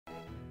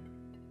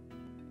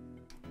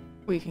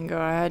We can go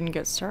ahead and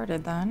get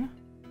started then.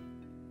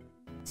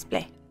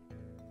 Display.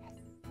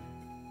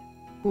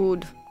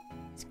 Good.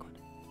 It's good.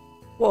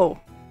 Whoa.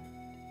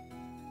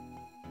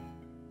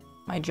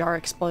 My jar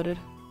exploded.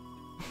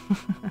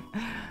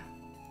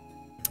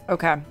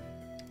 Okay.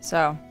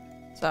 So.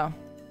 There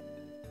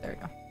we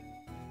go.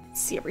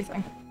 See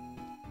everything.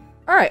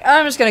 Alright,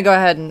 I'm just gonna go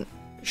ahead and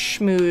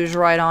schmooze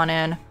right on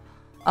in.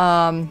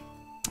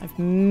 If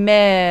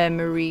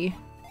memory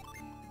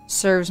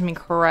serves me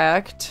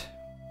correct,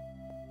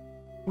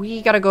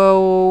 we gotta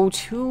go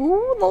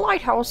to the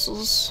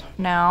lighthouses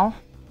now,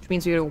 which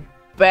means we gotta go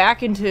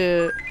back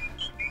into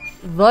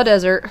the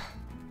desert.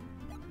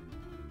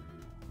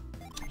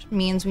 Which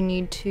means we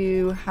need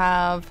to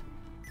have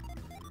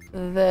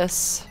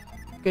this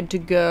good to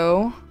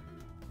go.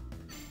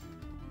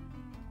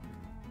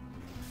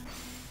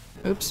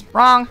 Oops,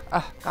 wrong.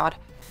 Oh, God.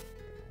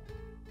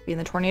 Be in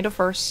the tornado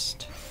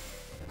first.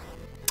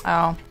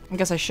 Oh, I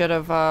guess I should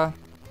have,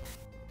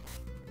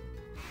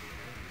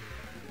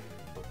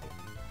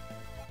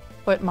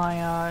 put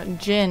my,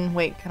 Jin.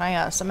 Wait, can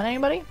I, summon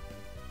anybody?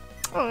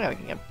 Oh, yeah, we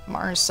can get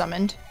Mars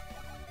summoned.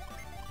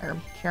 Or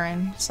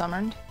Kieran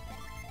summoned.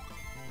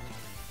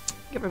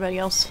 Get everybody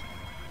else.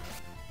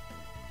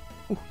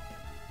 Ooh.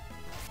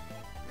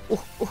 Ooh,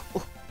 ooh,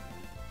 ooh.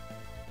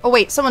 Oh,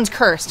 wait, someone's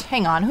cursed.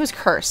 Hang on, who's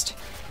cursed?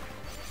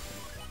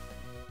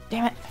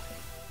 Damn it.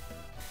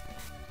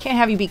 Can't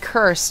have you be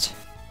cursed.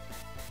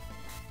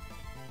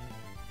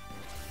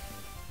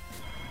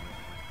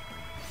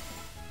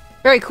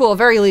 Very cool,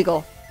 very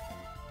legal.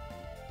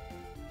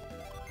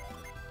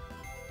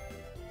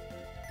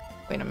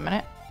 Wait a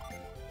minute.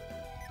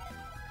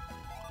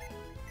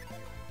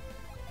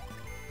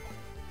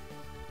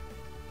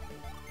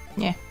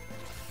 Yeah.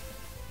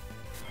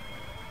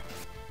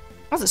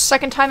 That's the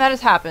second time that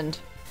has happened.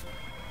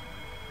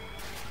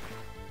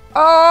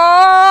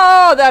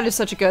 Oh, that is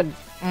such a good...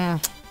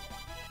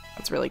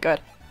 That's really good.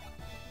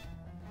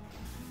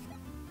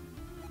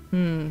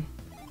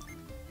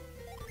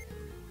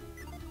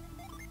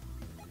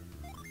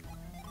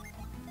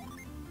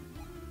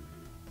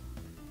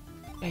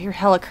 Yeah, you're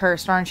hella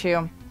cursed, aren't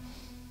you?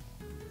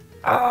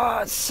 Oh,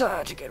 it's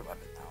such a good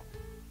weapon,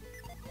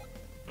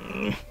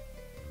 though.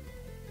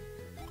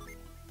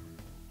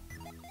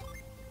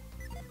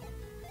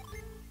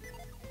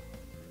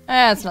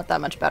 It's not that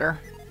much better.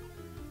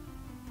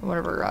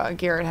 Whatever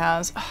Garrett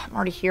has. Ugh, I'm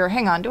already here.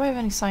 Hang on, do I have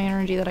any psi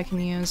energy that I can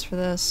use for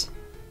this?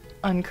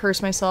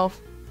 Uncurse myself.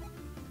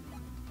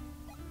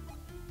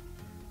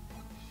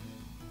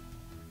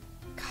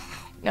 God,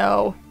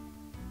 no.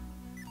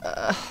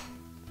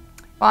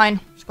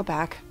 Fine, just go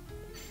back.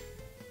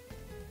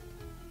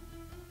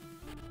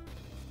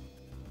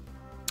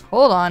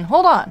 Hold on,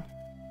 hold on.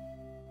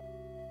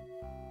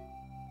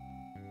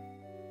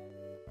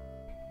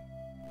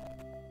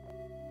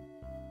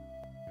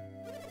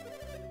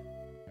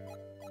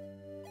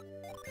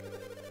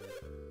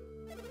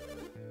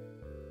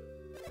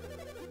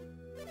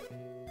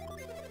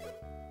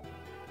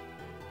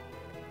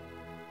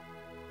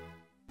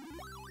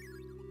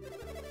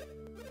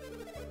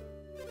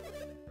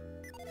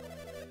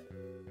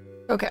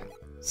 Okay,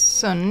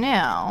 so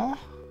now...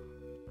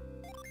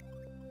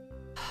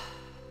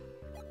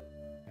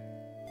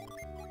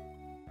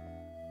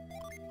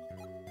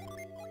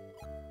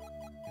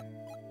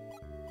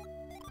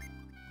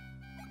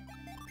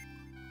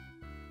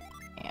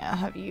 Yeah,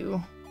 have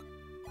you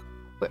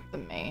equip the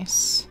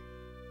mace.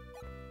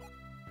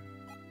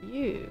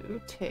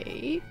 You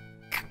take...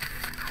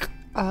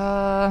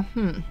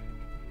 I'm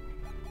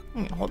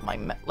gonna hold my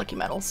lucky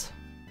medals.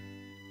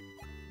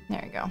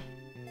 There you go.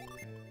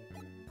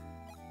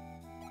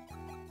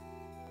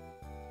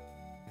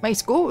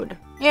 Mace good.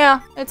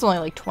 Yeah, it's only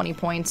like 20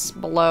 points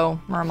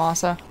below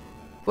Muramasa.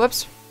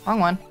 Whoops, wrong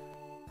one.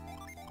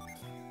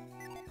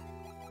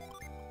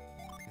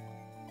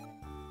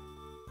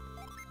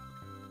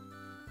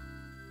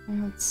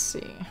 Let's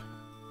see.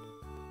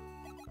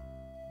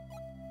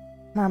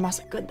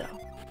 Muramasa good though.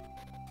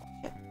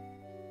 Shit.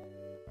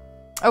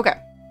 Okay.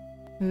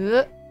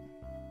 Let's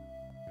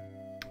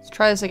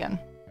try this again.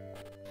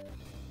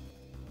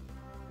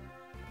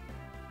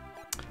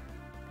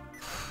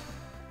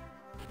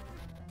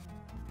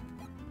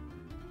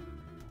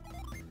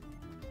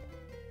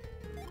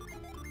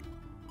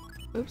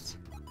 Oops.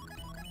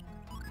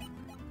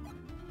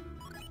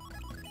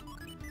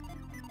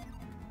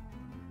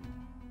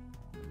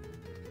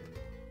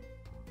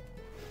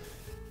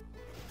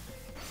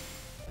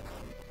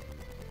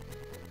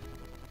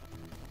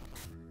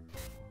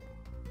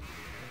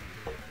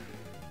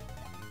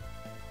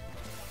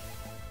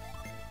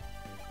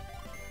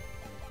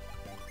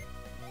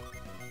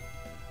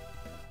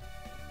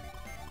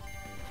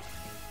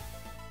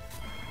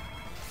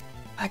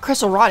 That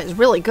crystal rod is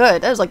really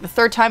good. That is like the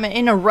third time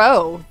in a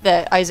row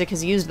that Isaac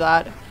has used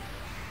that.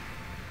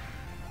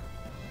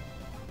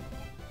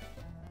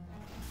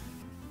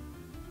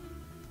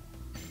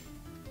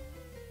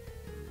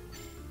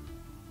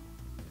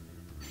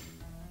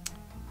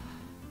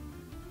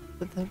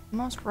 With the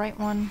most right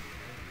one.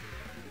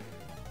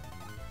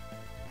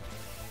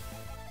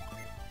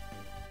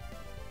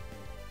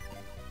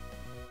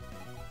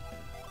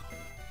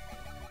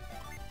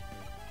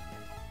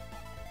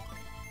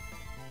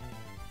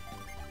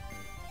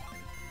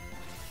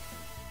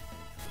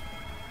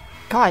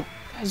 God,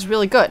 that is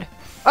really good.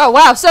 Oh,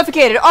 wow,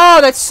 suffocated. Oh,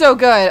 that's so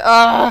good.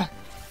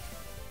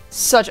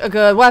 Such a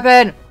good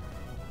weapon.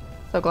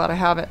 So glad I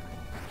have it.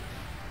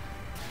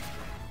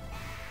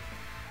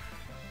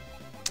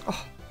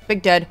 Oh,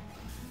 big dead.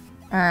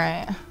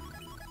 Alright. I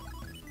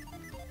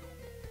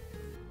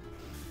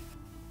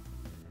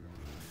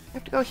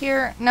have to go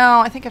here? No,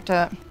 I think I have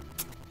to...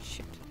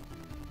 Shoot.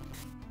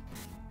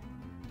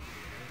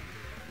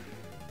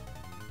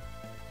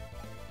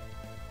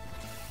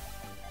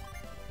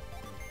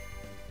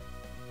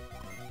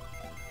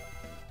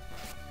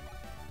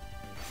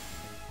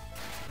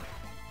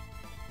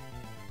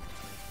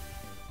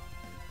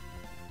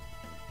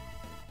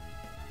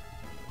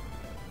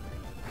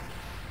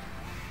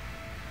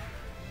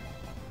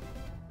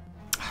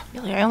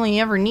 Really, I only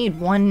ever need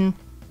one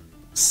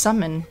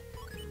summon.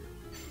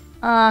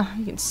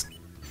 You can...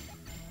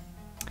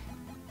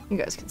 You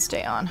guys can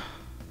stay on.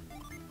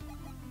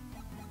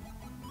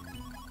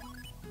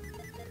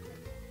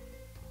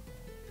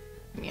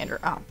 Meander.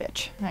 Ah, oh,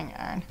 bitch. Hang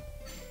on.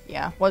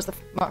 Yeah, was the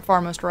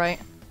farmost right.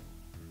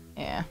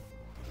 Yeah.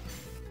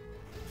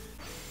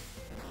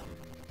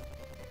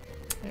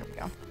 There we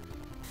go.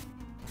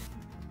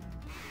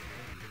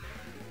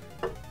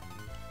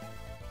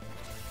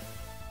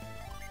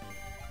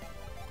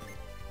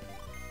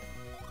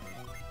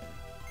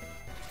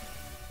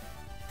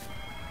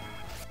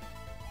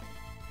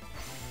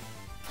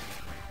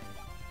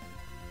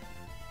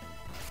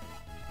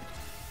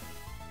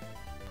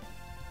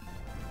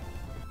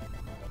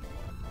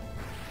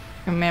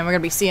 Oh man, we're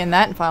gonna be seeing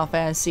that in Final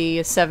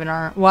Fantasy VII,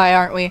 why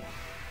aren't we?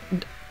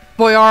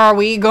 Boy, are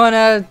we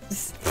gonna...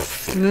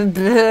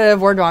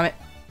 Word vomit.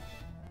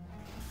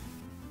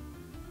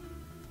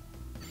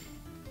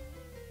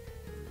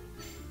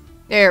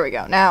 There we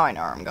go, now I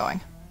know where I'm going.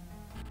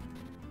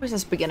 Where's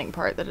this beginning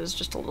part that is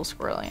just a little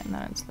squirrely, and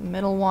then it's the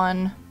middle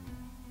one.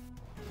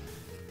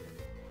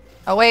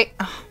 Oh wait!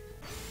 Oh.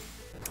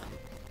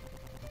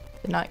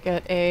 Did not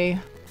get a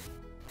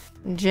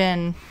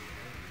Jin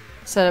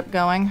setup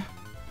going.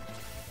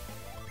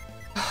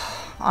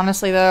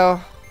 Honestly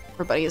though,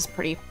 everybody is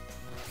pretty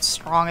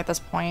strong at this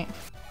point.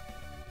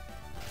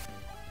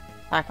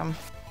 Attack them.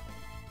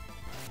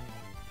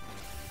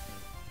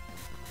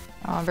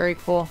 Oh, very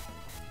cool.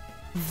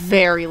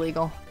 Very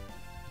legal.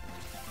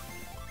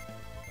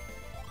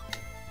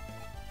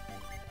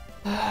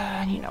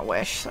 I need no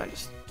wish, so I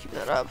just keep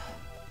that up.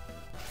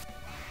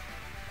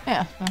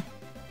 Yeah,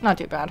 not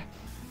too bad.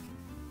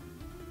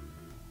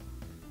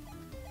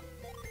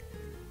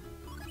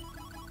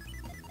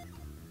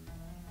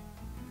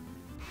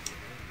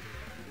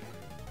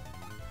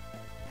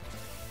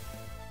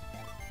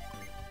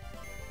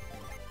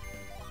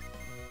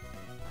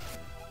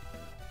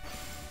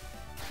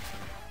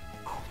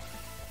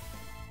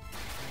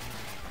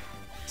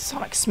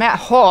 Sonic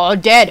Smash. Oh,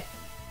 dead.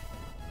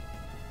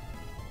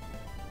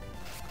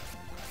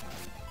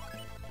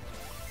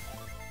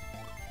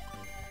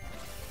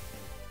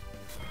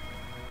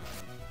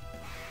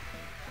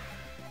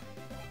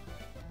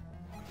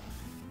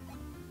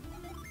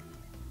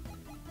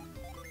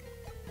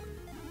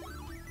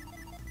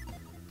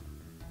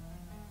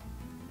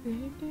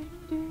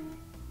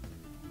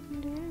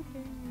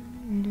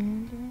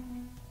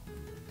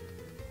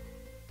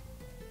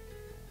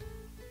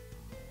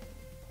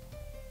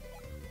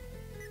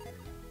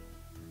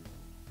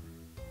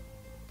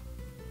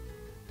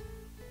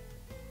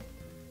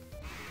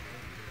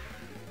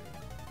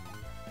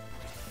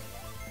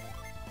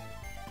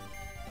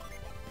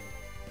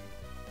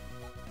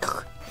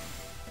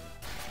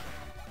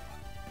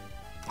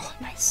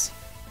 Nice.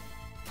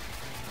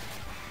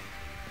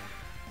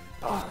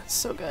 Oh, that's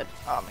so good.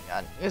 Oh my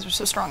god. You guys are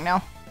so strong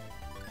now.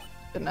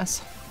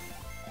 Goodness.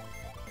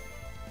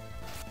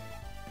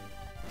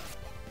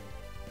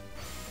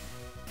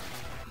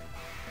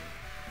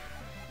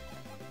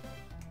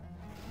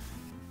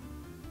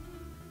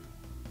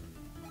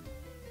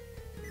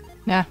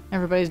 Yeah,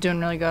 everybody's doing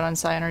really good on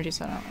Psi Energy,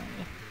 so I don't really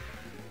need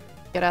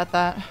to get at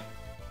that.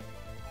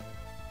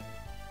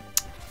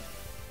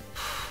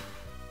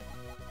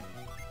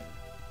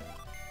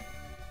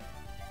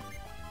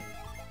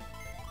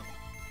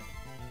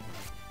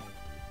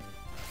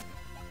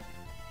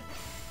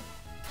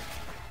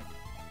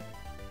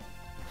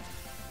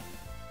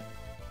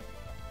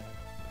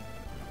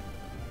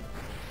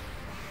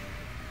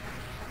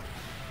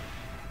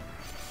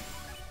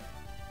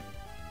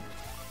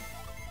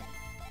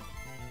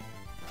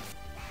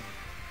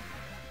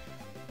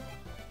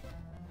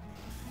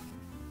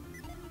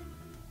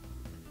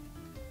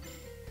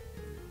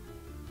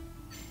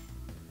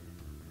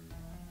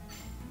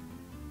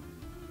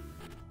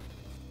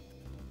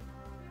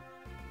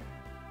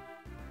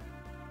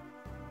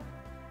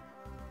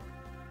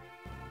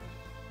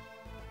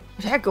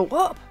 Did that go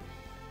up?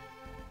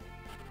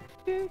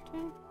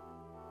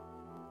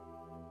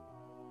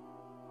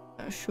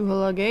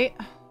 Shuhala Gate.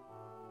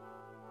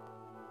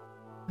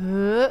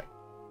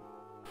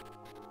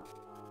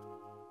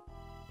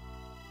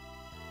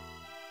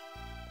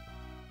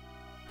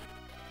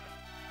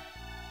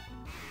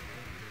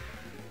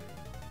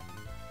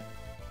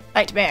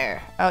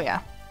 Nightmare. Oh,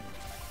 yeah.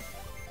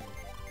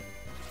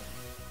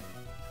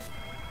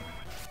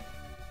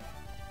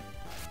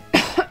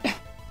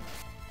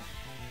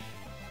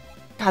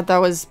 God, that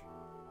was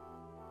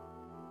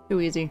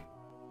too easy.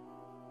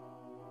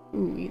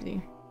 Too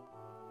easy.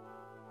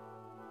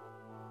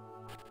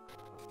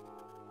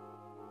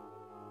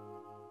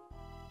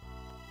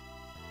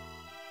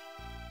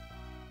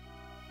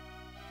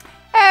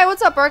 Hey,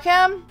 what's up,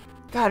 Arkham?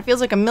 God, it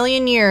feels like a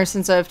million years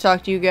since I've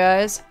talked to you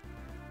guys.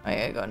 Oh,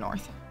 yeah, go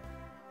north.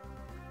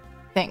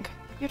 Think.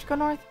 You have to go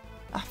north?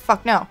 Oh,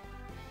 fuck, no.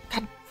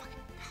 God, fucking...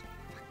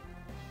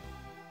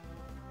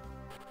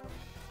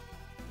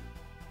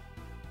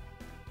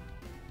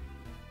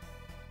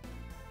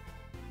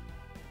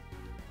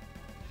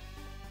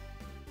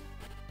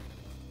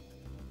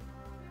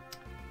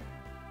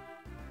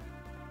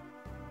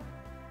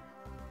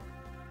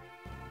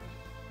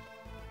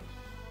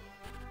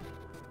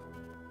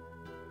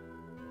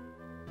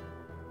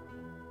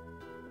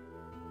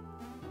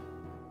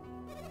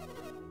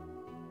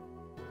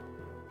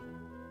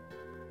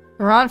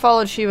 Ron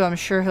followed Shiva. I'm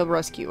sure he'll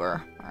rescue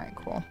her. Alright,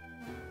 cool.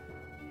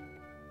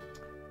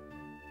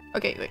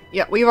 Okay, wait.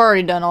 Yeah, we've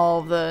already done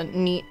all of the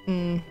neat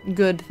and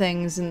good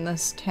things in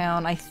this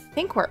town. I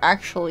think we're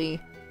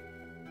actually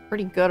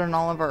pretty good on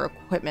all of our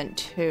equipment,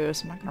 too,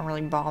 so I'm not gonna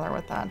really bother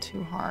with that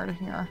too hard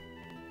here.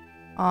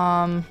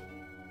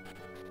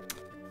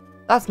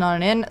 That's not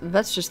an inn.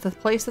 That's just the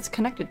place that's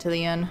connected to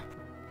the inn.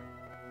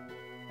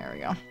 There we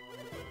go.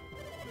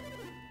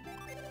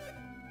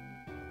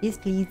 Yes,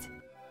 please.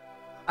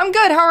 I'm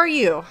good, how are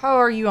you? How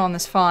are you on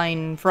this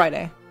fine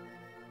Friday?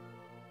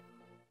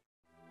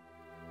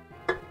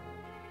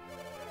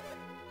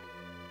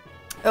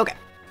 Okay.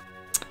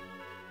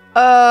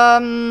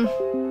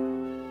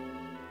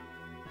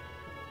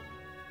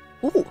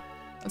 Ooh,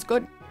 that's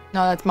good.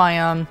 No, that's my,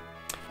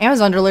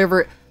 Amazon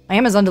delivery. My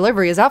Amazon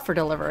delivery is out for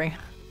delivery.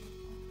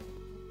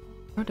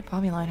 Road to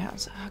Bobby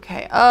Lighthouse.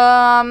 Okay,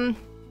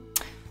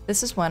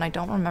 this is when I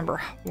don't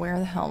remember where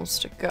the hell's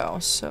to go,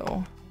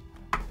 so...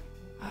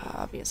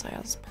 obviously,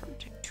 that's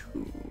part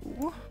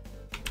 2.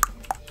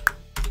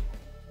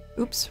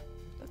 Oops.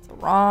 That's the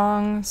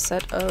wrong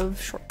set of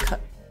shortcut.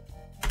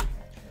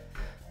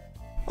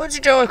 Once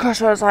you go across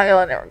Bobby's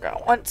Island, there we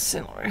go. Once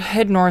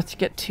head north to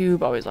get to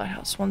Bobby's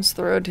Lighthouse. Once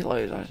the road to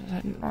Bobby's Lighthouse,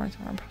 head north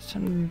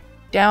and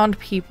downed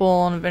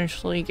people and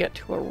eventually get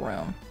to a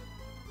room.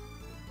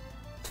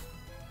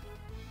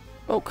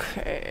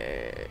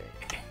 Okay.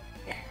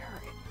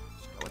 Alright,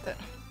 let's go with it.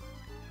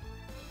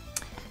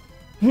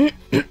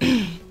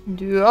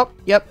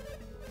 Yep.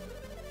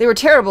 They were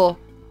terrible.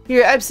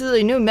 You're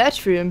absolutely no match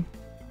for him.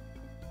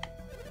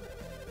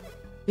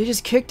 They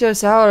just kicked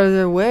us out of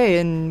their way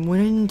and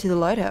went into the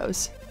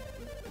lighthouse.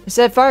 They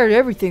set fire to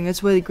everything,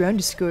 that's why the ground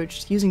is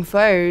scorched. Using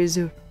fire as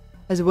a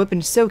weapon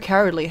is so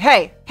cowardly.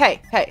 Hey!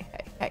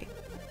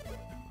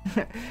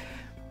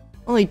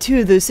 Only 2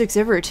 of those 6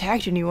 ever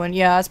attacked anyone.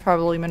 Yeah, that's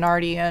probably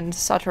Minardi and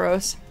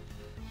Satoros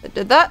that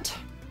did that.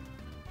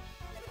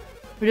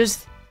 Or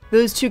just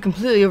those 2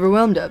 completely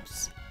overwhelmed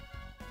us.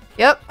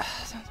 Yep,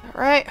 sounds about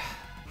right. I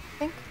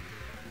think.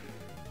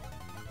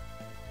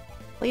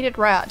 Plated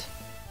rat.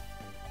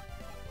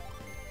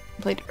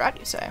 Plated rat,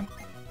 you say?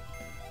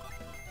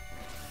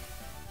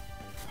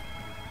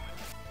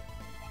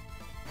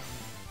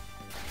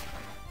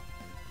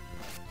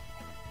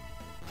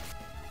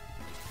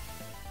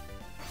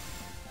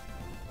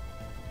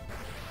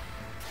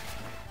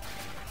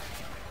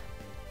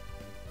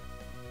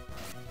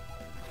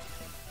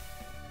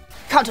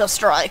 Counter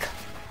strike.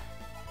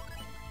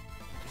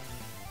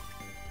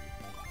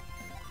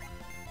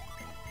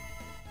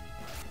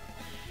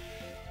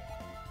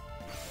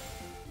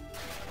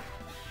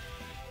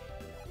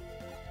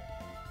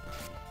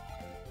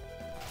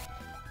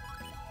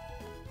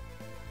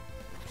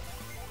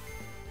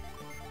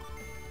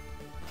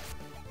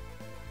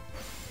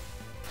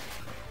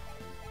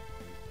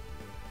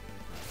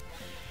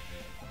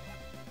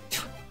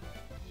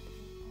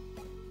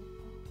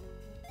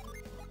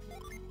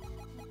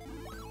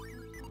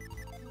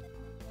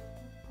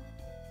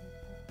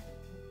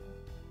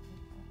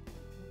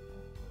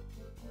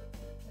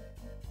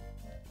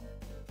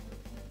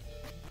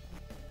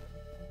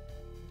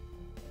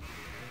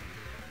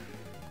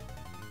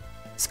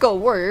 Skull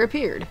Warrior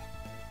appeared.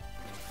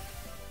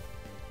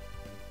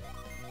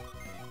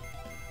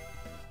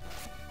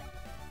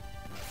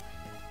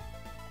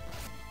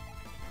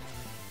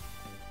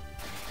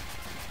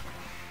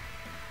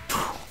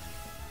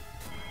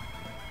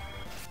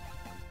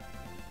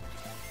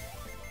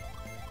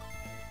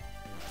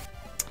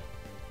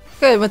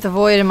 Good, with the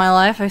void in my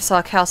life, I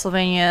saw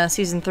Castlevania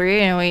Season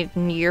 3 and wait a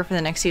year for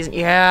the next season.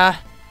 Yeah.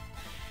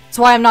 That's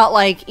why I'm not,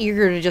 like,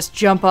 eager to just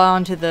jump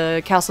onto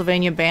the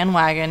Castlevania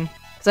bandwagon.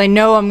 Because I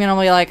know I'm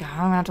gonna be like, I'm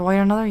gonna have to wait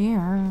another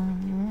year.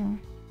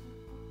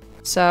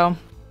 So.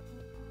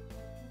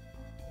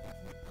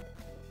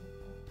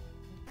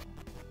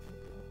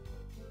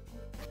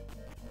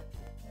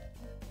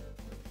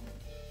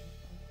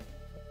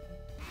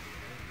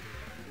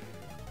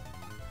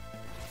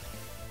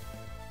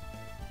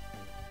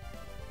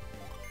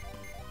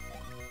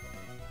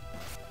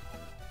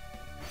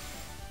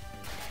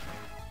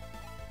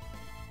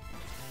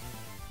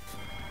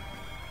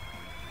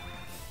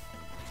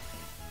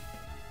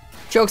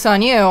 Joke's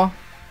on you.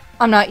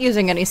 I'm not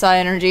using any psi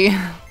energy.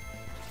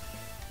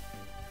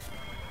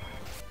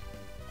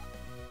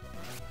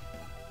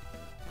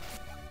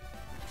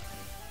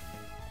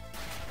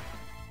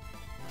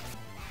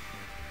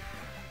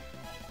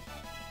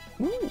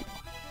 Ooh.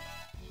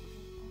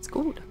 It's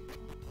good.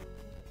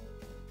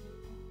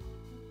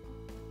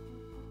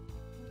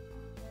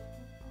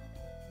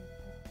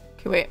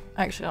 Okay, wait.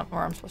 I actually don't know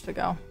where I'm supposed to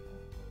go.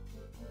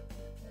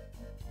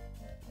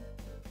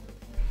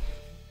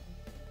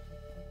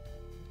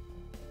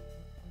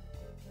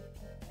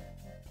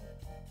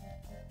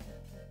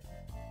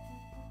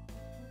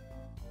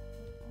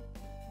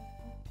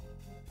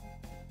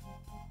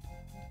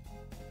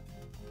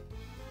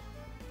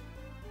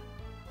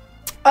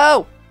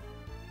 Oh!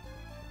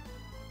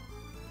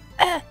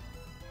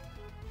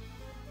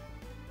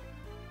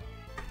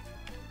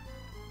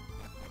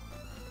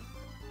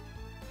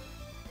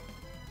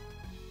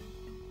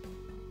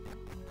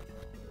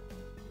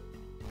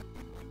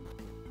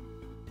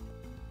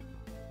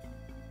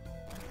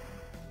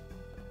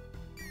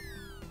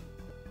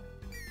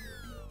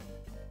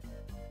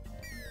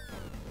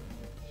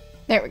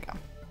 There we go.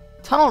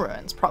 Tunnel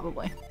ruins,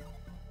 probably.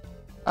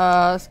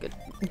 That's good.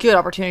 Good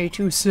opportunity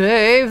to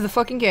save the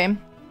fucking game.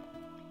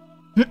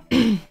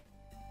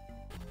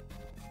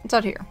 What's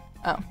out here?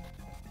 Oh.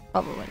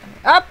 Probably nothing.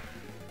 Up!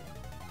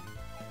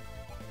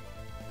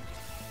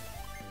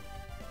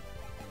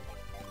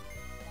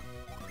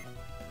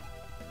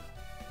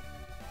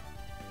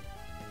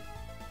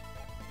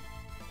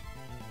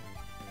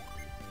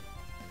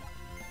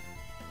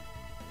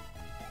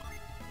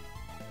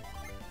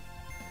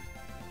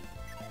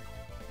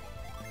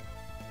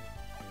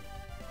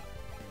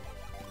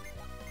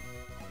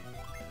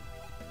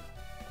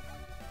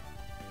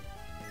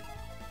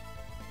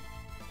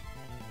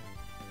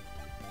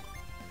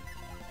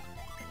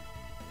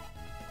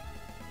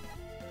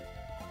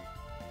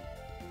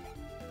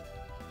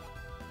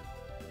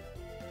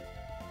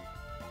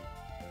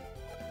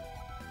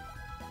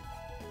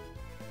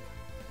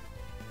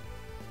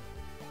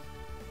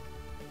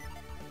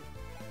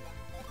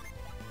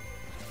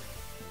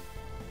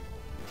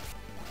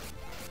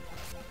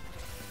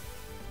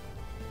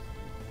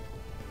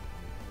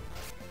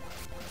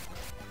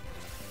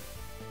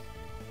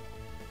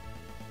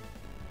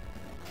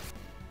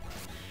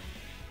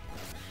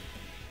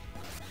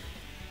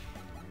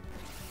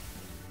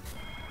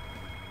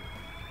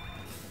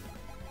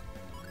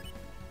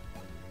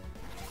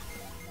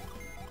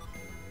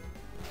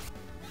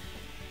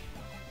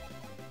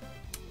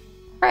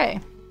 Hooray.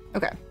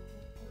 Okay.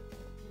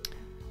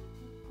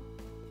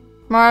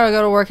 Tomorrow I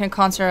go to work in a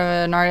concert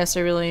of an artist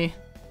I really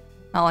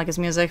not like his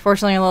music.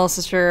 Fortunately, my little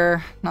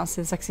sister not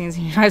see the sex scenes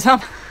he tries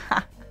home.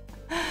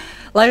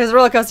 Life is a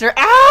roller coaster.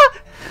 Ah!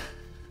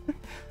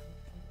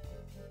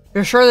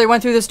 You're sure they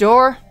went through this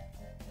door?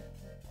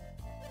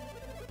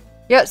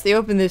 Yes, they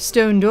opened this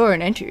stone door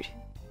and entered.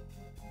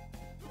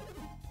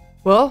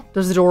 Well,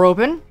 does the door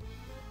open?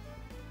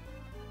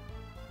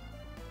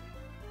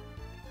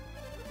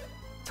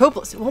 It's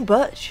hopeless, it won't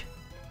budge.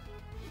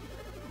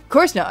 Of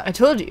course not, I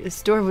told you,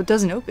 this door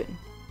doesn't open.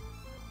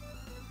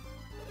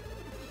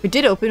 If it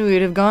did open, we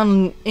would have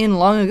gone in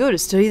long ago to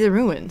study the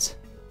ruins.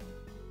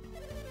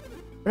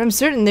 But I'm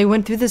certain they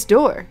went through this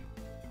door.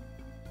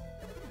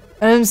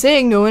 And I'm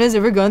saying no one has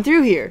ever gone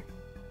through here.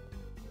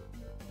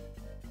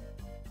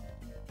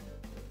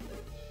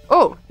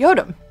 Oh,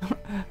 Yodam.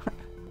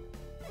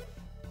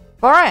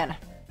 Faran.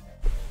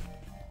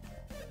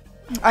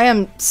 I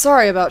am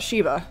sorry about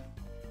Shiba.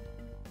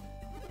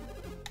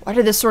 Why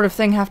did this sort of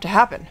thing have to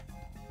happen?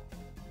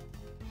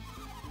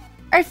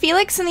 Are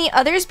Felix and the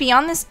others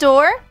beyond this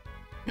door?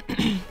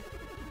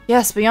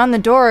 Yes, beyond the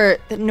door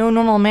that no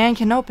normal man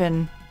can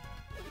open.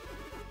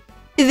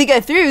 If they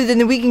got through,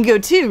 then we can go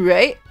too,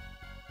 right?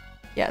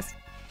 Yes.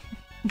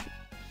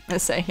 I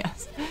say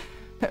yes.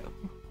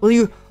 Will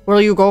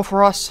you go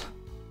for us?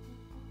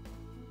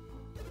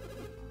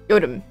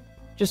 Yodam,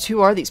 just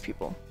who are these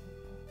people?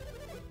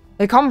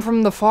 They come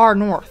from the far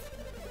north.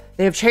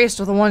 They have chased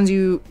the ones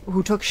who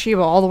took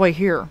Shiba all the way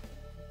here.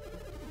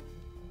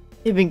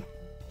 They've been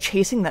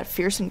chasing that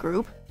fearsome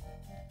group?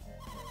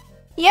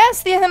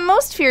 Yes, they are the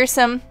most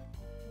fearsome.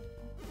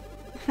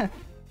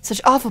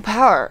 Such awful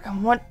power,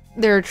 and what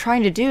they're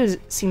trying to do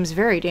seems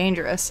very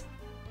dangerous.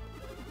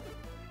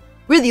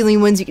 We're the only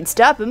ones who can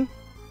stop them.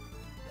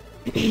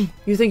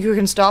 You think you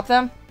can stop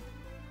them?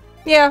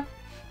 Yeah.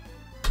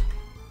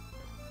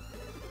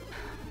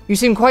 You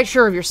seem quite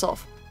sure of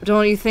yourself, but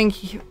what do you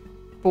think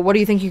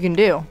you can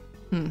do?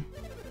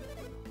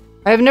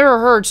 I have never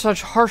heard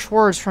such harsh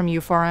words from you,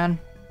 Faran.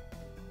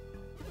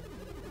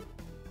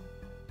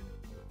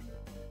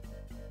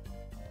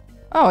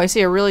 Oh, I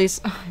see a really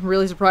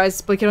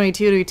surprised Splatoon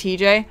 2 to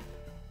TJ.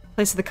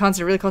 Place of the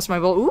concert really close to my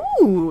bowl.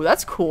 Ooh,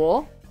 that's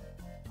cool.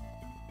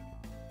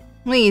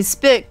 What do you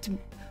expect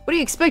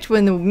when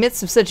in the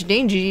midst of such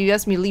danger you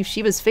ask me to leave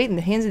Shiba's fate in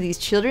the hands of these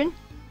children?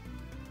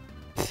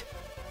 If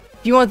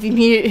you want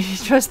me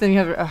to trust them, you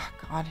have to— oh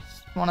god,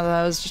 it's one of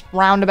those just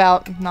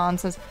roundabout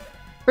nonsense.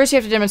 First you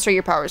have to demonstrate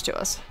your powers to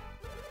us.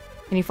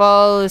 Can you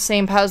follow the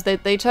same paths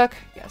that they took?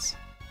 Yes.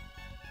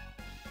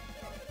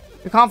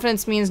 Your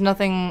confidence means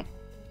nothing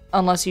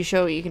unless you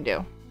show what you can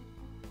do.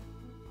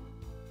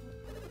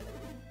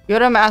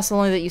 Yoda asks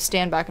only that you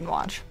stand back and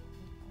watch.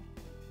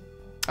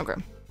 Okay.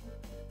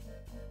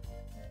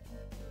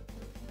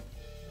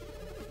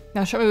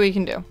 Now show me what you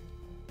can do.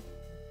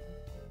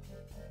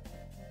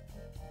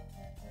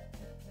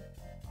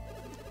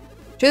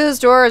 This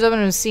door is open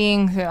to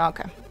seeing.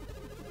 Okay.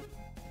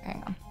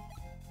 Hang on.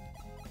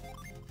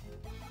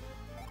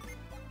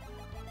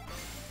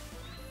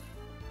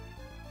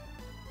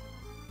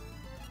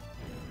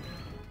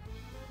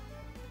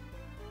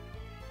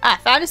 Ah,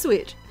 found a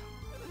switch.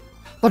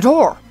 The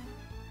door!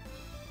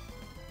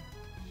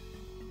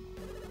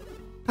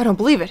 I don't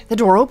believe it. The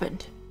door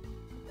opened.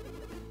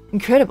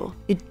 Incredible.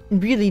 It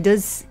really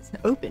does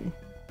open.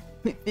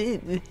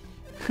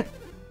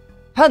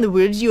 How in the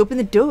world did you open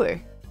the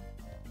door?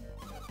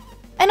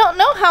 I don't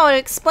know how to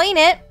explain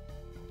it.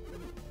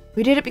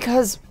 We did it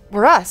because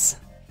we're us.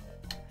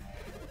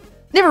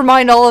 Never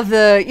mind all of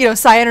the, you know,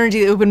 psi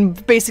energy that we've been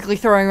basically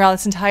throwing around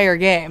this entire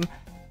game.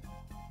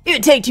 It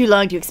would take too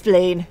long to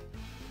explain.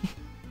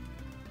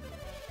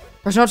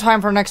 There's no time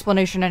for an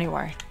explanation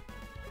anyway.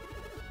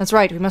 That's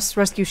right, we must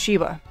rescue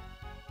Sheba.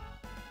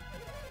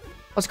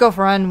 Let's go,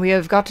 friend. We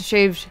have got to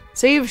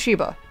save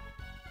Sheba.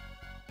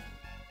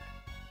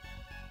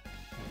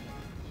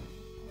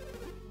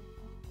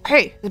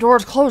 Hey, the door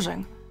is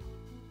closing.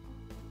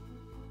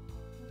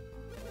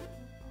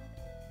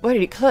 Why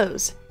did it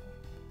close?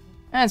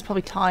 It's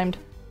probably timed.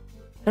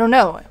 I don't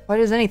know. Why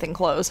does anything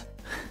close?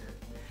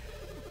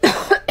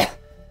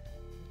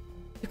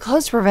 It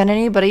closed to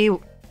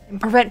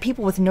prevent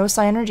people with no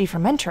psi energy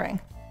from entering.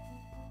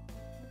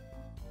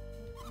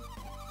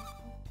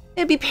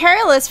 It'd be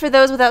perilous for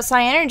those without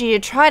psi energy to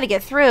try to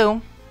get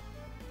through.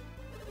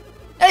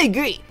 I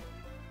agree.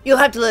 You'll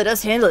have to let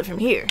us handle it from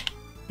here.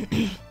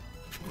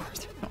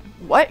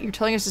 What? You're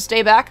telling us to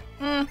stay back?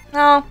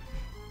 No.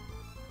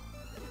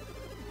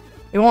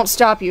 It won't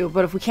stop you,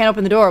 but if we can't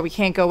open the door, we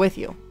can't go with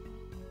you.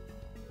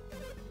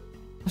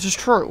 This is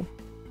true.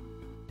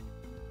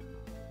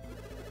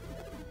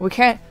 We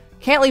can't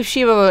leave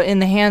Sheba in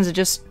their hands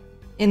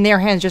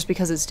just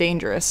because it's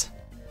dangerous.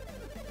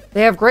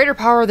 They have greater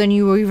power than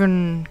you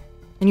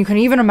can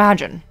even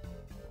imagine.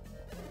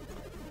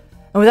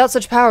 And without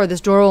such power,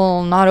 this door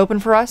will not open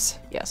for us?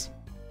 Yes.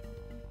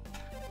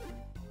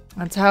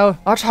 That's how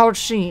it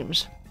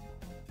seems.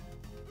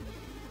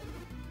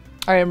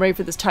 Alright, I'm ready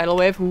for this tidal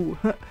wave. Ooh.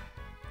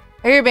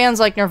 I hear bands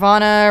like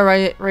Nirvana,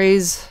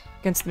 Rage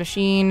Against the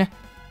Machine,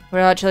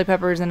 Red Hot Chili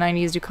Peppers in the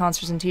 90s do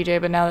concerts in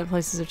TJ, but now that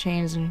places have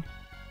changed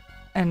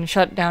and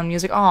shut down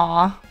music.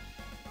 Aww.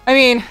 I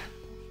mean,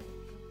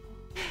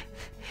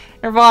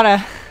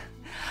 Nirvana.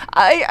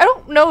 I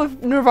don't know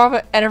if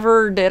Nirvana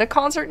ever did a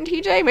concert in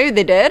TJ. Maybe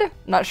they did. I'm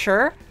not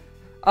sure.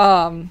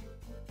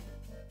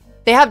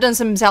 They have done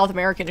some South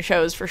American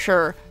shows for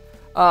sure.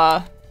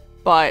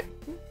 But,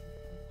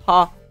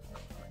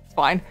 it's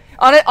fine.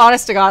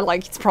 Honest to God,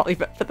 like, it's probably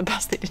for the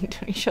best they didn't do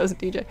any shows in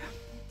TJ.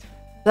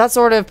 That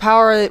sort of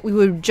power that we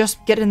would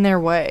just get in their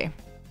way.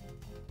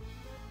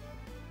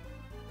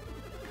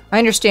 I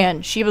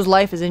understand. Sheba's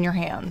life is in your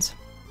hands.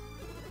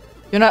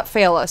 Do not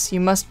fail us. You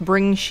must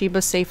bring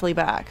Sheba safely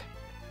back.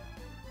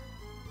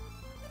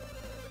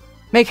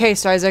 Make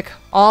haste, Isaac.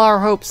 All our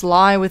hopes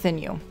lie within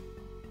you.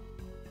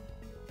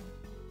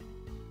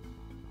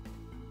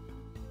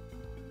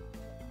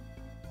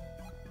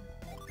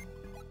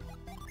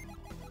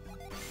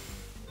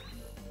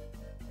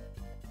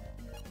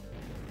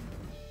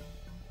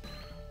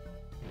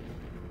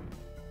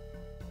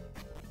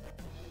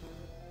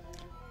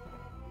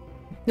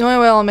 The only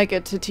way I'll make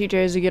it to TJ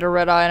is to get a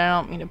red eye, and I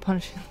don't mean to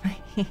punch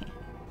you.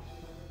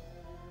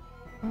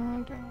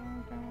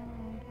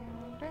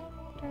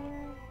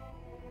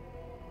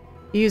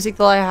 Music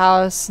the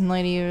lighthouse and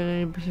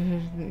lady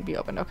be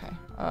opened. Okay.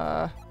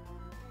 I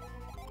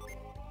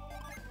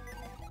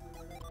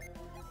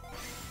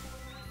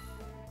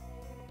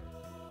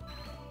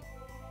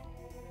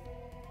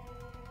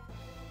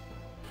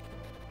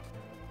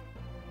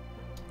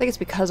think it's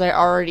because I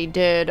already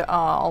did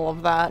all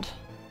of that.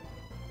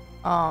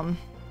 Oh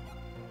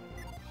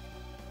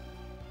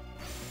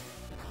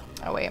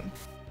wait.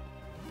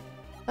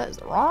 That is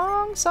the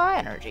wrong psi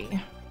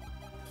energy.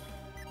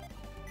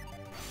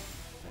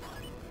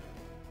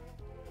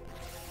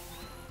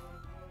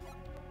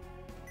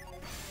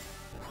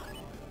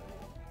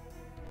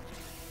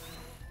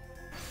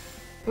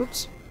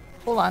 Oops.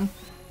 Hold on.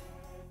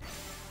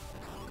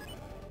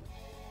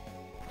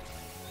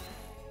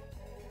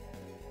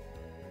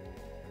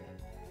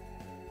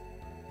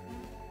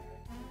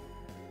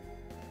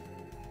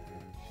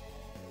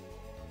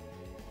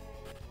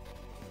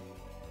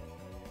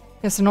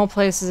 Yes, an old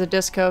place is a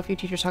disco. A few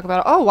teachers talk about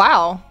it. Oh,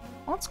 wow.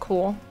 Well, that's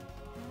cool.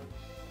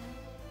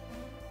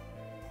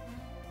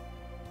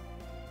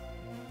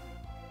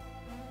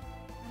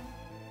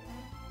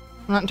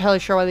 I'm not entirely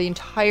sure why the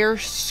entire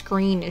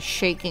screen is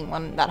shaking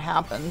when that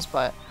happens,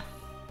 but...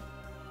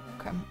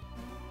 Okay.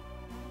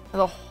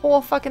 The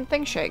whole fucking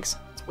thing shakes.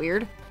 It's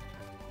weird.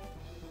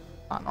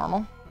 Not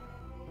normal.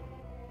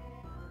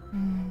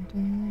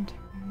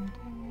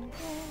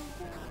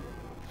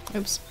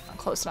 Oops, not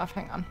close enough.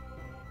 Hang on.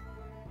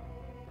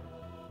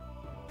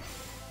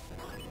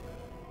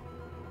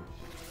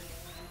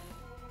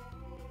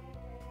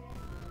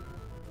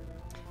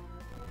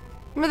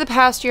 Remember the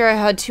past year I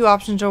had 2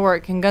 options to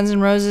work. In Guns N'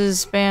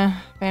 Roses, Bad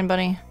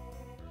Bunny.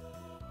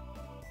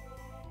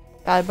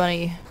 Bad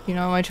Bunny. You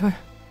know my choice.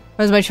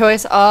 What was my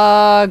choice?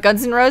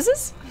 Guns N'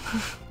 Roses?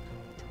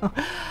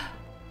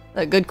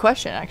 A good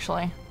question,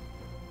 actually.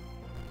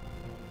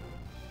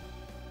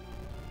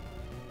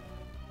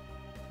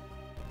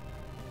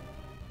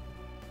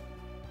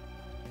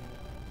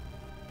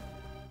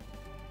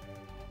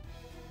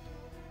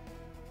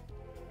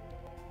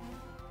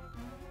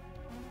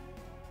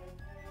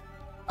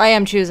 I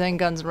am choosing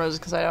Guns N' Roses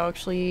because I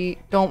actually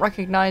don't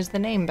recognize the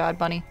name Bad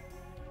Bunny.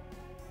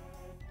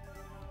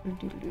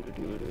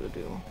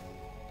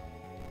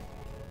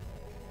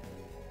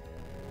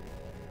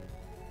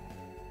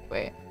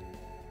 Wait.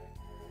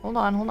 Hold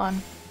on, hold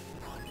on.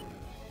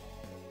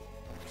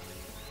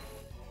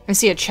 I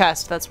see a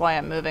chest, that's why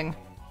I'm moving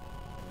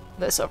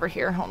this over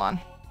here. Hold on.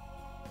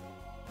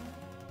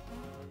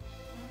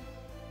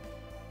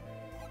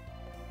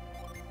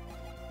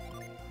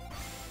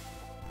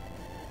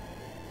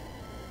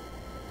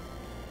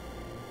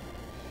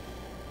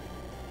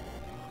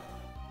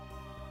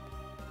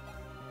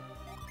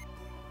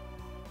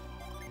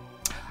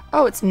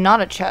 Oh, it's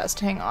not a chest.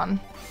 Hang on.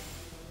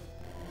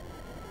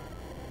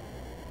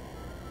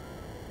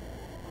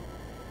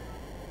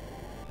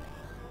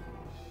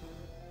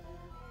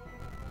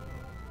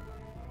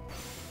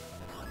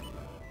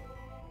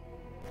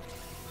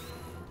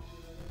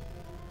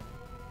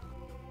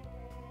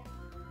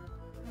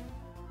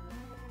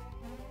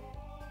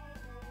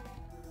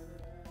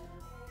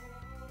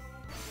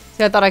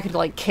 See, I thought I could,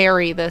 like,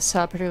 carry this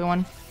particular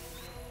one.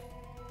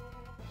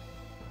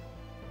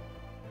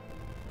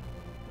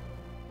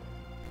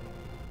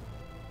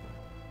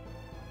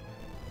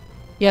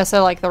 Yes, I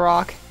like The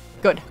Rock.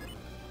 Good.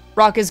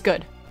 Rock is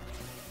good.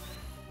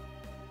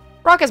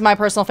 Rock is my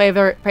personal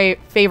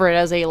favorite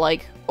as a,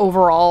 like,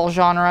 overall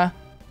genre.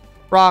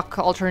 Rock,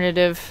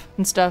 alternative,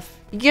 and stuff.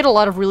 You get a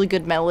lot of really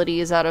good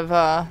melodies out of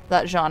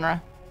that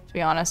genre, to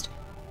be honest.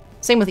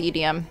 Same with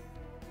EDM.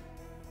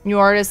 New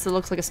artist that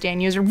looks like a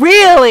Stan user.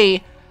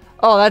 Really?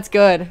 Oh, that's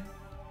good.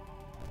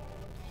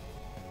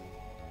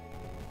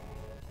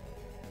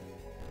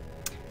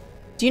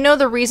 Do you know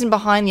the reason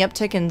behind the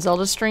uptick in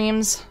Zelda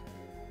streams?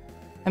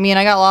 I mean,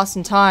 I got lost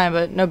in time,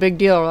 but no big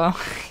deal, though.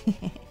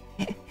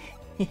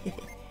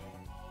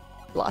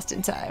 Lost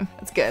in time.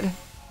 That's good.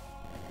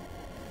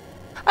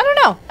 I don't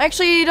know. I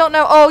actually don't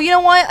know. Oh, you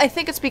know what? I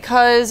think it's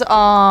because, the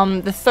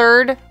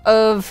 3rd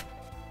of,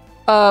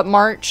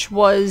 March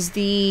was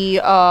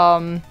the,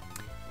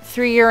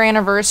 3-year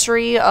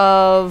anniversary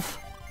of,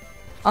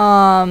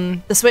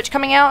 the Switch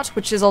coming out,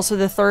 which is also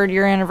the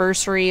 3rd-year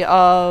anniversary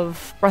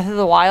of Breath of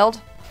the Wild.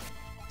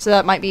 So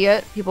that might be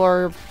it. People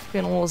are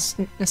feeling a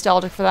little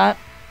nostalgic for that.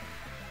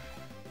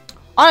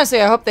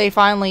 Honestly, I hope they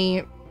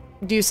finally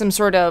do some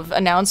sort of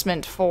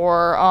announcement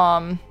for,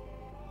 oh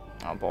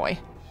boy.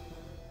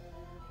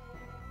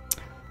 I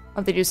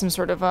hope they do some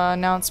sort of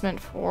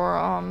announcement for,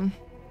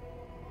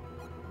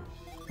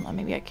 well,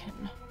 maybe I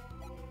can,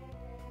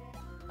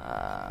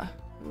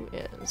 who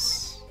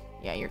is,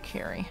 yeah, you're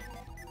Carrie.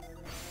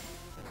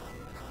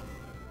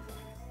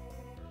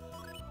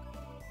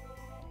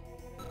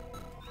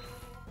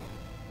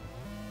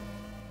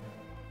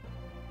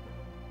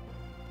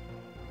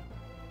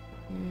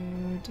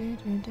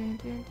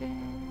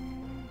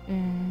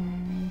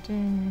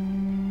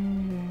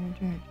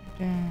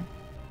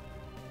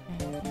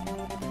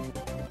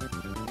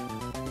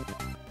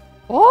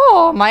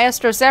 Oh,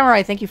 Maestro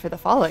Samurai, thank you for the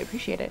follow. I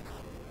appreciate it.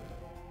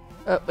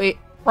 Wait,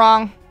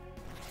 wrong.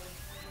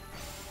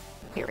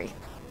 Harry.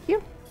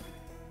 You.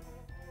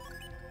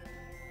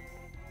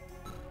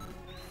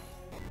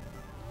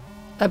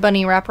 A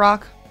bunny rap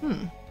rock?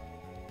 Hmm.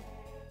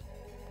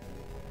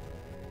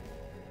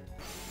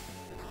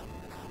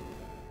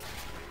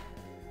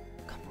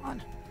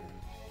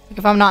 Like,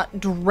 if I'm not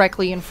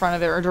directly in front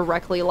of it or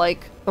directly,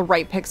 like, the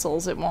right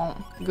pixels, it won't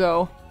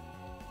go.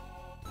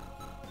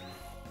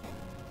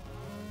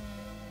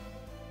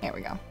 There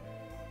we go.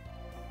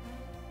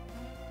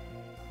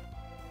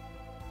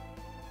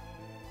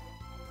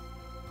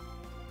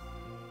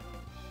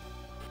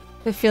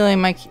 The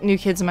feeling my new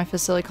kids in my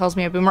facility calls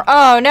me a boomer.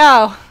 Oh,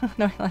 no!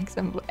 No, he likes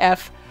them.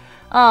 F.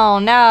 Oh,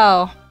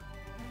 no.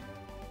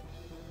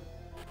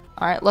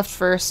 Alright, left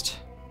first.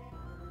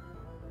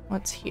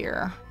 What's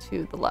here?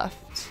 To the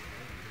left.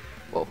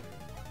 Whoa.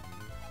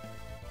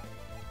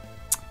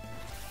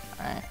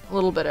 Alright, a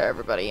little bit of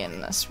everybody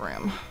in this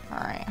room.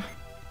 Alright.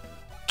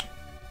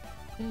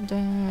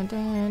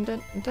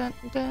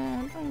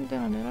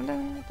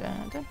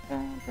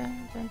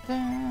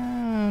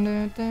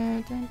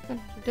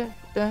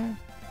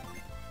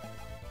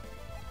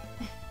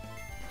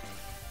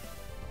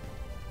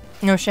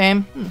 No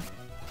shame? Hmm.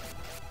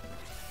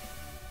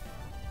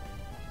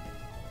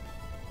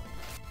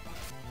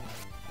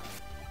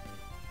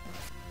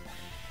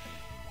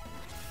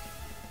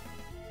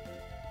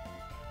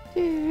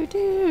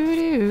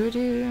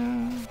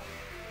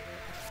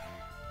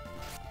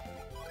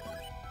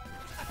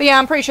 But yeah,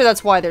 I'm pretty sure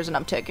that's why there's an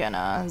uptick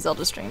in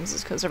Zelda streams,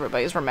 is because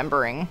everybody's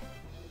remembering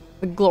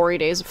the glory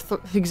days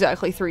of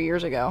exactly 3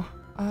 years ago.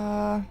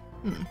 I'm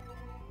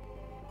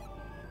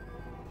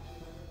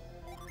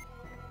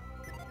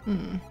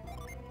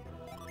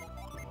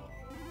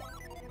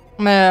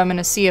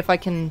gonna see if I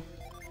can...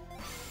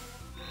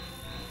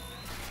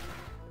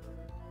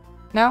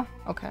 No?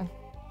 Okay.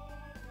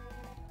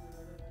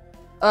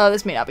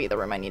 This may not be the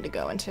room I need to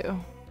go into.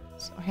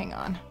 So hang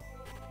on.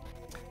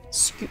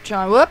 Scooch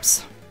on.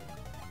 Whoops.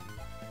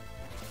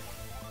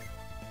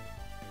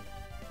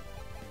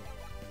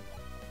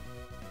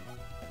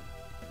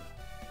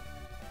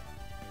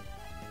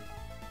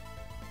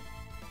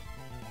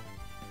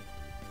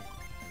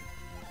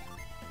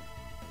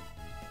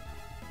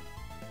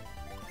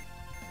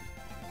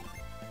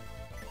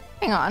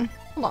 Hang on.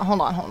 Hold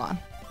on.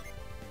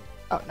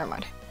 Oh, never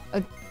mind.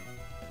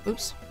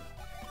 Oops.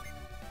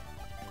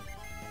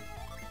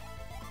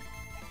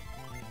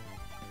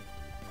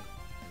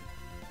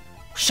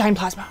 Shine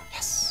plasma.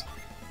 Yes.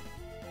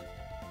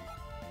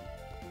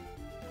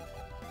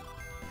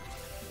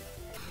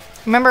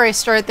 Remember I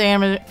started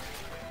the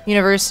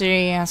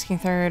university asking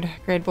third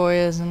grade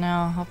boys and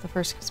now help the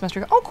first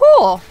semester. Oh,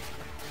 cool.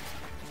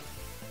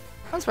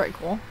 That's very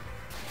cool.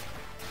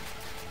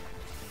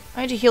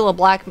 Why would you heal a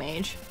black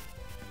mage?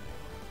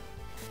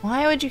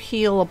 Why would you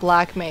heal a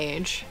black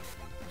mage?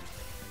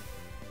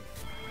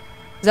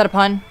 Is that a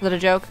pun? Is that a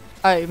joke?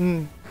 Why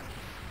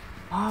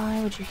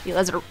would you heal?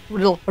 That's a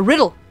riddle. A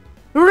riddle!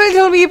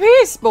 Riddle me a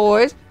piece,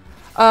 boys!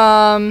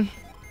 Why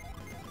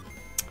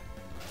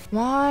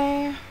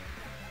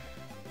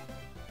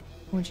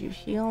would you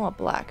heal a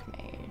black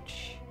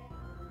mage?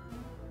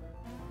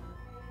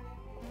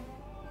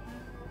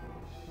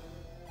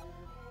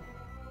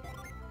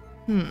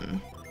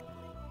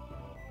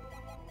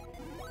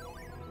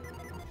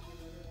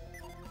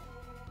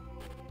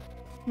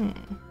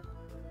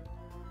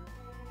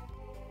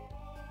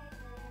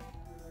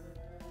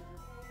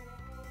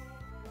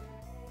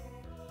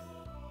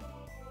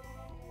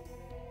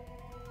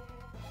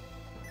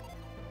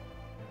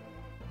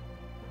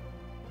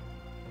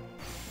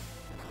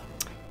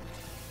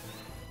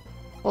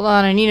 Hold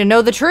on, I need to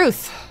know the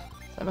truth.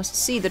 I must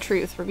see the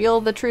truth.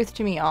 Reveal the truth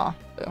to me. Aw.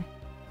 Boo.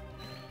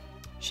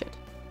 Shit.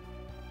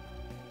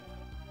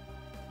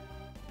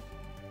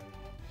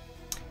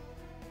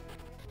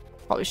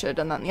 Probably should have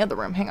done that in the other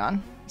room. Hang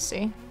on. Let's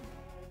see.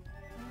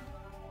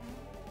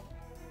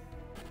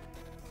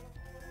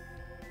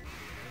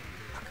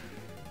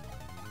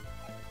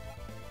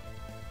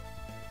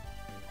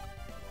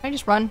 Can I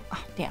just run?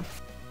 Oh, damn.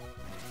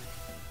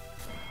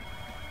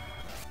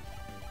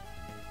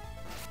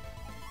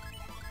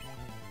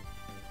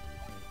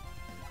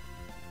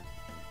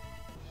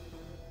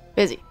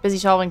 Busy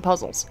solving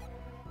puzzles.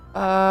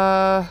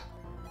 Oh,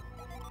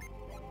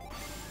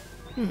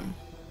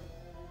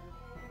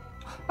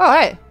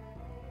 hey.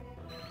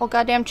 Whole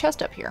goddamn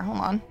chest up here. Hold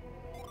on.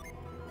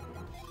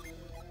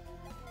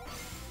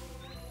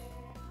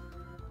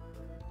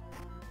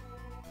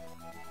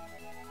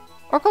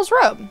 Oracle's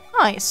robe.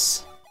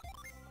 Nice.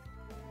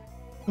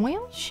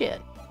 Well,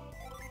 shit.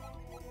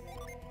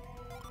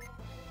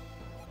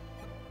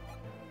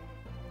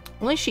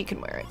 Only she can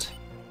wear it.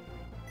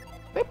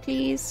 Wait,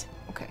 please.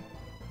 Okay.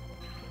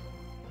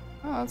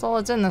 Oh, that's all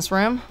that's in this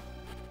room.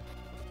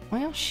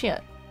 Well,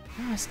 shit.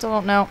 Oh, I still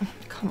don't know.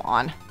 Come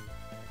on.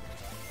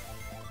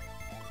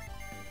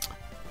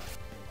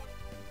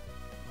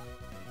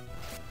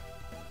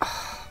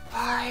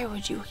 Why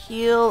would you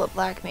heal a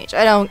black mage?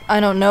 I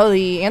don't know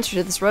the answer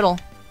to this riddle.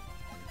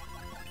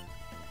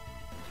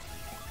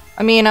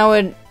 I mean, I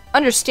would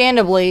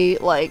understandably,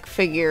 like,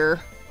 figure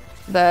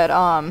that,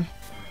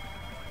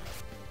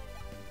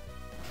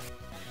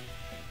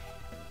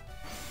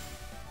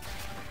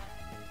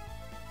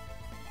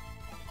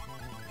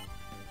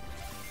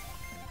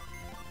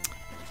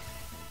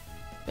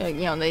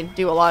 you know, they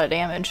do a lot of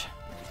damage.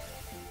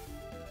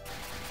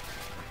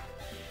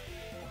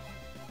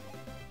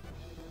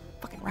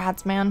 Fucking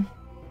rats, man.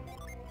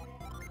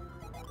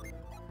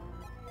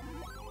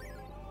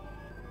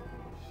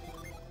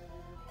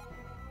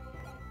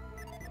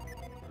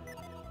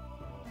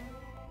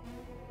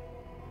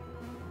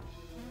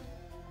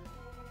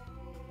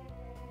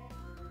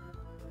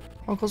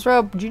 Oracle's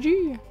robe,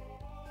 GG.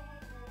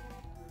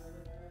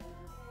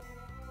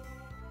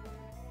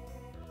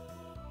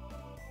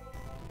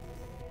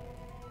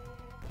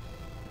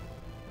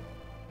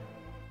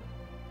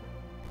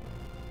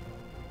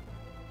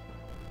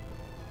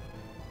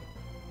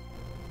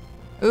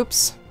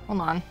 Oops,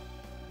 hold on.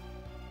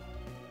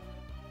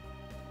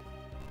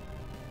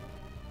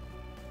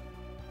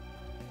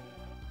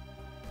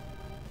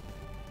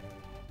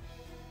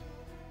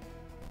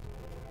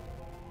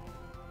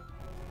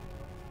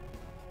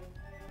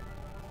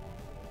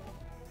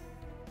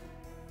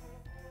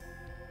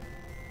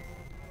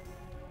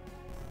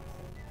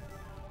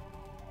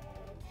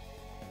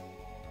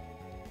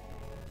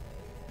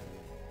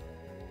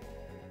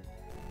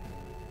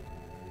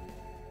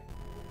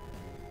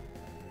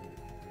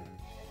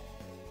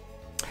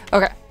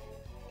 Okay.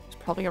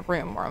 probably a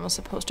room where I was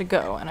supposed to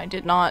go, and I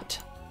did not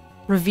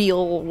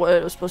reveal what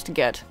I was supposed to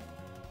get.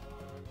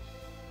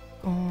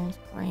 Gold,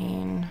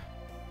 green.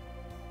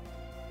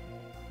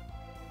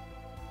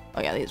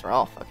 Oh yeah, these are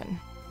all fucking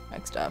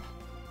mixed up.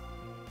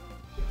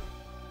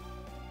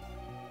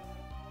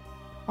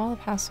 All the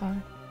past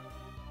on.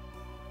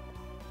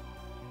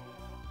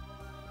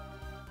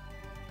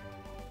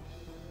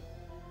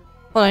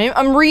 Hold on,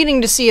 I'm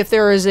reading to see if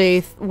there is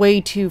a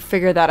way to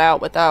figure that out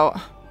without...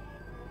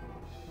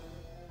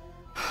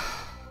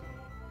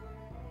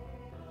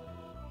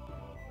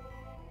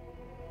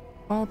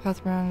 Follow the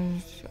path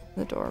around, open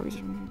the door,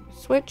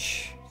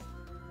 switch.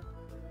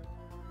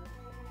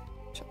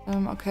 Shut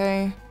them,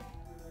 okay.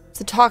 As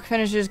the talk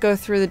finishes, go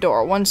through the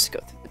door. Once go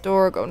through the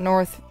door, go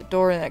north through the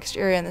door in the next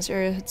area. In this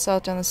area, head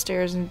south down the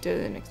stairs and do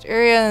the next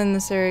area. And in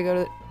this area, go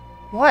to the...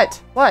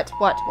 What? What?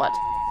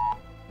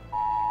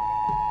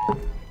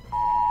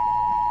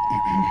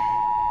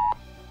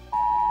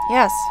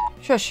 Yes.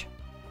 Shush.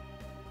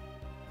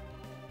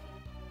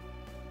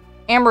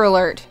 Amber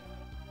alert.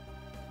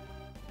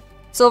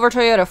 Silver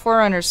Toyota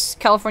 4Runners,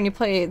 California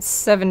plates,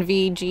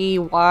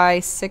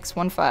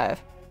 7VGY615.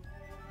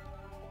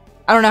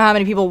 I don't know how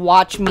many people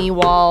watch me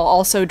while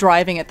also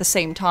driving at the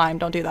same time.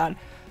 Don't do that.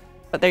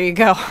 But there you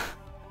go.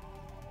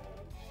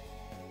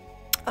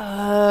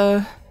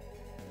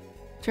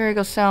 Jerry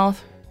goes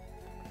south.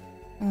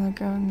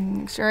 Go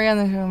next area,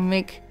 and then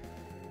make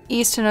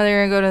east to another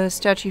area, go to the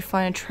statue,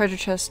 find a treasure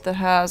chest that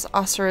has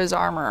Asura's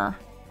armor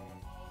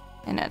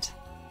in it.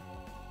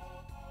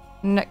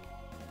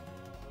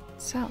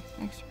 South,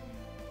 next.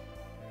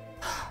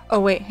 Oh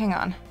wait, hang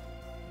on.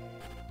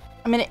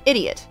 I'm an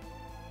idiot.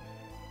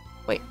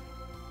 Wait.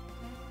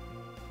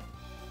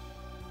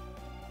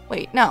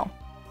 Wait, no.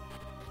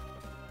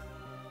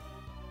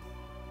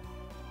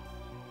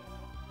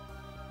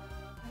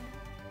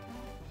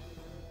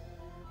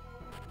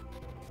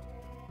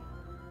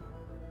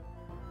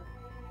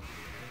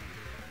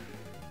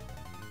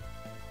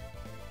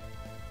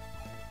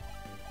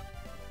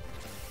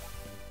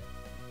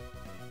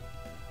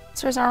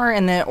 Asura's armor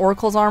and the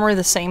Oracle's armor,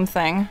 the same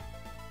thing.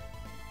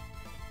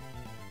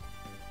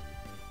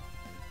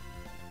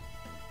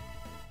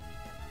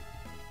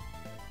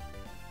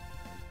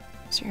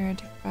 So you're gonna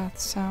take the path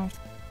south.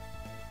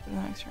 The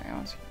next area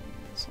wants to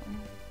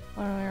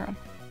literally around.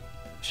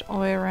 All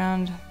the way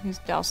around. Who's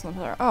dousing the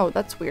pillar? Oh,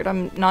 that's weird.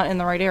 I'm not in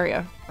the right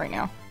area right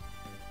now.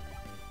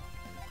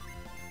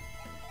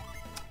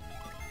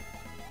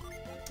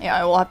 Yeah,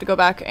 I will have to go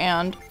back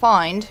and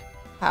find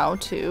how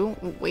to...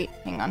 Wait,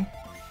 hang on.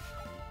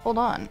 Hold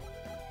on.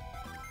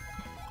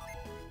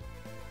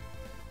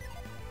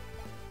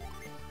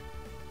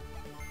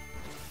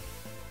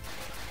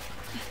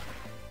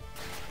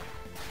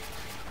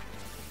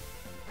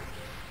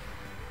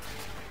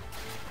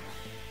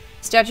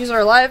 Statues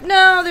are alive?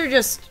 No, they're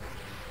just...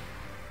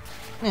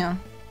 Yeah.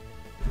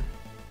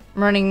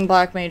 I'm running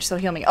Black Mage, so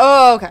heal me.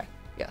 Oh, okay.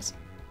 Yes.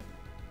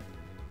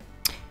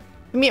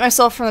 I meet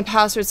myself from the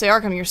past would say,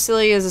 Arkham, you're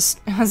silly as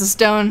a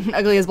stone,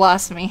 ugly as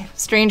blasphemy.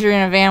 Stranger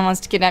in a van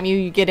wants to kidnap you,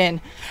 you get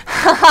in.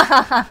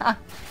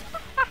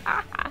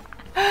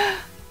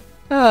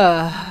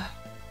 Are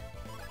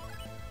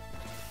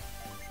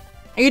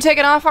you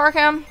taking off,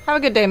 Arkham? Have a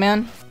good day,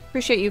 man.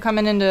 Appreciate you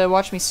coming in to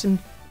watch me stream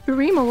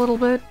a little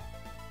bit.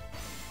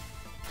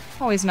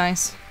 Always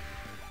nice.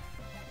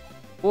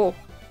 Whoa.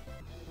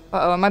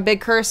 Uh-oh, am I big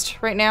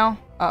cursed right now?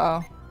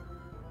 Uh-oh.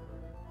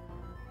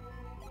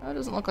 Oh, it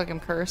doesn't look like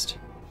I'm cursed.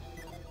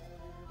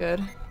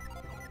 Good.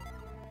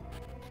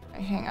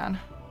 Okay, hang on.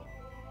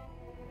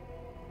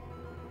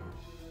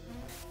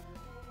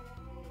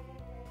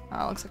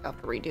 Oh, looks like I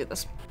have to redo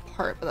this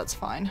part, but that's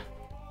fine.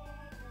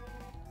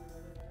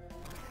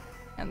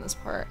 And this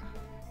part.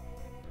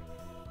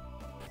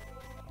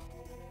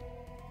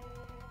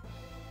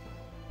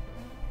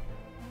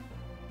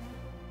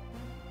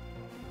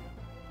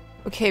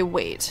 Okay,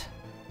 wait.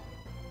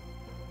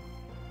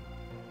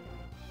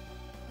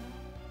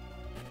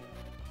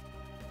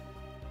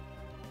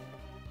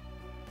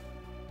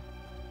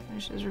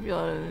 Is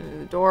revealed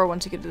the door.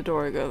 Once you get to the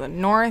door, go to the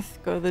north,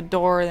 go to the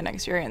door, the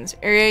next area. In this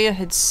area,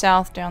 head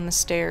south down the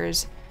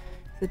stairs,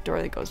 the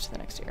door that goes to the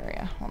next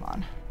area. Hold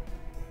on.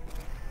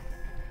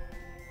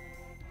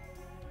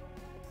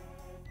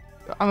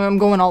 I'm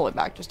going all the way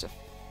back just to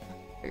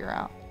figure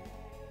out.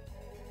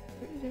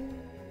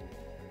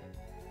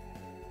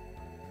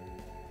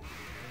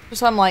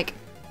 Just so I'm like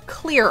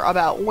clear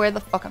about where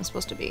the fuck I'm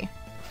supposed to be.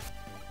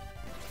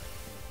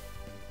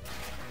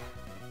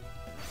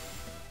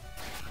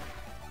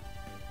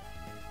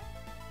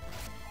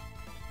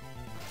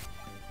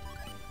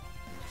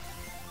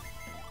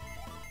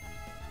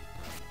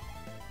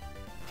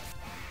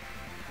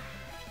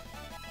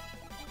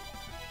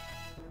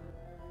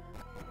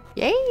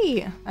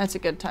 Yay! That's a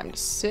good time to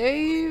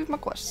save my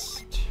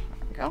quest. There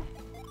we go.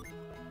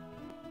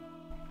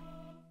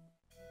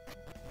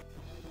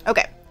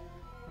 Okay.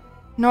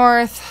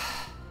 North.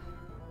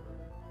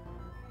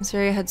 This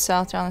area, head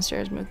south down the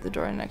stairs, move to the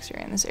door in the next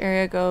area. In this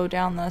area, go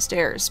down the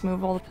stairs.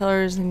 Move all the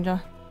pillars and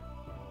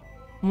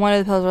One of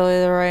the pillars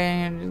really the right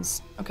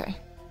engines. Okay.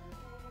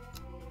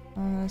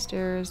 On the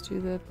stairs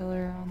to the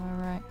pillar on the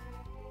right.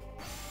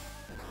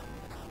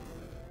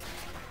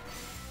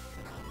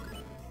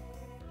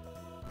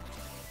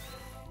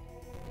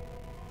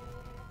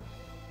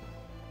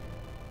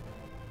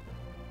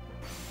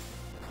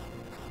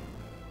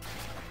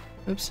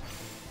 Oops.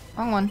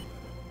 Wrong one.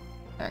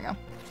 There we go.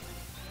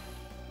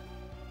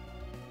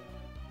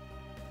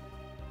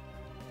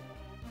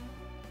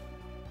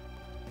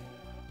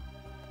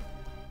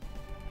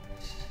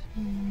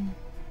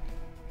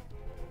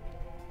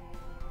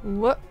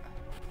 What?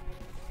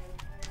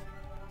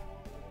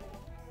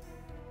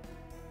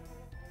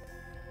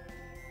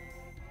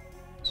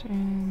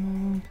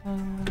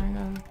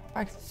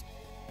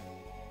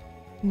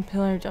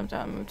 Pillar jumped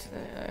out and moved to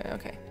the...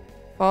 Okay.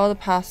 Follow the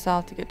path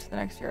south to get to the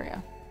next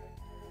area.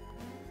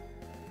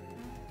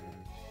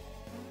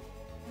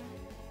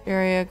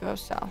 Area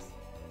goes south.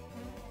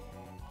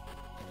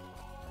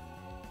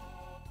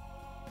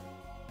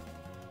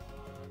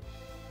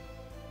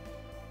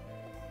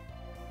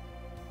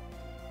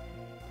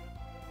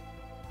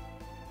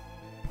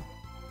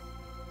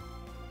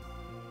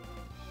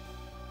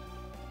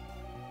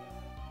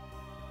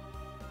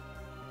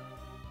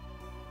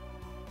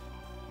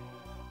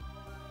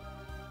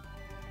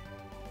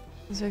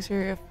 This next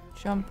area,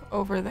 jump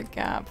over the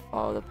gap,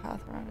 follow the path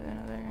around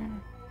another.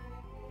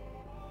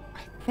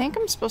 I think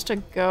I'm supposed to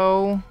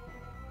go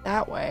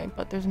that way,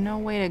 but there's no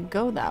way to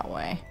go that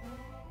way.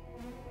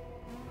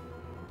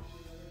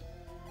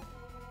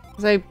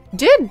 Because I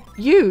did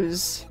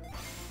use...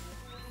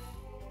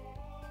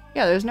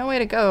 Yeah, there's no way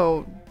to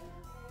go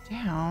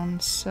down,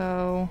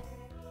 so...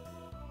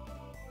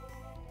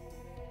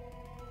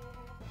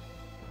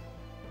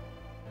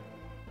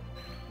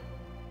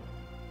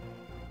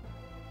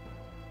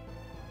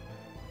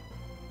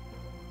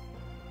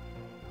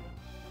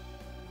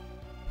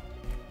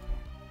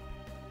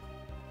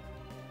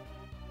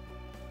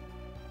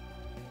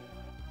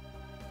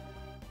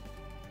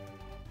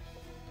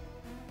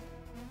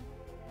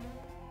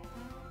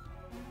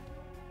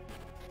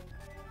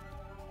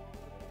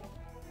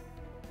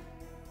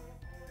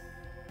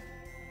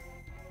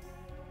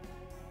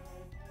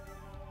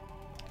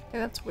 Okay,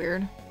 that's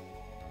weird.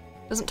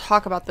 Doesn't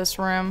talk about this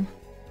room.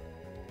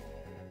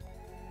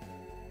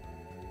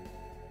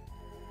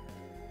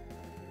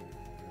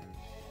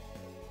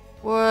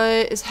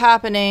 What is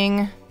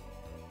happening?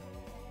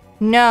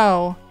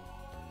 No.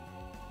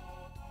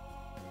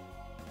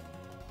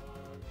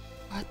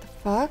 What the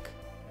fuck?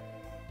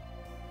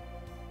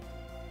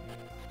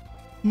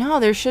 No,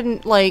 there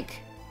shouldn't, like...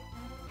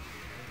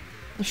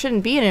 There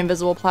shouldn't be an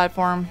invisible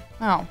platform.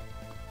 No.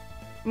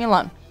 Leave me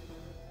alone.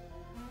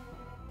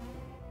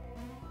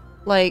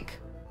 Like,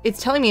 it's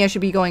telling me I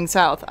should be going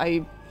south.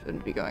 I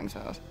shouldn't be going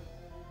south.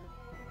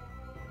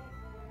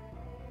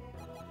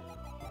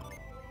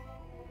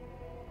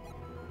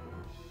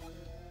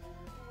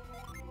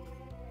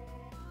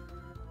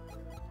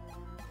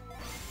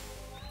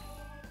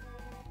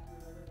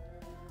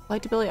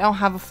 Flight ability? I don't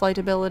have a flight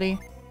ability.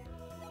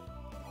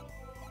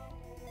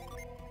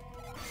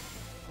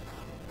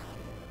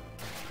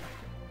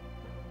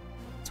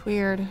 It's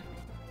weird.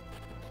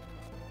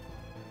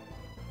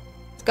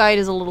 This guide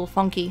is a little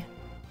funky.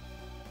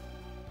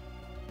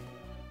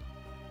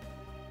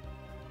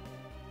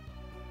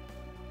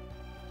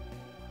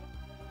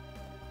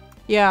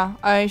 Yeah,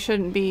 I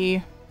shouldn't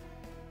be...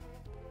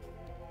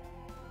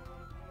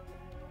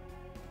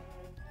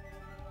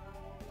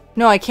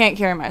 No, I can't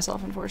carry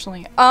myself,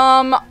 unfortunately.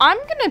 I'm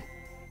gonna...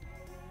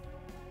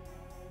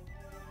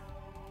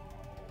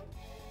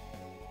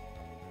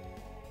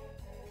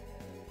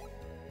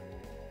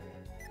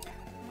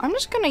 I'm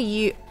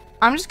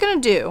just gonna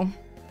do...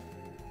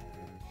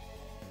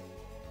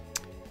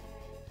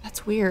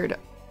 That's weird.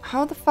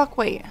 How the fuck,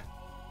 wait.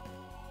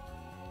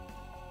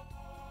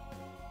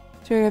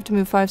 So you have to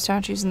move 5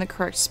 statues in the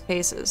correct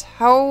spaces.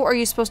 How are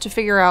you supposed to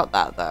figure out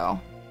that, though?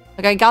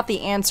 Like, I got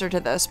the answer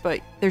to this,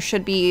 but there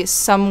should be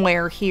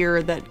somewhere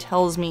here that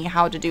tells me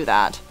how to do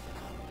that.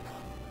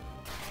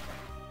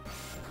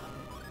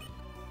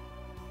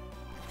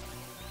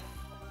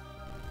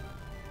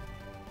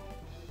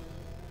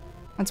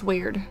 That's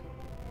weird.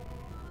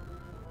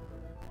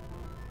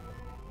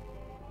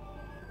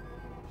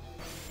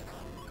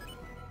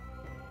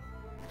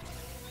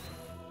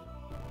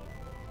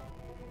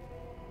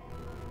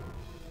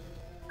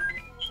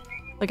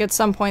 Like, at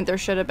some point there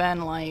should have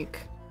been, like,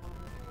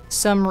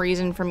 some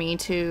reason for me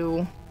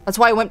to... That's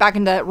why I went back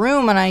into that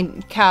room and I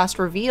cast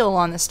Reveal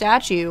on the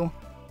statue.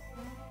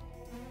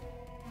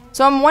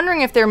 So I'm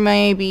wondering if there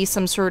may be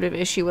some sort of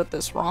issue with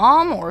this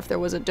ROM, or if there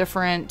was a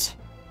different...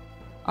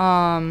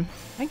 Can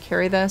I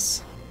carry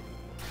this?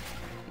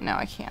 No,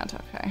 I can't.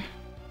 Okay.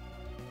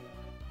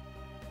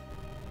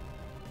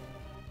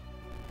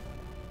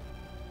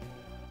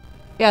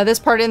 Yeah, this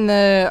part in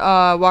the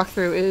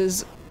walkthrough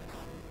is...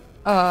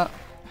 God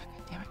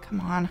damn it,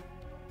 come on.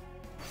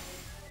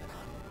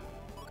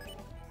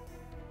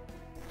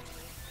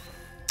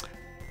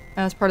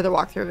 As part of the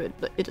walkthrough,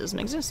 it doesn't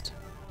exist.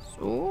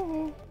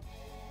 So...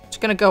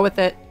 just gonna go with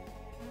it.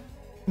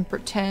 and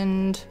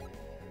pretend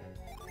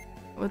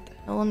what the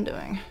hell I'm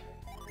doing.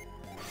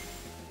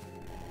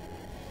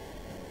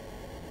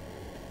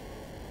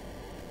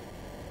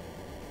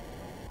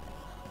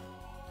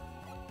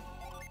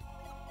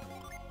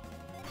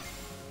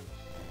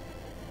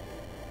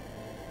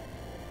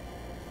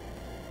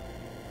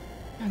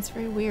 That's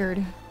very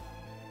weird.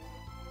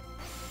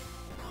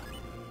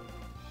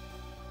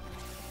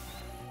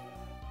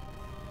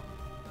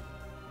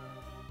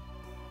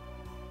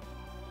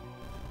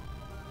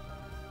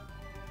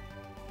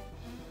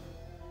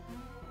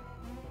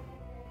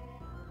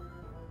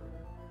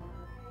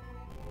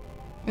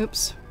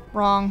 Oops,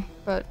 wrong,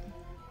 but...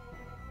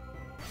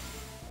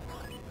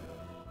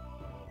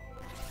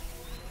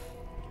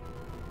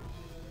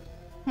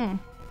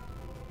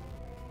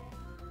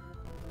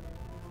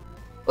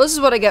 Well, this is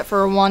what I get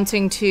for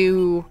wanting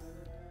to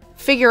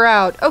figure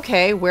out,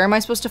 okay, where am I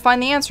supposed to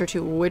find the answer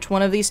to? Which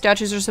one of these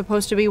statues are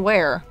supposed to be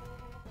where?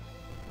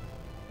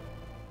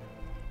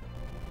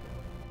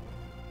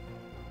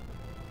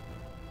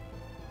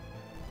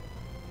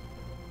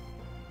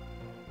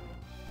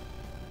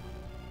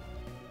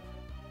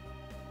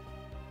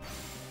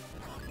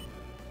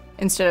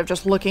 Instead of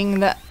just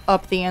looking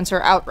up the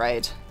answer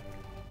outright.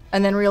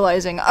 And then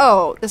realizing,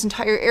 oh, this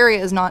entire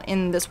area is not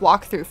in this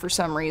walkthrough for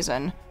some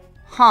reason.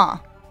 Huh.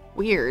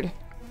 Weird.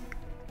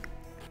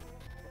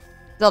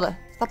 Zelda,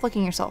 stop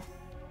licking yourself.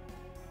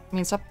 I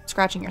mean, stop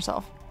scratching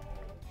yourself.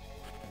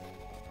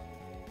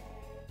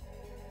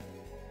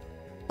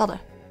 Zelda,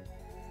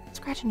 stop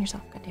scratching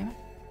yourself, goddammit.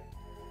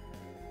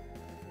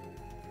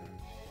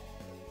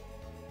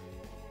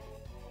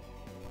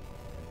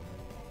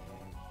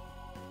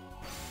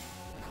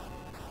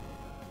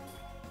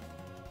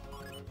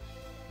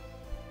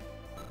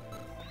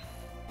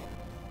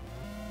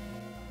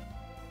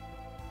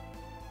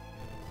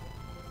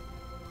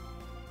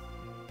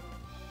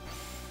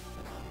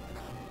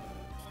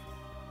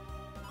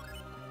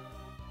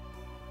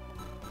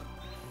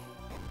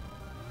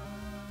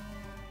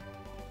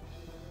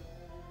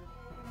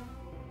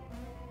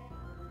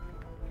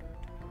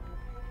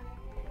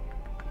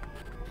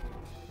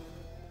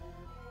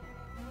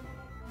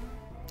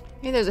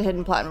 Maybe there's a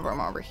hidden platform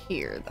over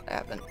here that I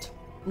haven't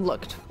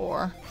looked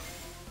for.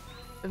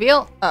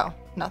 Reveal? Oh,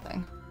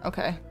 nothing.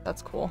 Okay,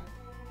 that's cool.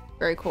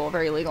 Very cool,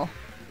 very legal.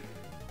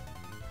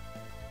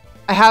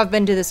 I have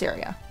been to this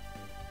area.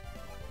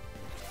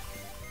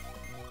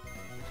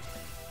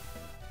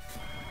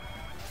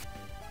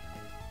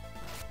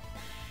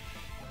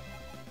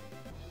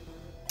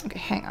 Okay,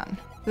 hang on.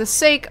 For the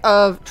sake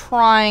of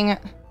trying...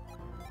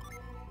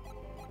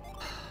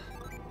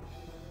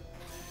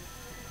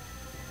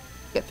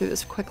 get through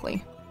this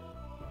quickly.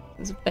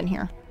 Since I've been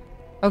here.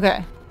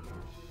 Okay.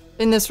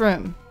 In this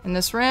room. In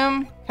this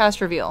room,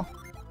 cast reveal.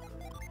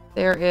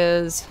 There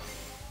is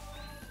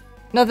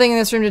nothing in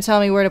this room to tell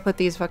me where to put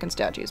these fucking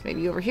statues.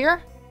 Maybe over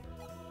here?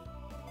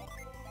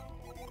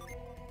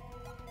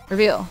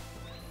 Reveal.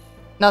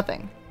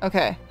 Nothing.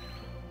 Okay.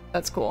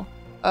 That's cool.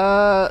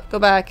 Go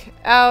back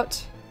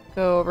out.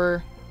 Go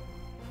over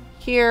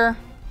here.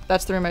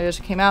 That's the room I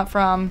just came out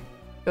from.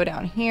 Go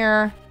down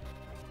here.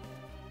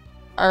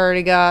 I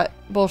already got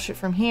bullshit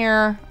from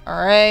here.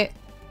 Alright.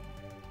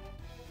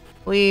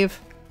 Leave.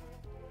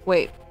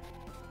 Wait.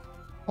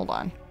 Hold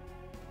on.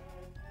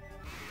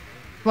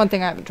 One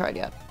thing I haven't tried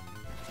yet.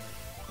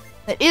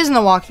 It is in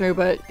the walkthrough,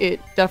 but it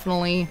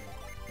definitely...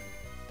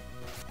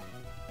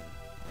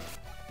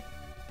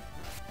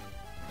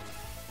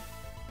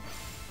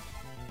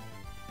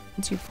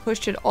 Once you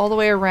pushed it all the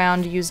way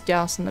around, use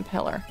douse in the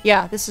pillar.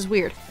 Yeah, this is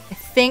weird. I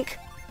think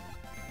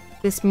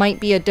this might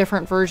be a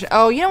different version.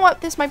 Oh, you know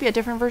what? This might be a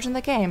different version of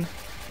the game.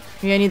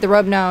 Maybe I need the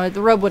rub now.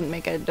 The rub wouldn't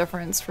make a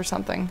difference for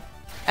something.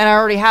 And I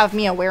already have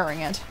Mia wearing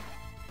it.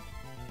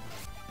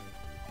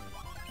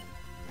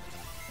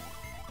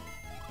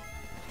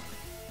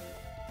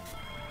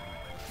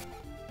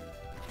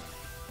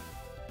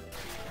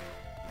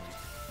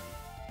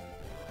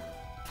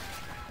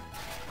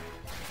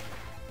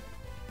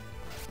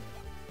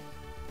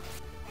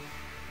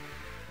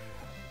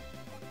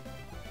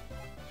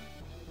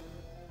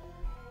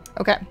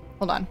 Okay,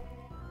 hold on.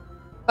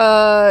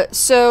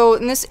 So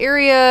in this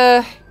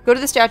area, go to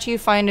the statue,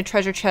 find a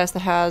treasure chest that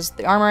has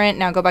the armor in it.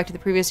 Now go back to the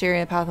previous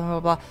area, the path, blah,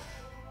 blah,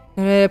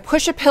 blah.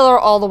 Push a pillar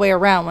all the way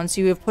around. Once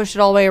you have pushed it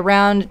all the way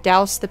around,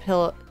 douse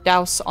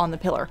on the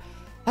pillar.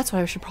 That's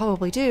what I should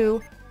probably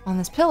do on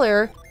this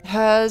pillar. It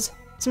has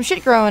some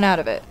shit growing out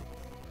of it.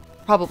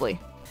 Probably.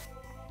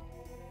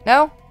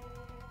 No?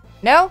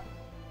 No?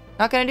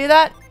 Not gonna do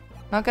that?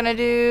 Not gonna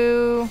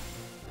do...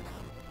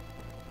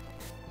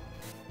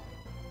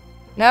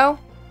 No?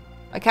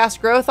 I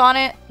cast growth on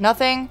it?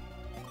 Nothing?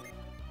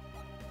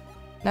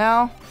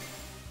 No?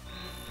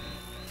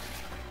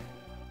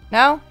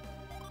 No?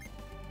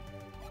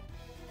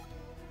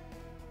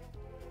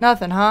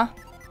 Nothing, huh?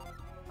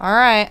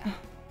 Alright.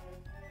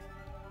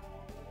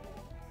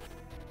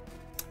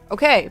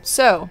 Okay,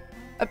 so,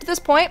 up to this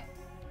point,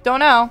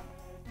 don't know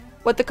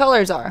what the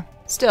colors are.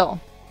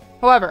 Still.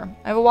 However,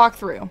 I have a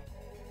walkthrough.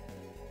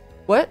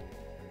 What?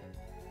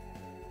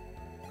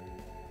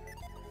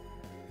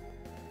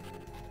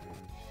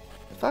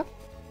 fuck?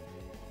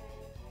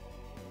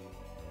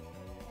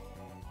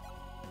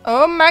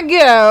 Oh my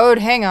god,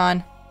 hang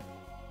on.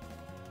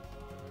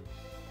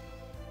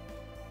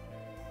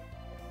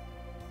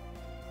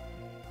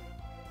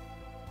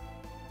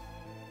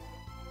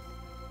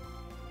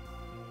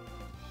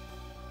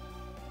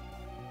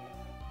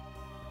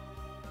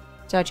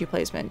 Statue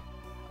placement.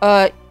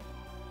 Hold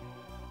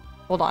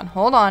on,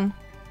 hold on.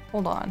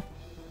 Hold on.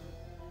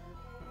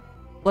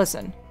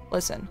 Listen,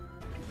 listen.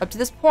 Up to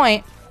this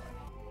point,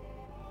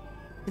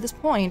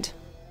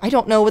 I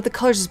don't know what the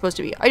colors are supposed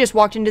to be. I just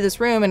walked into this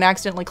room and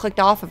accidentally clicked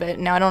off of it,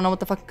 and now I don't know what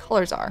the fucking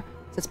colors are.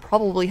 That's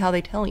probably how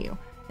they tell you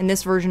in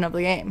this version of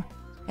the game.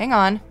 Hang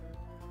on.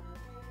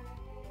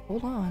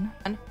 Hold on.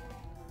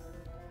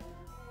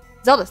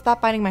 Zelda,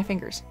 stop biting my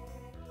fingers.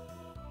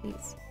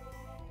 Please.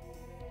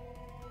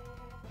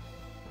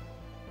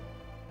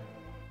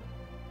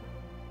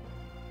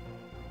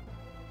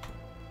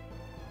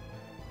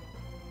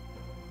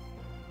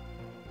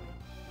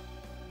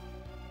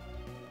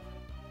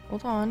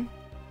 Hold on.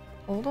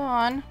 Hold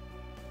on.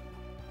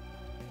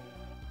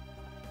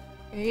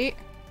 Wait.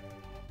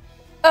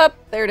 Up!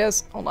 There it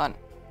is. Hold on.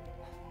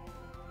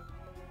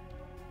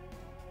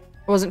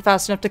 I wasn't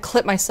fast enough to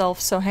clip myself,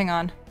 so hang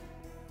on.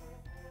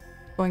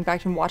 Going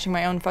back and watching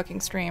my own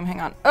fucking stream. Hang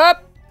on.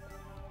 Up!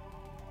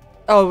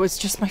 Oh, it was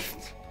just my...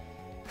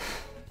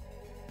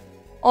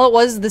 All it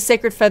was, the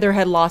Sacred Feather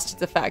had lost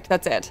its effect.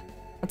 That's it.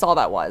 That's all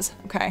that was.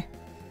 Okay.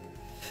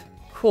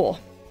 Cool.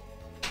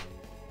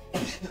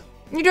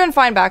 You're doing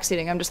fine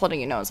backseating. I'm just letting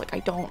you know. It's like, I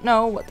don't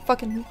know what the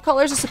fucking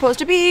colors are supposed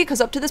to be,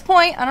 because up to this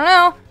point, I don't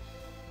know.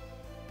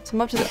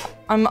 So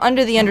I'm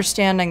under the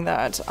understanding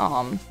that,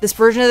 this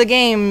version of the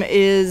game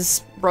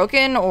is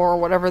broken, or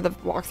whatever the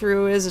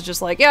walkthrough is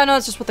just like, yeah, no,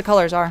 it's just what the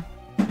colors are.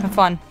 Have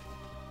fun.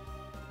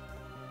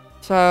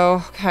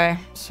 So, okay.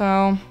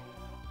 So,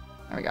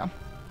 there we go.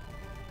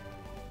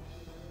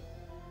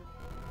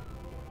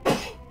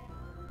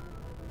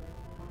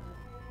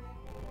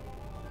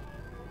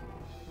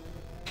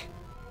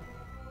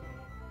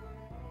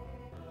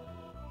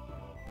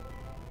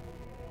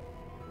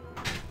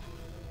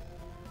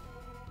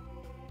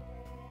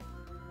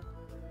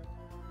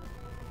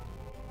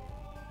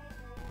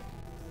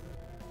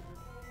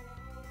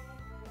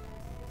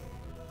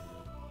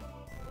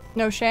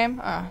 No shame?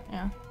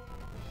 Yeah.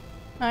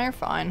 No, you're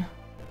fine.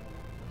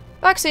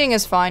 Backseating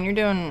is fine. You're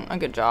doing a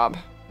good job.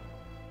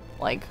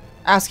 Like,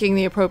 asking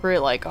the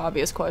appropriate, like,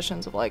 obvious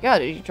questions of like, yeah,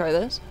 did you try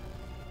this?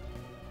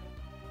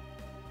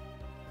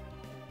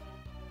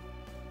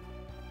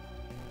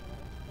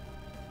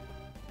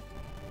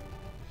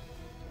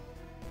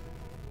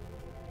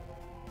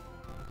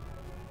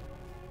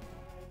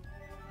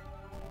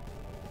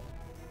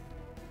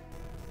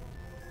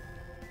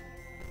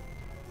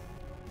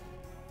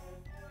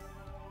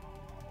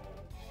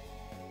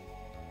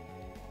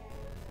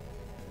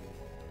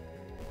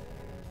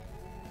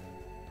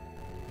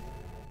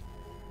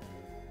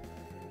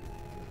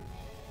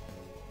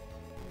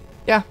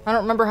 Yeah, I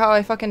don't remember how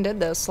I fucking did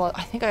this.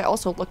 I think I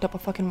also looked up a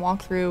fucking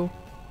walkthrough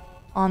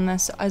on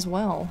this as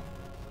well.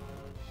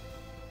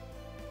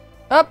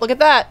 Oh, look at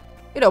that!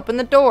 It opened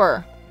the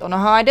door. Don't know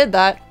how I did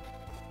that.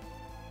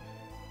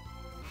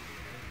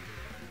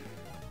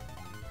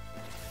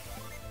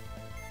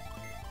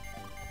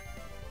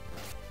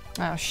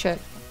 Oh shit.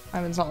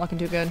 Ivan's not looking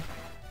too good.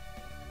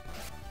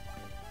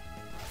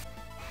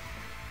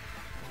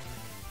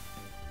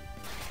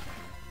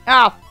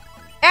 Ow!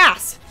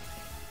 Ass!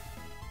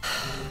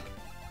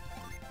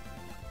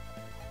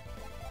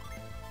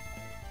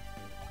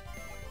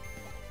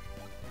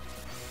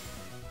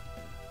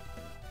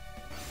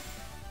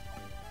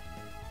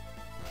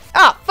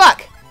 Ah,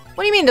 fuck!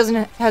 What do you mean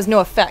has no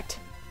effect?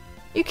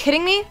 Are you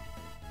kidding me?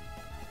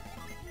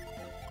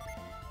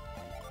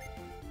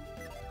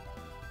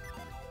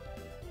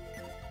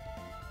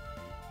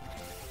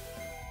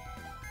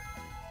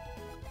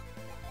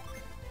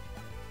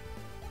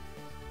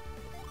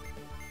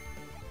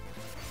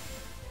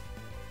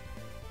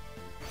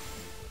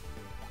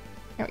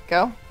 There we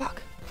go.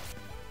 Fuck.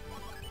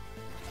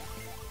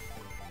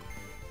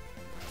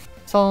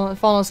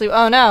 Falling asleep.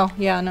 Oh no.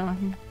 Yeah, no.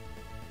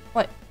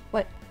 What?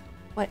 What?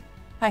 What?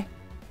 Hi.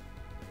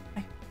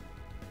 Hi.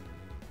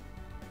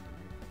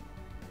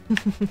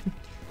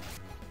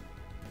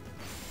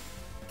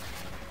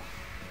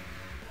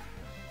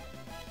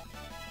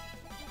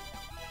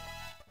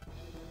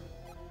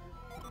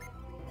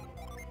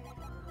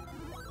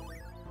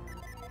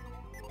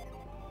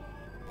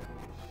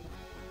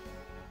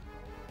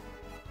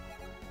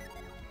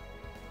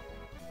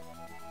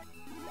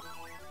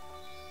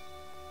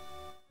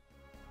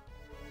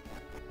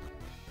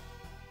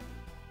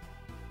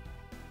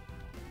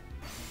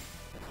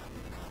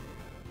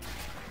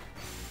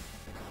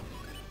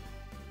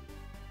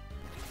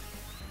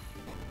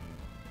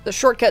 The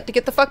shortcut to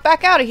get the fuck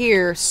back out of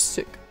here.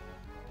 Sick.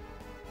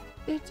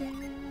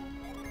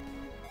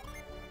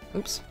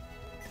 Oops.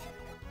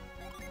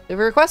 Did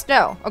we request?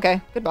 No.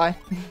 Okay, goodbye.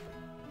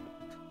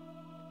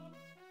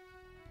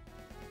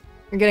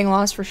 You're getting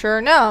lost for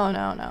sure? No,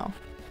 no, no.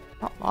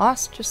 Not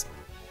lost, just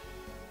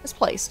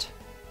Misplaced.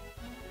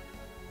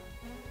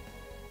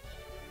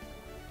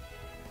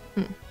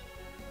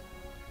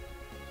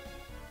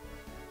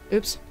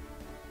 Oops.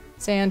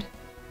 Sand.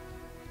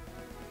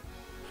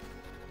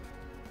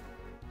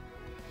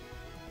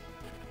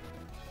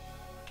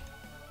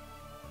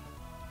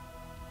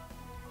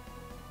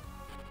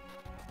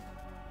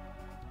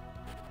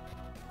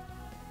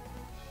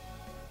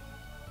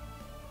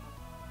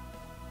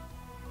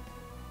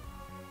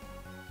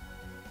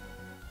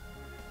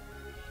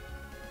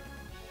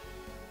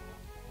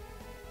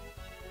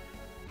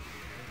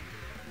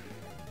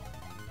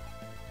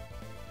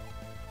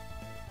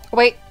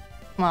 Wait.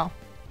 Well.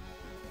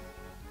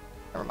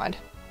 Never mind.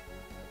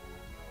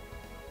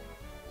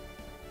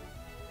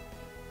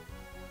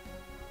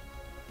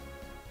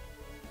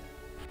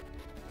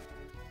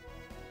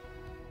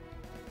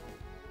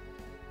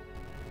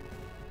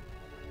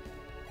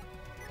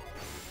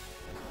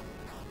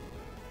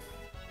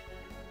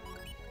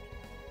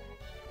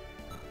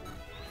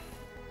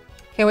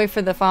 Can't wait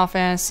for the Final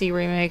Fantasy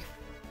remake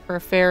for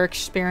a fair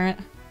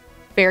experience.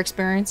 Fair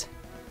experience.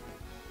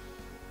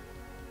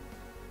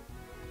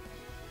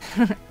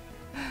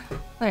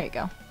 There you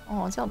go.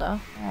 Oh, Zelda.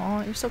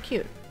 Oh, you're so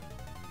cute.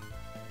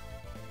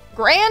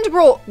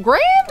 Granddad!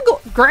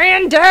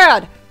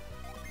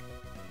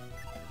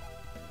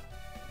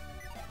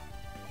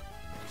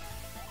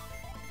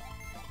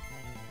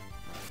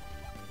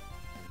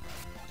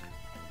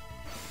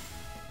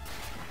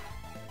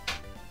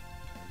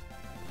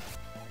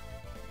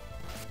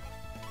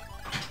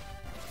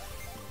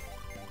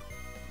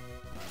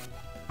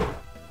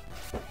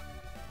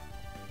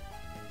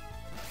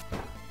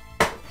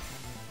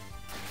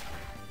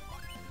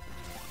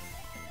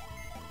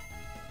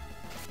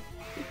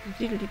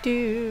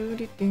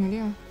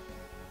 Do-do-do-do-do-do-do.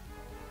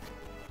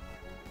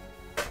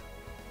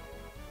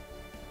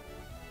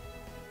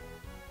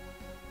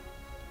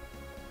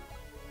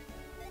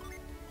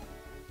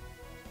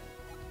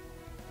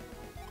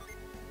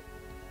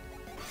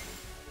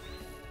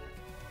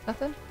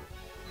 Nothing?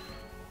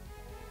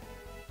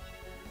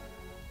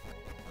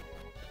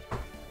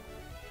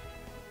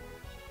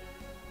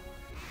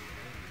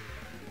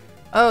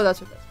 Oh,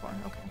 that's what that's for.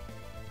 Okay.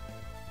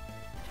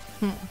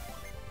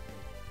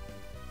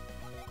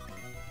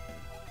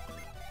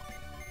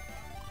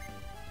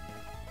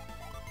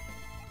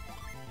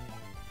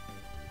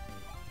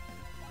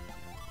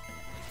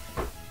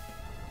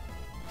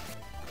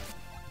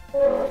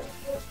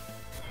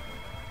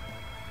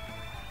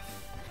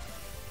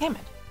 Damn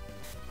it.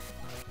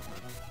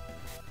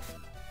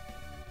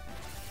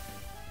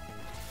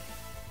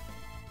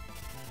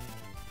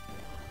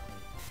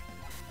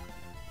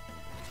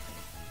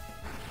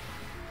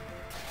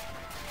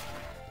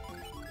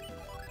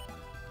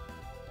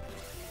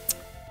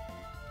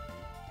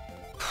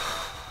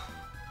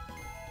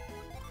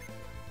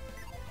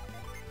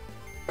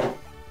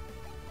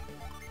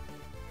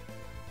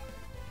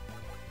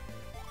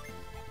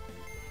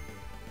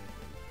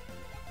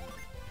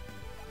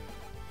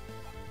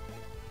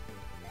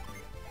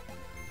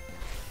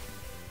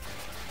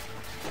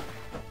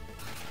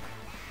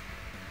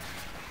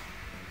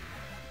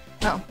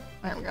 Oh,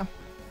 there we go.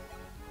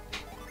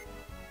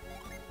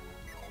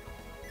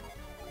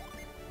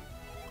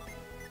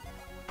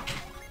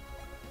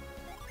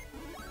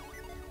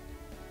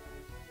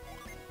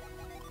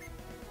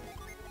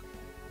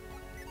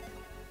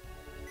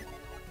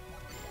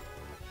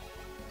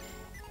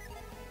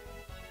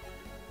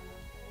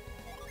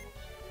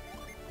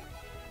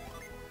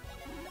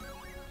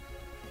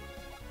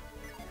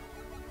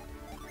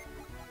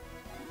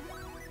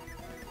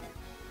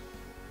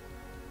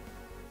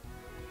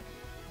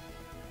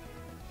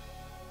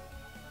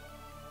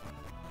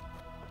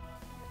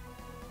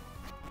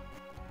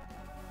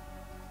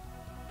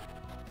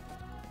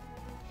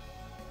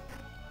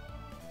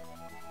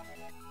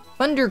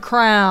 Thunder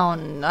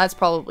Crown. That's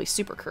probably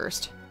super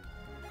cursed.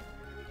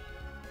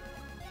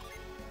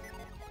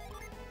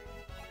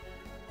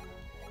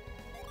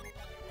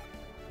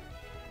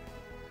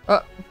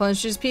 Oh,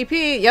 punches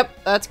PP.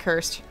 Yep, that's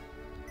cursed.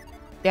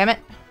 Damn it.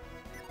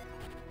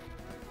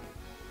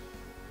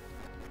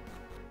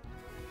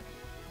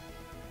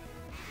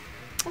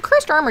 Well,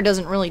 cursed armor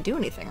doesn't really do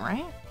anything,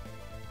 right?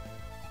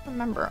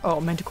 Remember.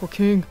 Oh, Manticore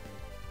King.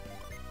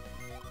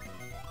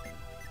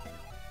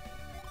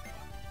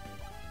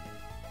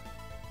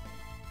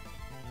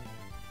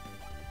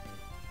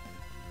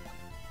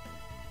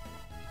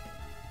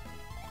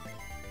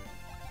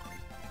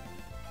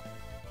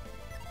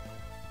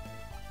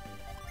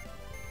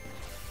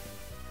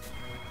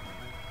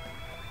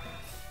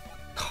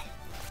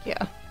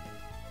 Yeah.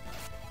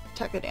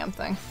 Attack the damn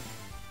thing.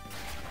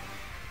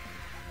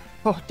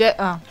 Oh,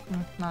 not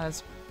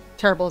as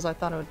terrible as I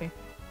thought it would be.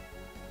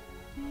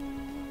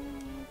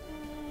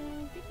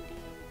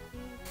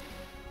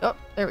 Oh,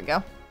 there we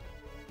go.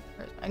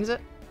 Where's my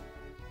exit?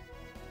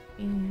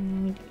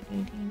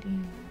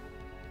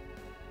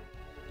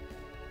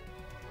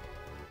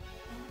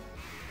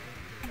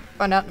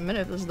 Find out in a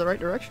minute if this is the right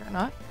direction or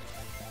not.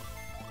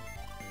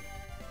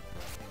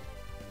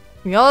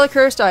 Give me all the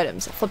cursed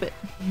items. I'll flip it.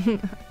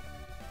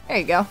 There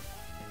you go.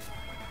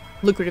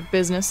 Lucrative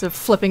business of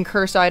flipping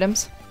cursed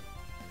items.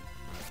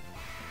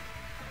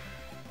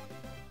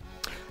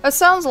 That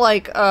sounds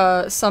like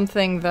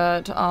something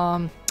that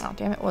oh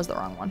damn, it was the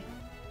wrong one.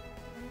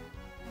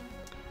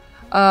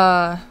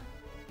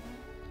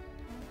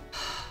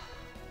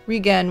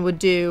 Regen would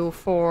do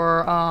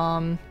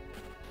for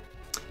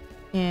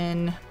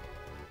in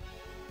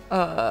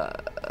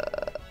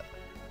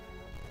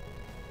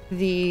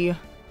the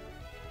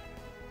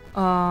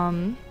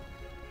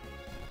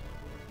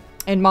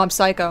in Mob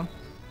Psycho.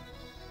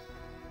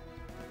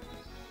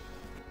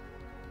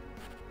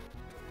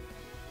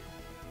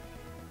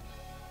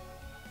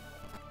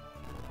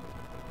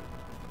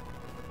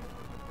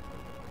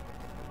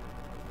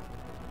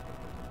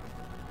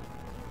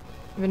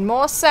 Even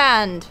more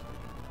sand.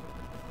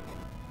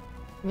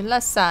 Even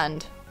less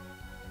sand.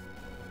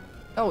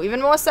 Oh,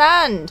 even more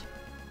sand!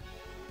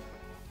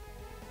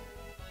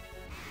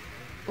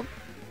 Oop.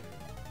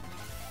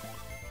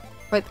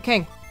 Fight the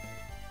king.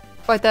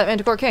 Fight that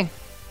Manticore king.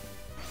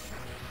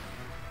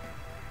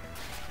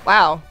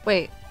 Wow,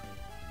 wait.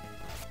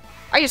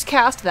 I just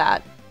cast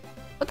that.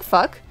 What the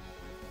fuck?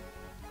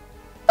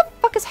 What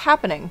the fuck is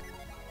happening?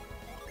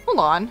 Hold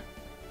on.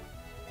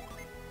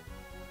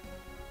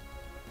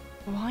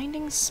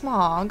 Blinding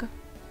Smog.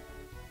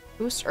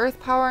 Boost earth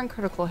power and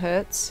critical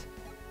hits.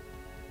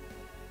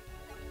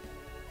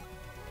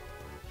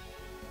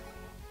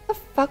 The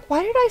fuck?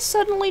 Why did I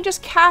suddenly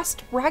just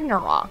cast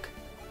Ragnarok?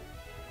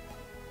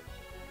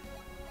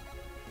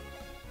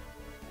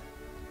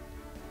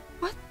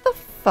 What the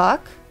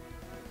fuck?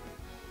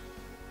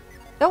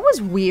 That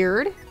was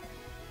weird.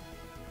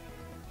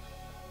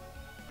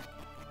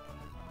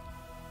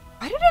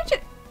 Why did I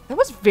just... That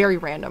was very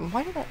random.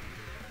 Why did that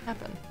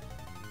happen?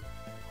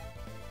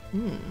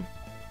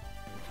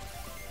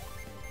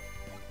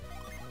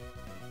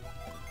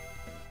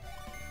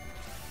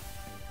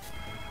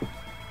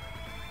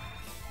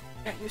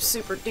 Yeah, you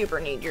super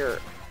duper need your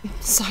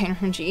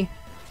Psynergy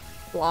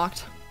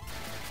blocked.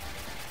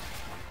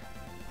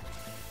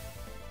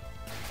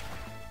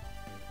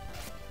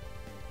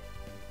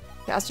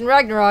 Casting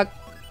Ragnarok.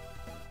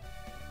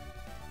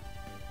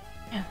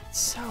 Man, that's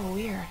so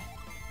weird.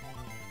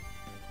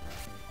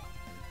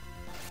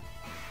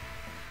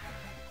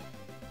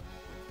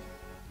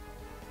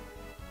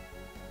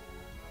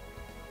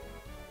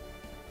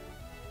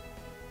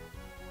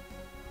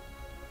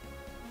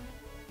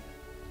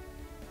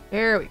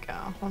 There we go.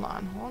 Hold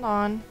on, hold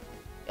on.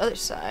 The other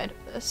side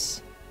of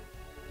this.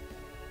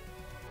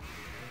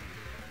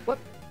 Whoop.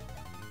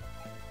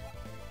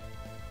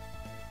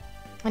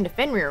 And a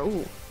Fenrir,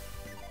 ooh.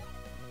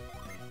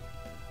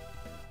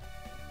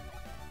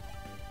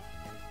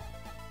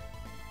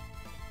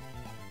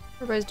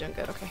 Everybody's doing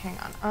good. Okay, hang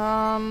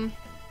on.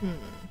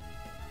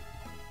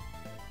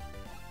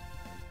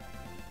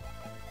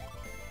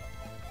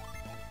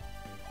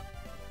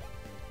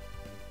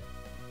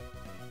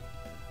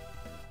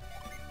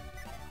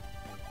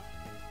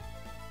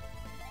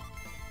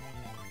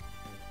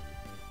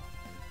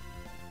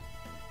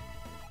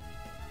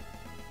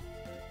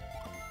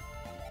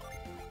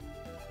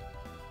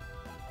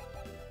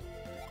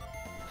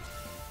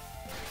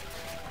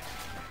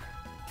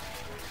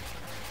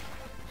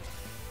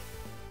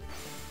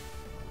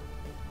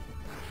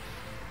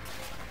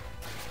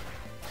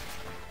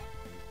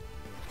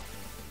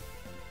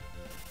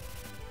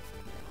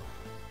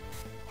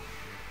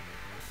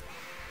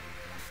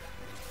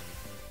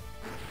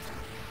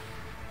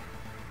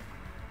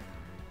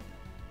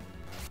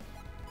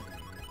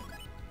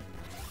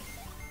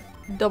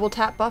 Double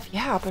tap buff?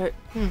 Yeah, but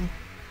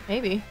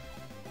maybe.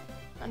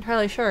 Not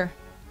entirely sure.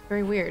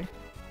 Very weird.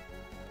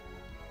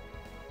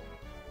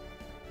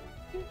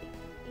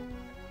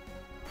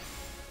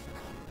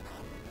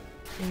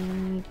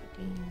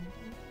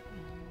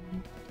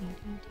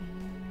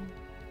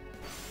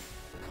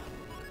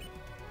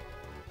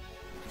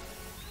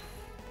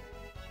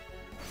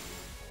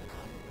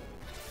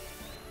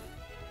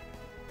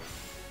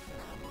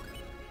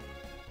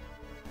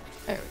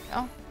 There we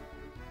go.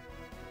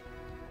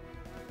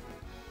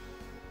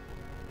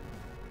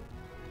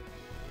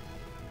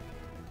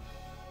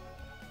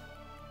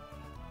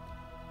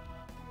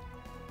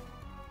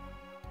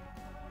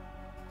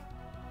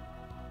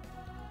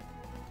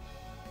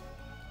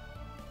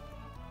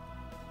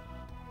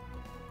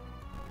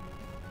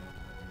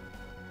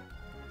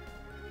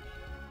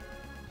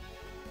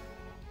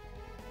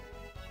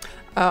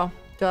 Oh,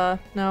 duh.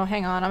 No,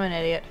 hang on, I'm an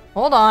idiot.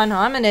 Hold on,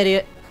 I'm an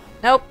idiot.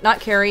 Nope,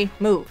 not carry.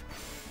 Move.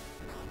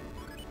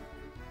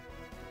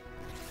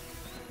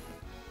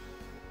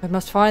 I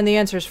must find the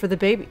answers for the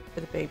baby. For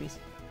the babies.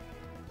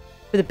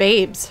 For the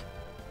babes.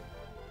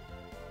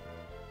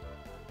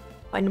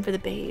 Find them for the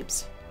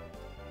babes.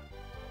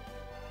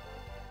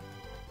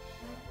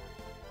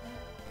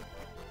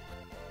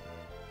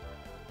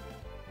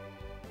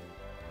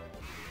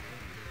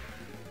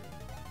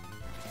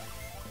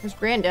 There's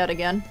Granddad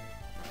again.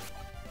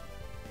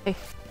 Hey.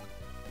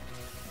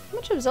 How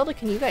much of Zelda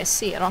can you guys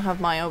see? I don't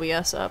have my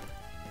OBS up.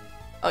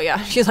 Oh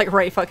yeah, she's like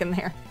right fucking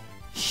there.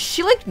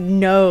 She, like,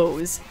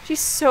 knows. She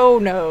so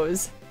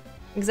knows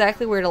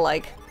exactly where to,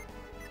 like,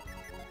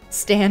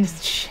 stand and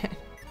shit.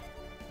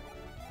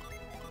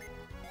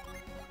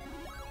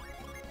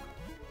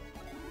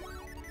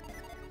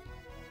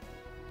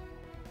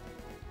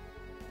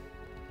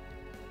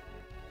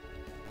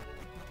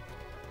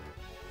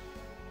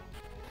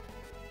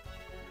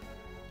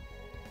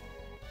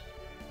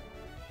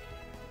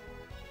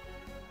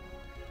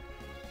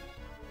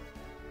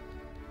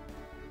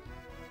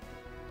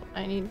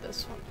 I need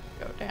this one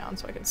to go down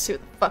so I can see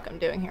what the fuck I'm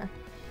doing here.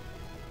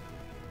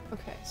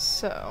 Okay,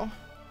 so...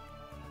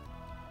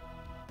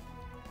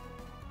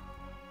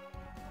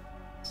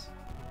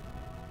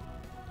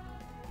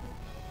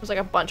 there's like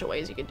a bunch of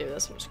ways you could do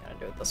this. I'm just gonna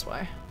do it this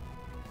way.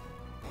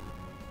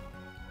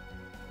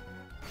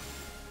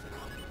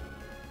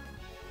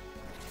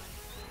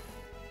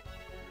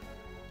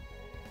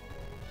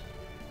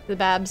 The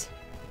babs.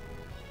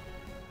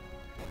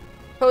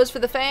 Pose for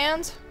the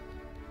fans.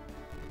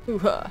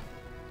 Hoo-ha.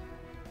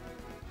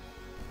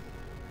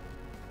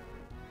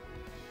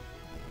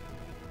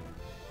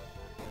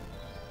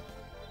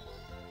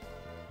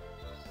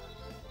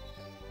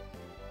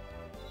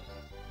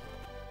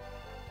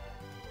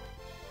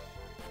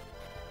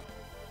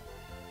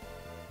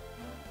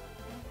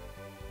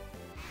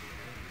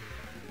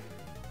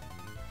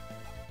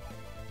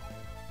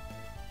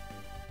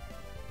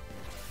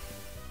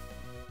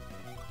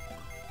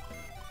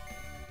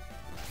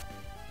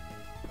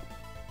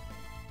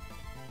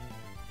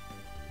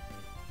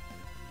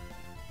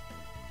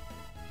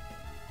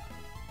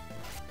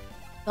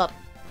 God.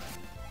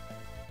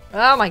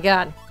 Oh my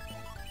god.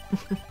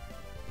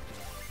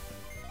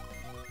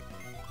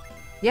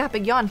 Yeah,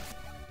 big yawn.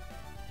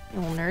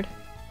 You little nerd.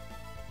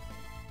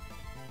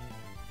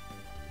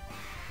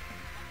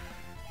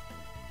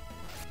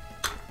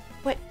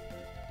 What?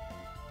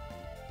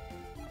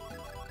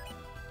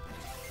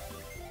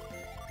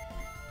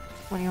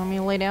 What, do you want me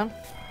to lay down?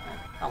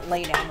 Not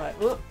lay down, but...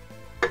 whoop.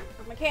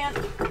 Where's my can?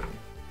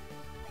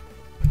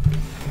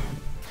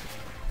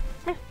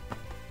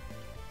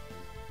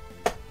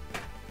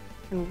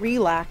 And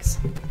relax.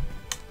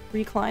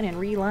 Recline and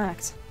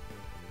relax.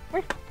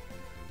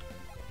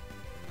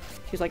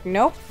 She's like,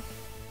 nope.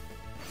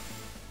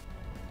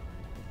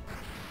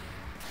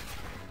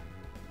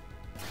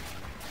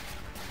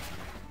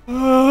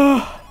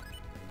 Are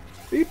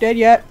you dead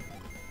yet?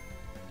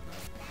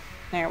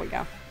 There we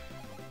go.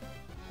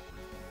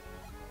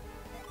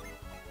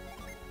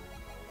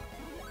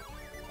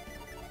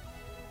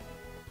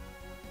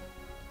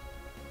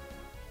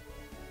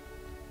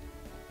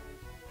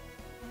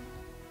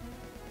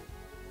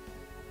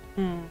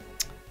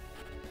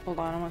 Hold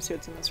on, I want to see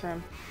what's in this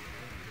room.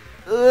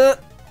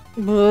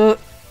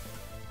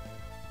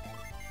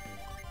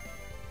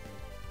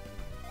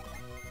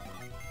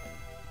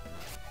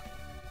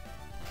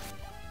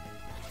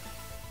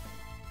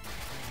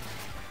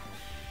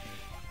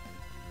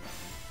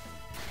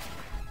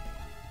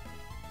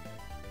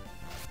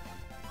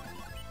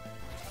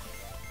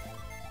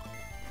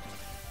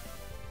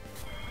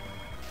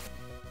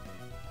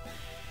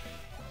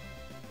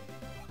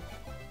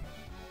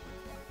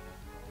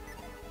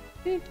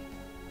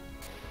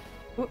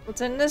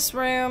 What's in this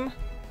room?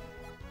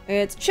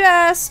 It's a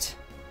chest.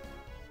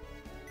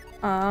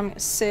 I'm gonna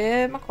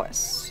save my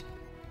quest.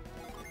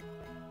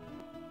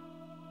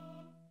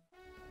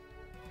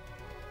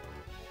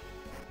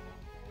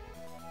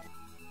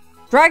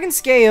 Dragon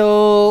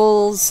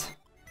scales.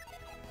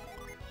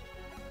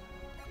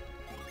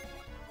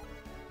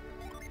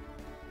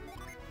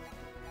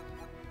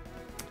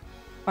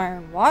 Fire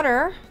and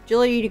water.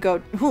 Agility to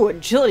go. Ooh,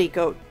 agility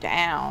go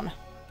down.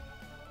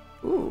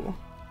 Ooh.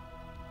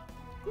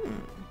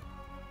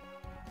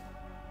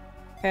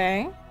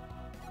 Okay.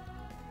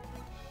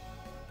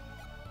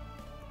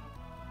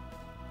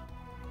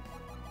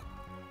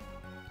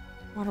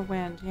 Water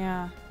wind,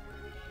 yeah.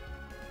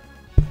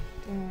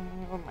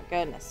 Oh my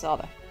goodness,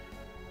 Zelda.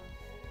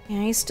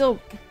 Yeah, he's still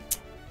the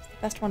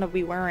best one to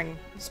be wearing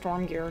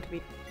storm gear to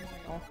be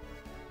real.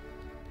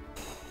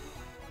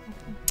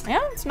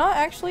 Yeah, it's not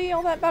actually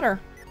all that better.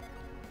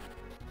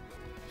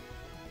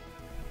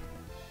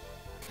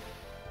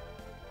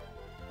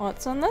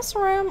 What's in this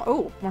room?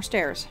 Oh, more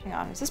stairs. Hang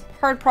on. Is this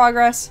hard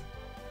progress?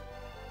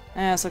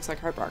 This looks like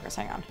hard progress.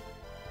 Hang on.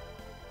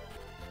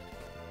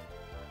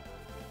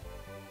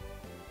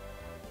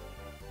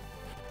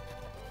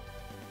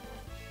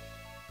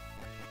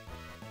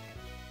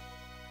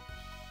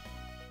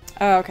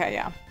 Oh, okay,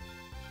 yeah.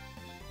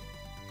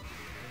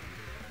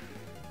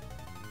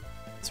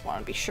 Just want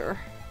to be sure.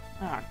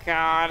 Oh,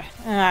 God.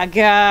 Oh,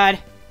 God.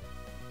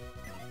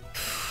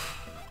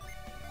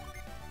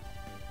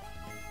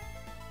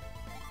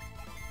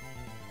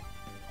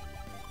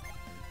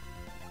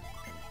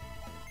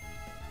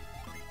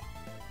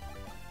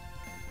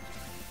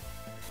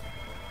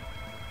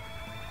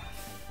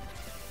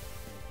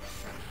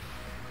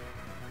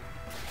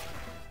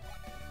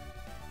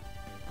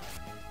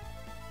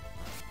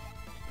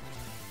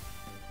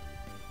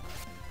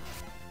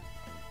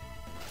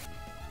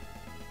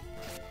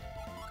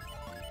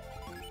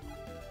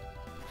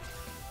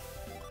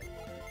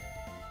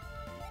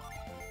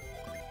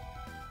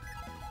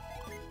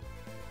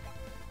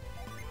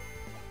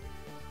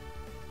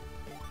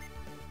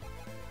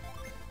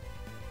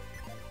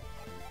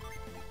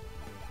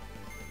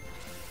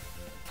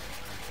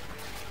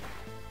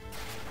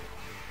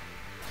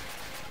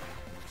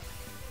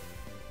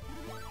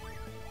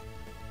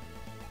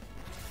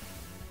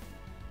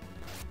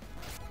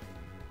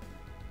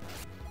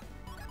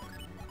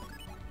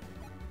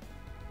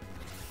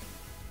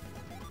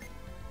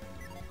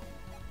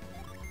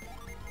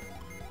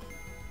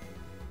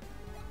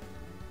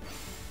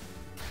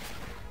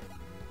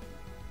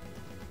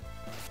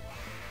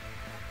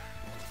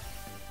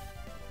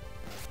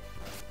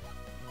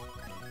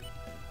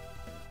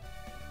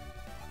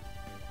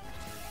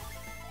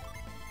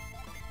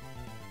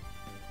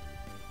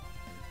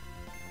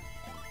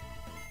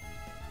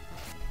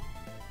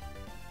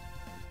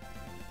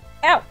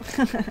 Ow!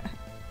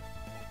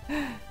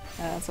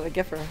 That's what I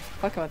get for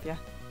fucking with you.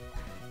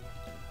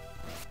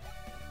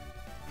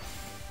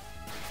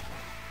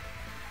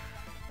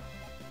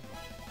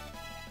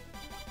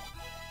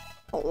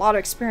 A lot of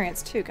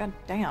experience too, god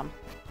damn.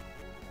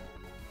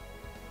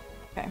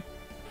 Okay.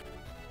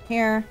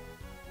 Here.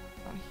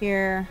 On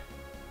here.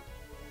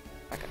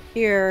 Back up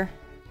here.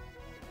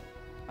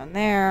 On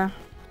there.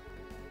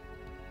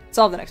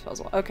 Solve the next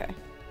puzzle. Okay.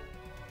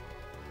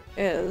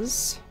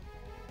 Is...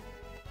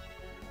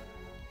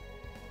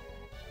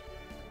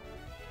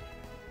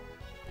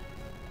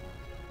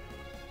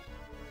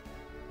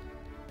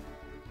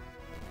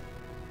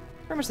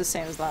 pretty much the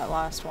same as that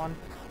last one.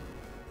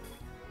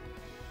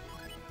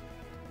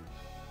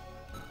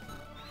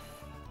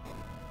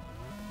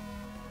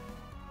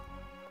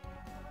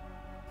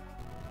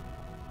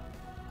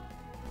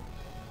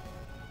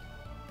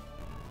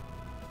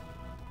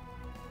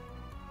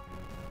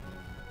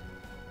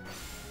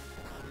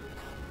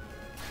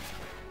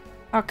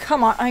 Oh,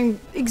 come on. I'm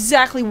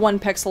exactly 1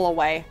 pixel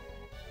away.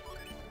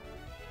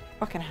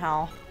 Fucking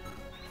hell.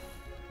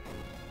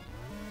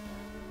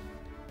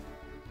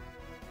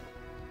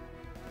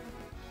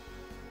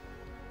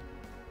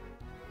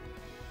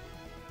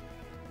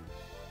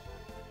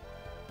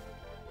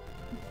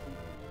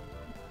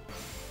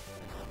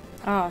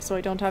 Ah, so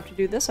I don't have to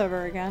do this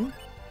ever again.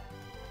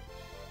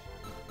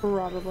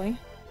 Probably.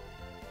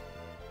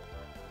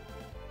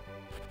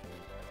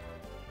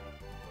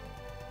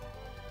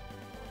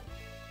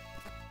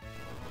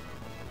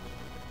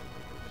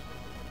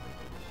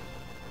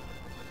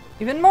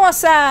 Even more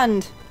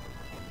sand!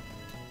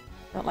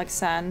 Don't like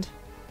sand.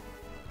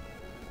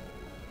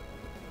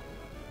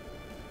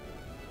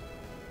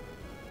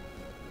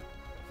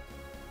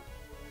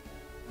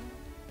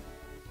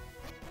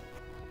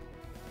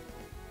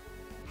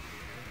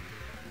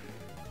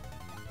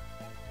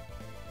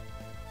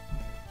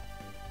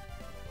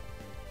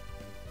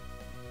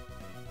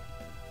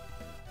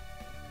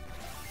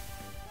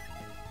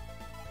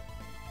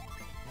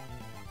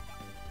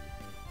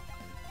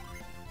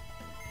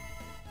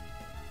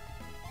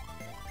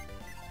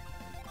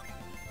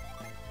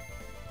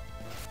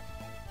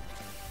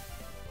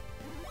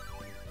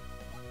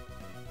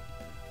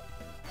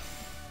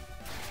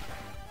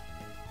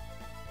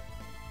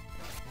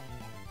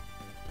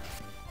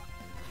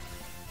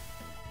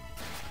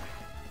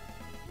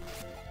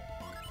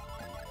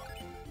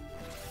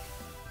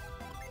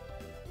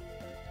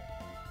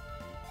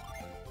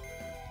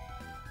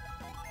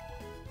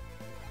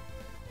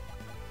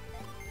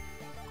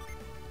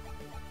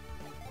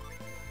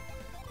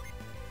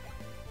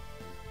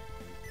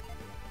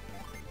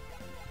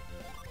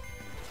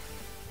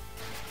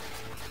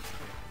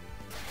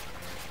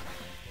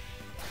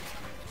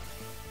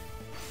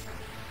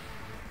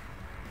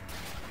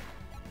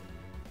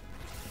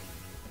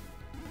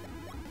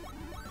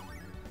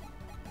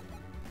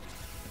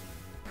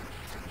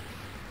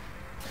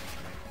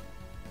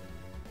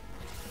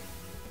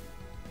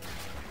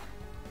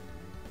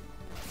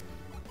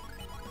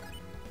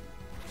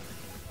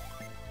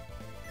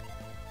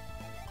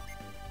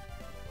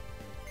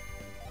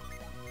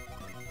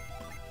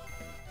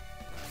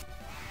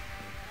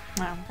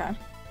 Oh, okay.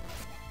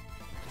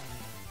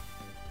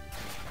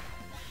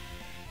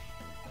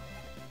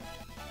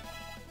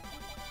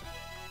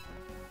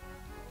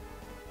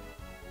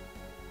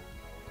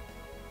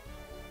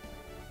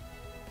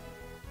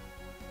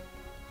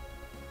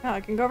 Now I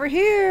can go over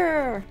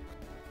here!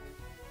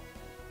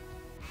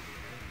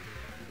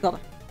 Zelda.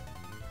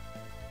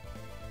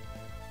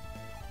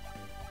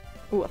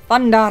 Ooh, a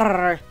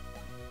thunder!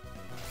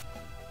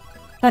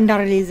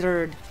 Thunder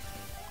lizard.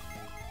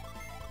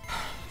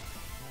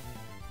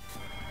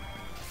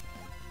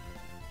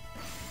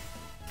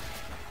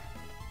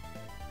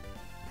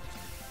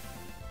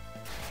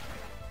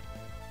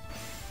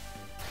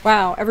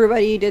 Wow,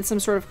 everybody did some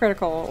sort of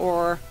critical,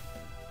 or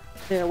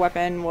their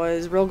weapon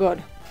was real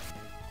good.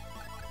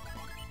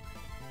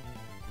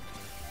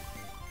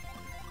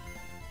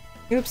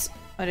 Oops,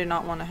 I did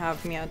not want to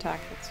have Mia attack.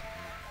 It's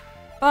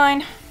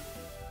fine.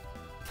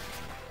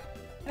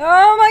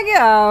 Oh my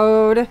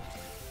god!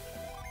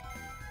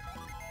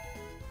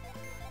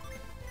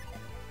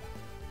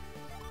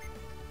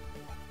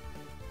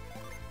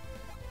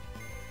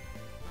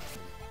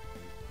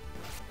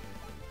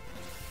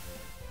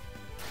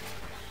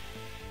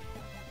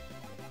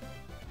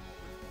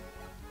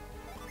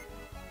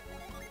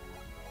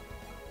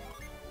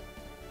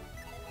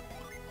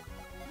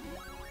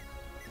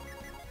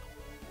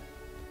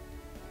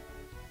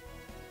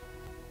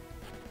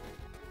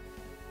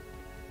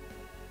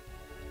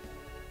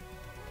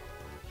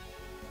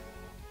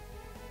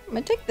 I'm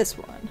gonna take this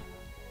one.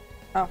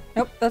 Oh,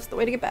 nope, that's the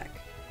way to get back.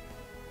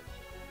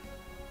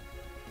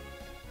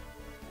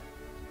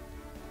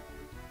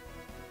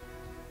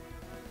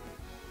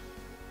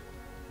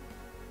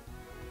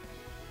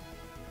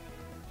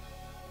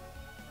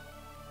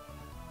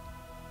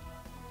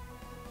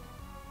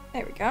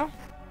 There we go.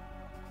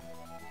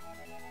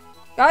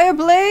 Gaia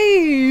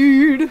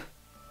Blade!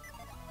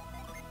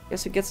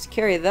 Guess who gets to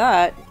carry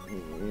that?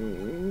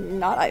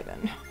 Not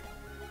Ivan.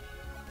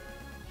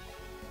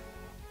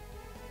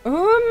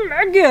 Oh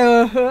my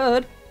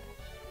god!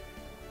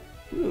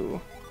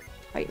 Ooh.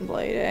 Titan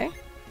Blade, eh?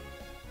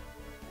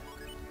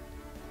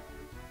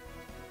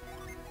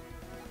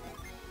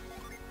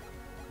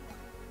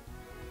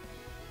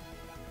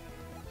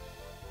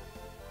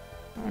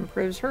 That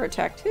improves her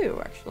attack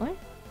too, actually.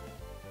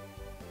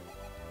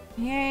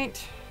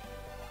 8.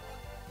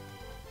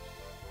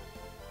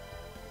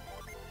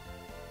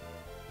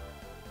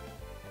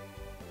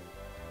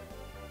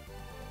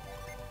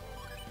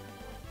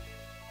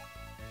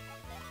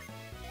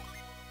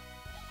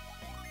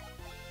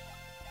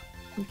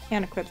 You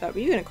can't equip that,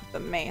 but you can equip the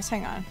mace.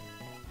 Hang on.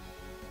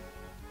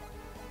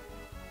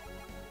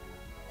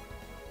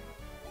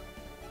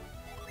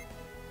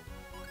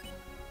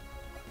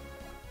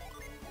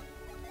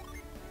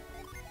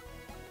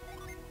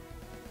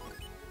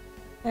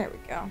 There we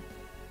go.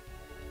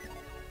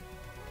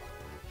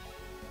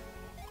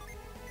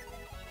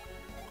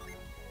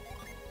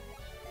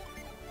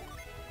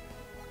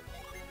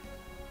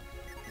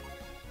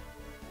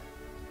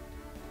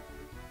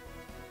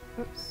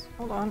 Oops,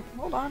 hold on,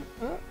 hold on.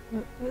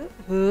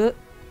 Hold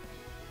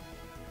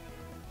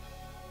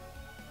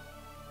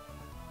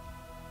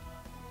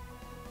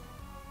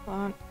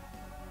on.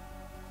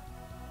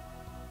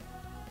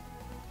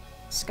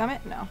 Scum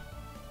it? No.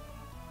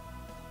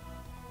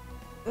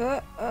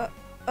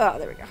 Oh,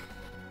 there we go.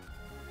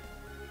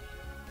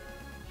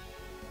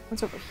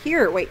 What's over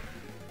here? Wait.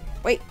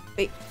 Wait,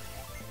 wait.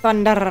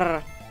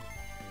 Thunder.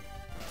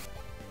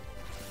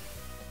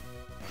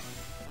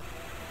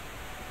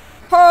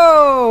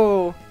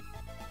 Oh!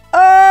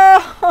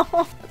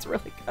 Oh! That's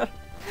really good.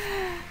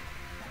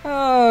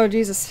 Oh,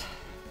 Jesus.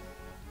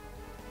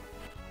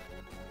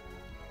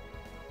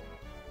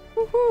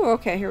 Woohoo!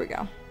 Okay, here we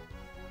go.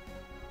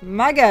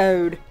 My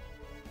god.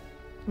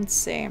 Let's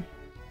see.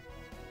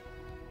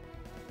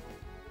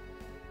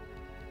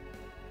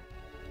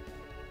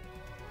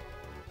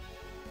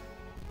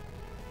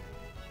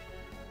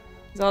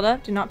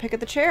 Zelda, do not pick at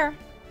the chair.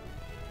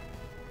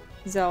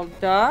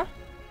 Zelda.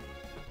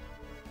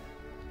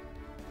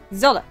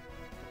 Zelda!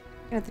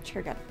 Get at the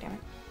chair, goddammit.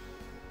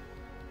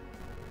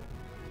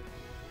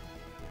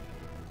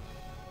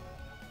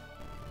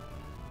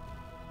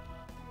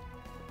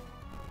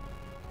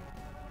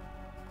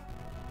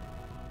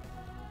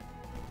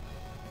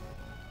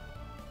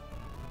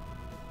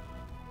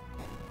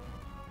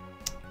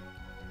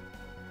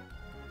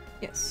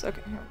 Yes,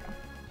 okay, here we go.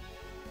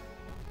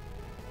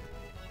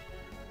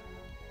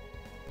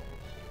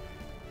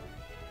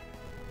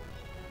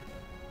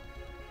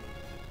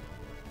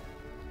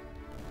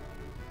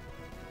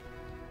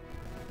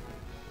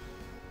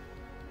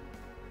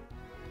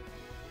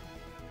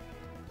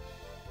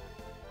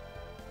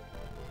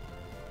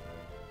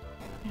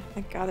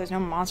 Thank God there's no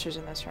monsters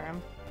in this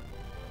room.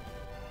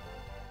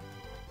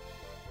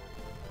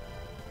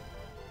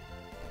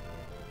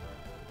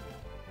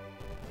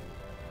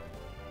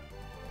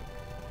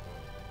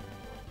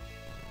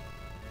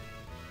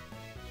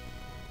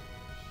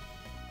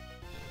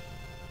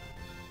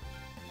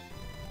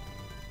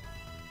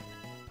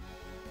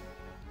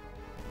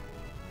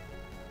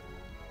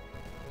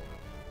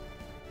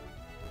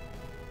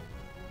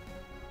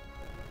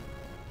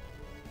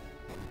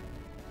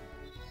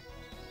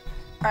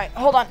 Alright,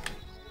 hold on.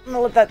 I'm gonna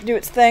let that do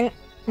its thing.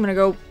 I'm gonna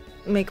go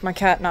make my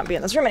cat not be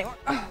in this room anymore.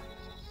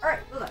 Alright,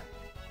 hold on.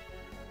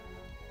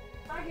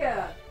 My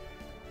god.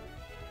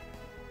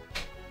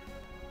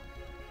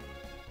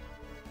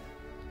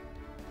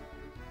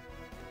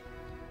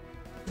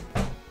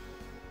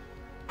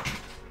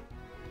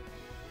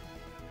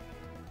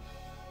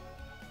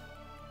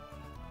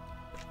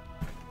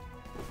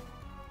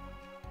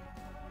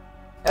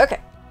 Okay.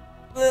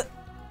 I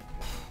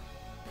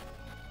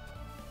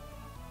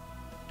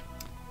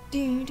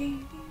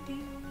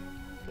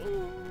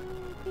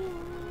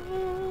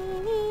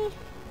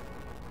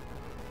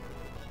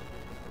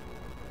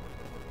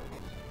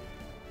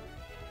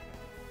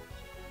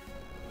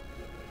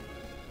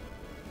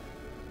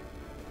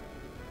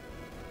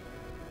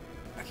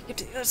can get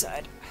to the other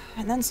side.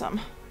 And then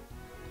some.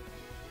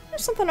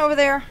 There's something over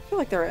there. I feel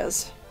like there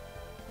is.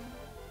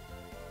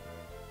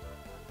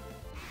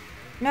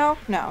 No,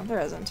 no, there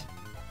isn't.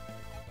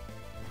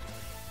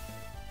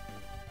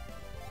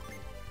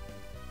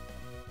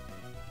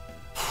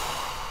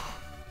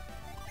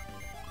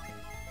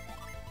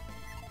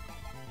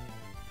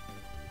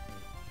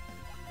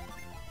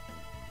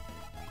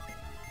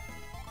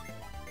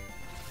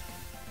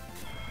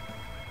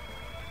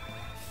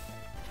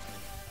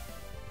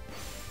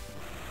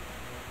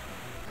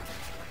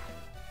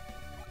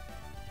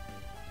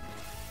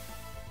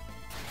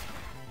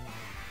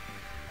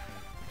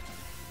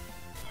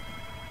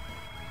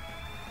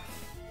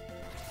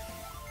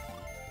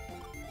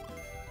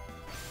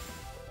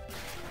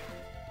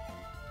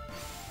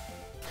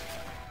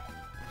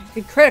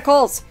 Good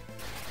criticals!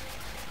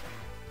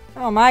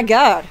 Oh my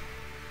god.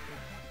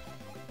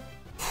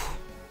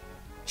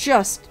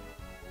 Just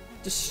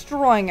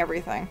destroying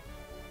everything.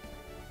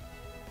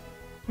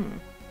 Where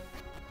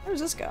does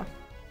this go?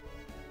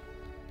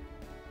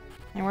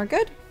 Anywhere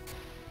good?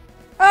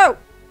 Oh!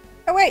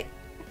 Oh wait!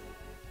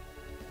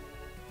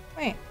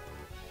 Wait.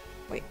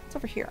 Wait, what's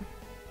over here?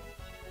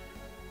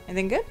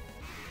 Anything good?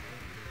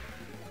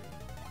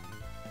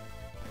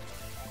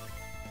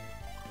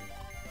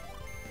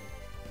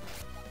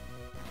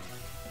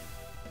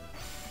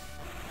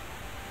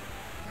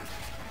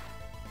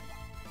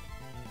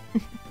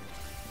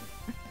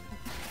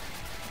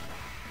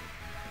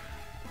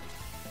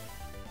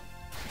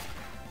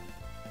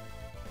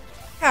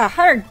 Ah,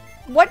 100.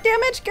 What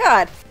damage?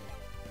 God.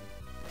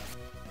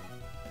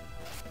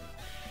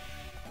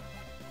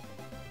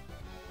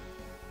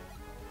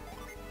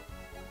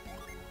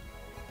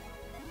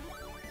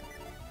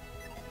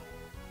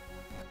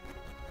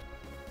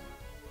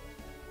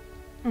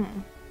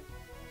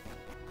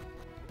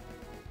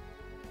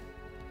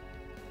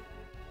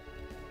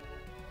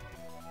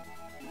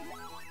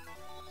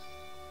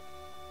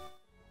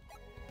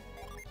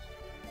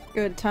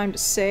 Good time to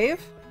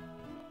save.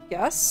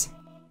 Yes.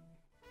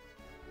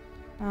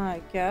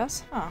 I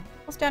guess. Huh.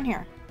 What's down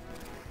here?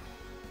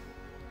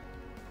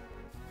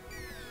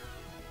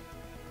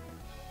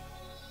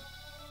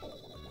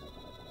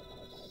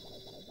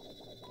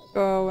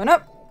 Going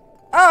up.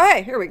 Oh,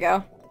 hey, here we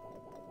go.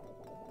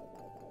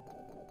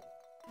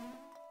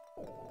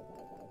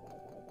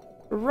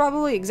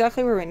 Probably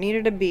exactly where we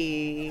needed to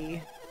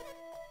be.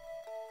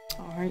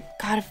 Alright.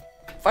 God,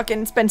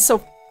 it's been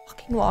so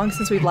fucking long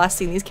since we've last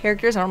seen these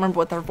characters. I don't remember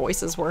what their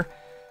voices were.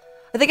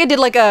 I think I did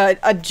like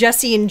a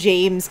Jesse and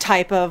James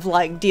type of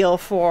like deal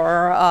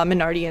for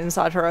Minardi and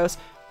Satoros.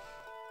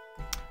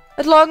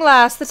 At long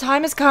last, the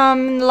time has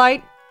come to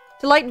light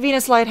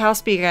Venus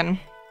Lighthouse beacon.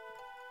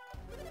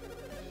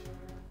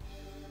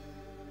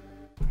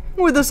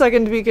 With the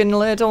second beacon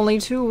lit, only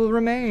 2 will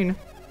remain.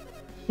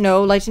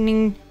 No,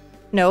 lightning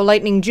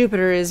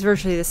Jupiter is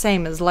virtually the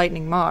same as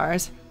lightning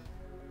Mars.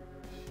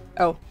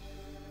 Oh.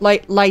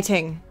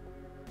 Lighting,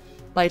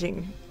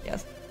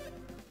 yes.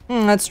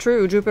 That's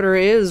true. Jupiter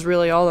is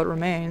really all that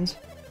remains.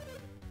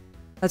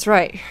 That's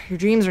right. Your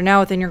dreams are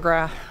now within your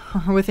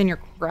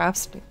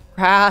grasp.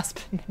 Why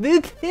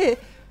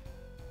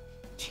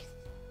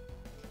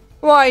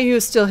are you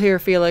still here,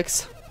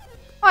 Felix?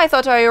 I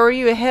thought I ordered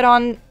you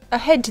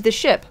ahead to the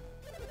ship.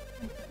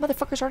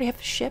 Motherfuckers already have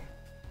the ship.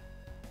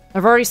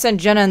 I've already sent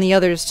Jenna and the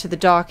others to the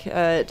dock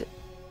at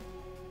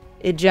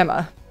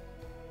Iijima.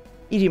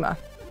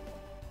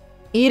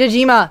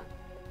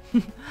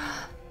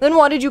 Then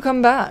why did you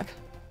come back?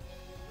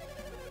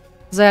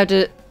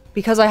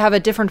 Because I have a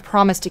different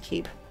promise to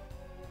keep.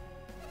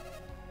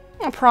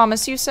 A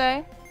promise, you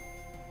say?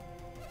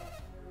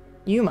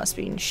 You must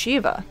mean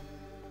Shiva.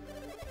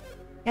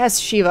 Yes,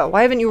 Shiva.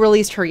 Why haven't you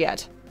released her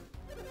yet?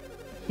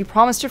 You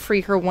promised to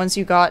free her once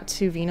you got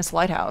to Venus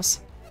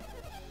Lighthouse.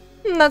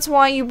 That's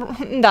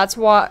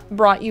what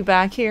brought you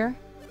back here?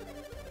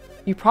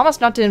 You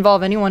promised not to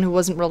involve anyone who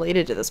wasn't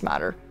related to this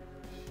matter.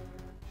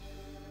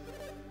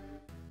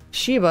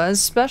 Shiva is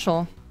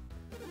special.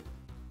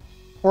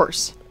 Of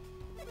course.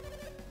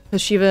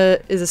 Because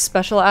Shiva is a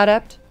special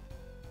adept?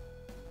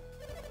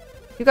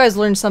 You guys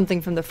learned something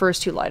from the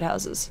first 2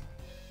 lighthouses.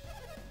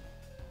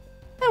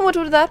 And what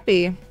would that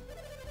be?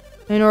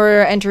 In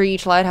order to enter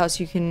each lighthouse,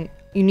 you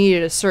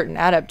needed a certain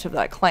adept of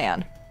that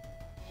clan.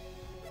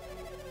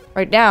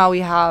 Right now, we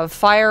have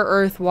fire,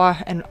 earth,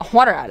 and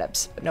water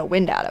adepts, but no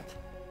wind adept.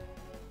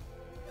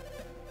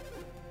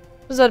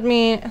 Does that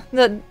mean...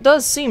 That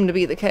does seem to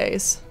be the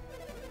case.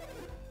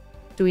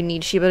 Do we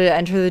need Shiva to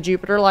enter the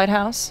Jupiter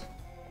Lighthouse?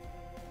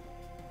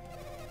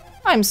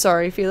 I'm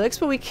sorry, Felix,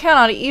 but we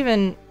cannot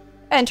even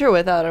enter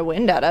without a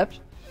wind adept.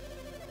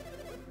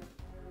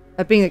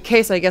 That being the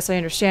case, I guess I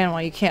understand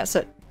why you can't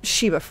set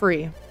Shiva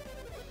free.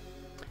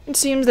 It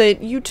seems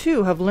that you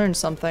too have learned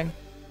something.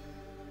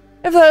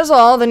 If that is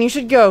all, then you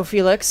should go,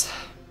 Felix.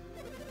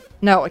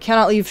 No, I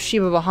cannot leave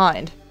Shiva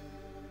behind.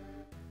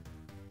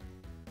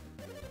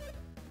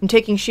 I'm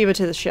taking Shiva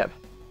to the ship.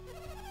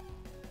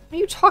 What are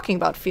you talking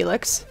about,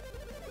 Felix?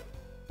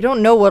 You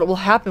don't know what will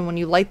happen when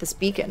you light this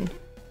beacon.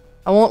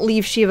 I won't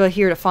leave Shiva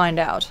here to find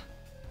out.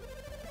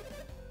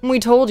 We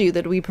told you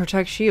that we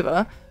protect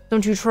Shiva.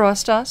 Don't you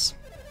trust us?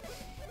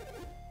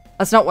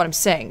 That's not what I'm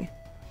saying.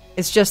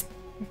 It's just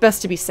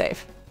best to be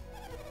safe.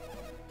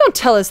 Don't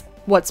tell us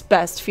what's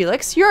best,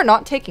 Felix. You're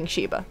not taking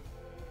Shiva.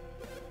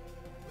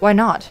 Why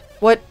not?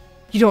 What?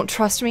 You don't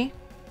trust me?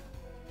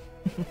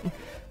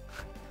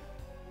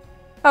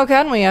 How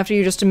can we after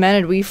you just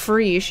demanded we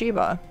free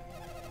Shiva?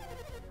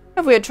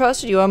 If we had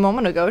trusted you a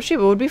moment ago,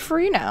 Shiva would be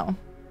free now.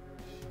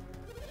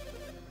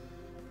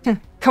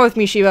 Come with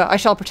me, Shiva. I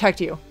shall protect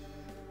you.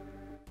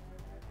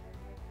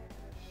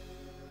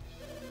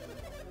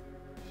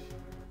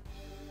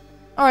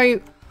 Are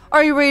you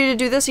ready to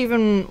do this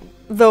even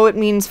though it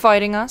means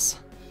fighting us?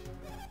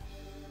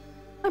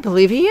 I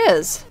believe he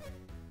is.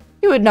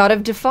 He would not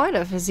have defied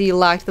us as he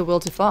lacked the will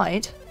to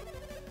fight.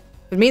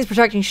 If it means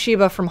protecting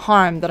Shiva from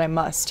harm, then I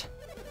must.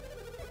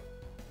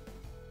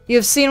 You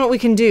have seen what we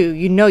can do.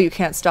 You know you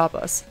can't stop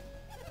us.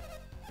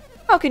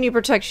 How can you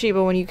protect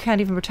Shiva when you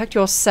can't even protect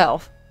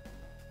yourself?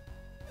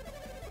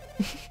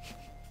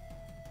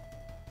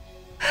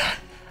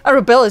 A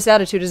rebellious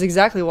attitude is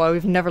exactly why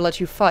we've never let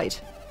you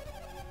fight.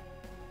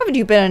 Haven't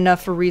you been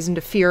enough for reason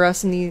to fear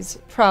us in these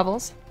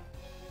travels?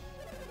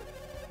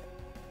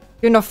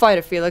 You're no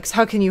fighter, Felix.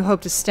 How can you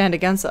hope to stand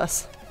against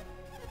us?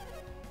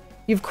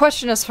 You've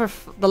questioned us for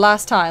the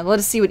last time. Let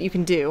us see what you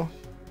can do.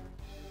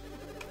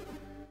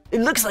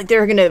 It looks like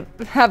they're gonna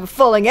have a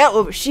falling out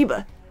over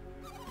Sheba.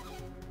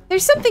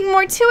 There's something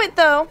more to it,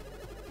 though.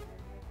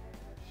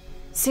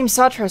 Seems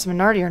Satros and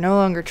Minardi are no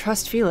longer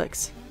trust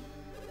Felix.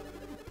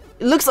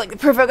 It looks like the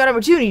perfect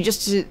opportunity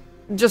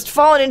just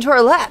fallen into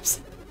our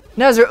laps.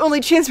 Now's our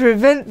only chance to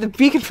prevent the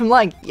beacon from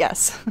lying.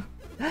 Yes.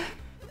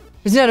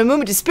 There's not a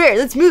moment to spare.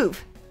 Let's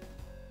move.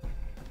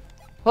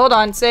 Hold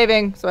on,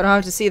 saving, so I don't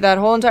have to see that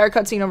whole entire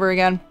cutscene over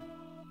again.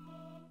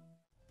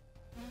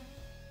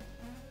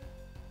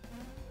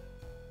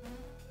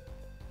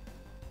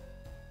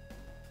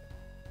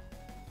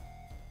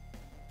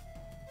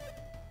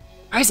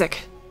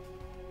 Isaac.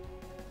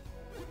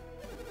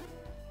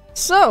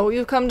 So,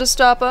 you've come to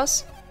stop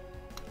us?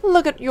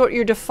 Look at what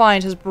your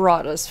defiant has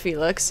brought us,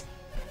 Felix.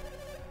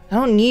 I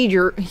don't need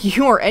you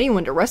or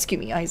anyone to rescue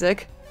me,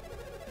 Isaac.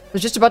 I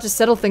was just about to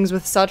settle things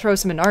with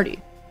Satros and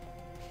Minardi.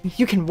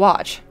 You can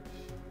watch.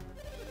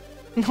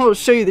 I will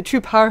show you the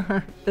true power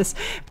of this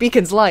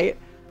beacon's light.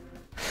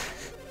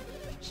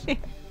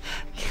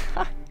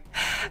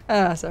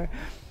 Sorry.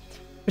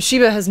 But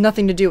Sheba has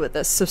nothing to do with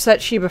this, so set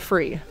Sheba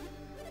free.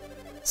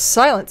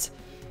 Silence!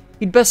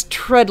 You'd best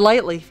tread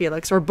lightly,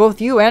 Felix, or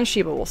both you and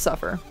Sheba will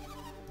suffer.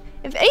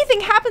 If anything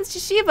happens to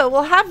Sheba,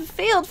 we'll have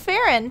failed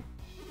Farron.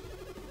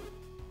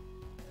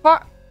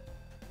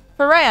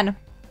 Farran.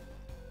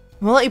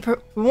 We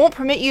won't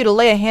permit you to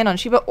lay a hand on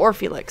Sheba or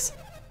Felix.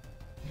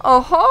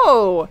 Oh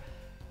ho!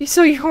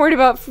 So you're worried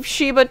about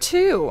Sheba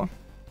too?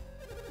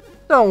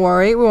 Don't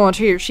worry, we won't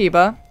hurt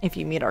Sheba, if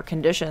you meet our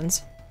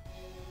conditions.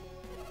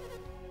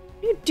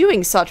 What are you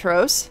doing,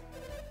 Satros?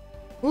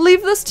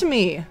 Leave this to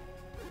me.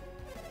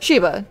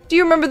 Sheba, do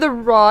you remember the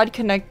rod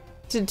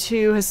connected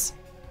to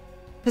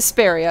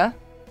Hesperia?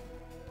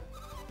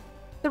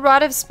 The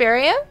Rod of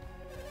Hesperia?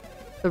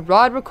 The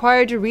rod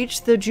required to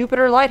reach the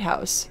Jupiter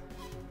Lighthouse.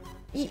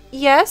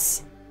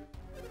 Yes?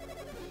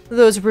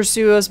 Those who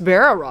pursue us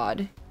bear a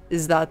rod.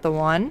 Is that the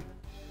one?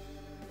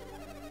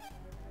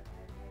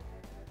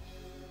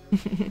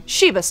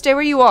 Sheba, stay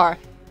where you are.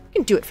 You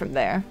can do it from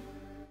there.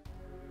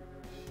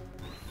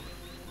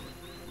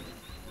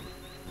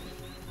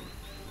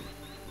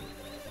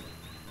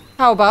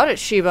 How about it,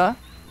 Sheba?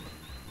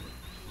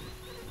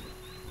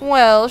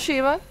 Well,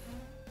 Sheba?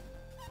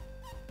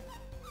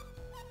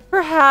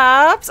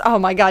 Perhaps? Oh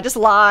my god, just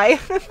lie.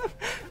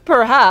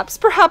 Perhaps.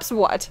 Perhaps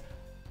what?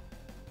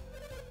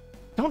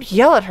 Don't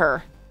yell at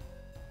her.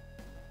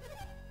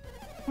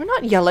 We're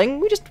not yelling,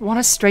 we just want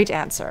a straight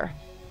answer.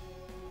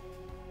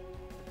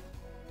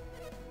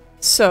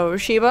 So,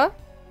 Sheba?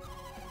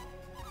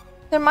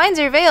 Their minds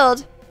are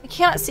veiled. I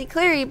cannot see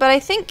clearly, but I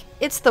think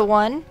it's the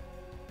one.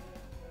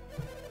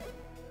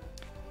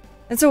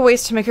 It's a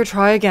waste to make her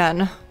try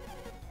again.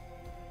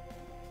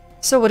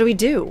 So what do we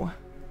do?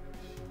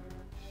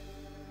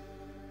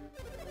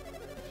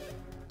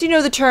 Do you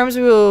know the terms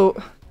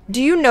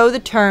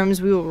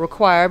we will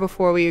require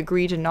before we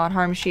agree to not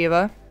harm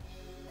Sheba?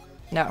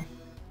 No.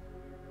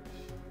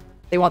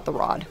 They want the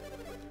rod.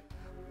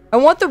 I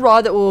want the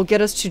rod that will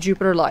get us to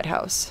Jupiter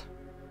Lighthouse.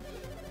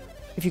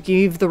 If you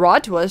give the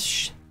rod to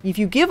us, if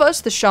you give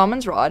us the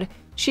shaman's rod,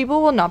 Sheba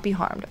will not be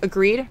harmed.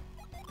 Agreed?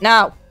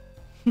 Now.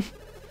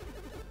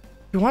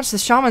 He wants the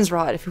shaman's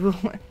rod. If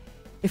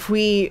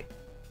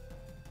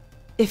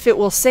it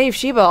will save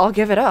Sheba, I'll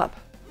give it up.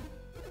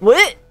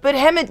 What? But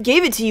Hemet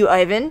gave it to you,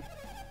 Ivan.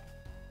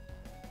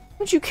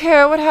 Don't you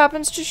care what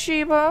happens to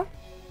Sheba?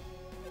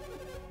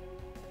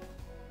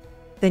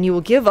 Then you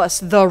will give us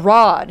the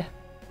rod.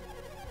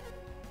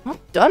 Well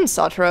done,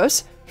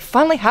 Satros. You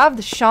finally have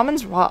the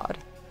shaman's rod.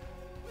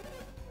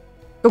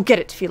 Go get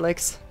it,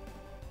 Felix.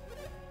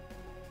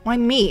 Why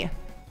me?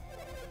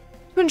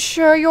 To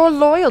ensure your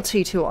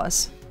loyalty to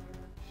us.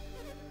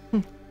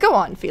 Go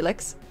on,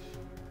 Felix.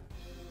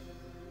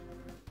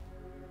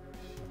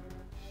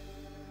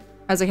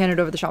 As I handed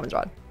over the shaman's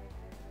rod.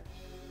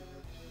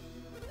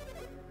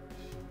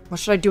 What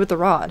should I do with the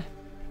rod?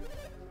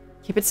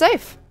 Keep it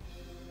safe.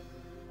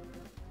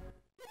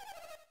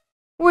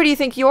 Where do you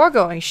think you're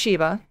going,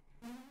 Sheba?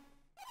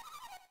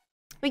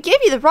 We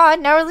gave you the rod,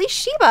 now release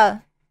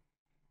Sheba.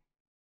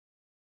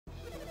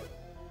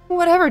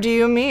 Whatever do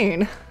you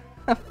mean?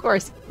 Of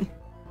course.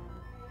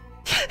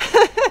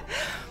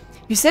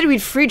 You said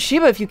we'd freed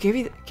Sheba if you gave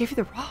you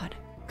the rod.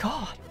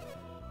 God.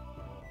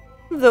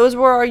 Those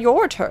were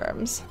your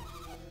terms.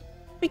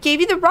 We gave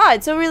you the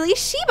rod, so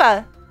release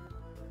Sheba.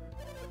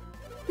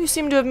 You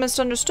seem to have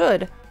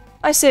misunderstood.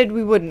 I said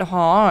we wouldn't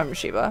harm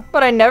Sheba,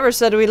 but I never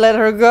said we'd let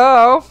her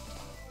go.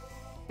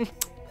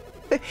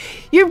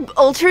 You're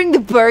altering the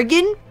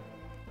bargain?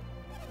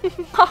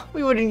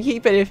 We wouldn't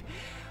keep it if...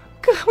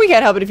 We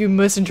can't help it if you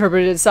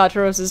misinterpreted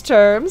Satros'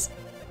 terms.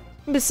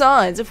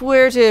 Besides, if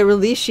we're to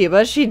release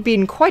Sheba, she'd be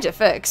in quite a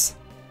fix.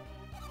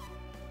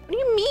 What do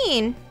you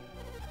mean?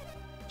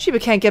 Sheba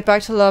can't get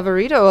back to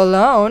Lavarito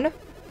alone.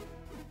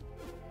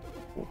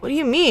 What do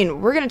you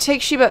mean? We're gonna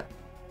take Shiba...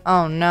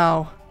 Oh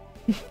no.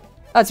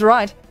 That's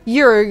right.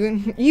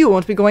 You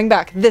won't be going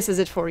back. This is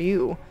it for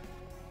you.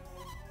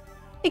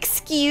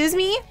 Excuse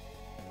me?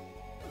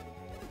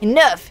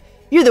 Enough!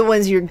 You're the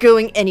ones who're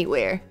going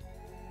anywhere.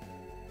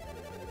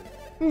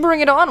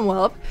 Bring it on,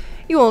 whelp.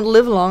 You won't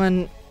live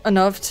long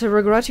enough to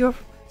regret your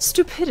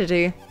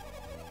stupidity.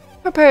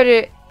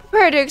 Prepare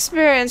to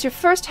experience your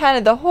first hand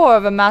in the horror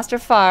of a Master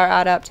Fire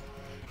Adept.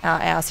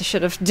 Ass, I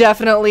should have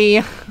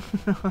definitely...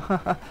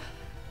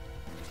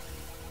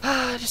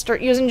 Just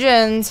start using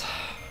gens.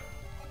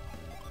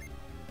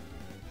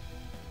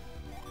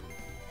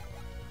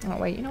 Oh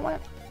wait, you know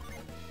what?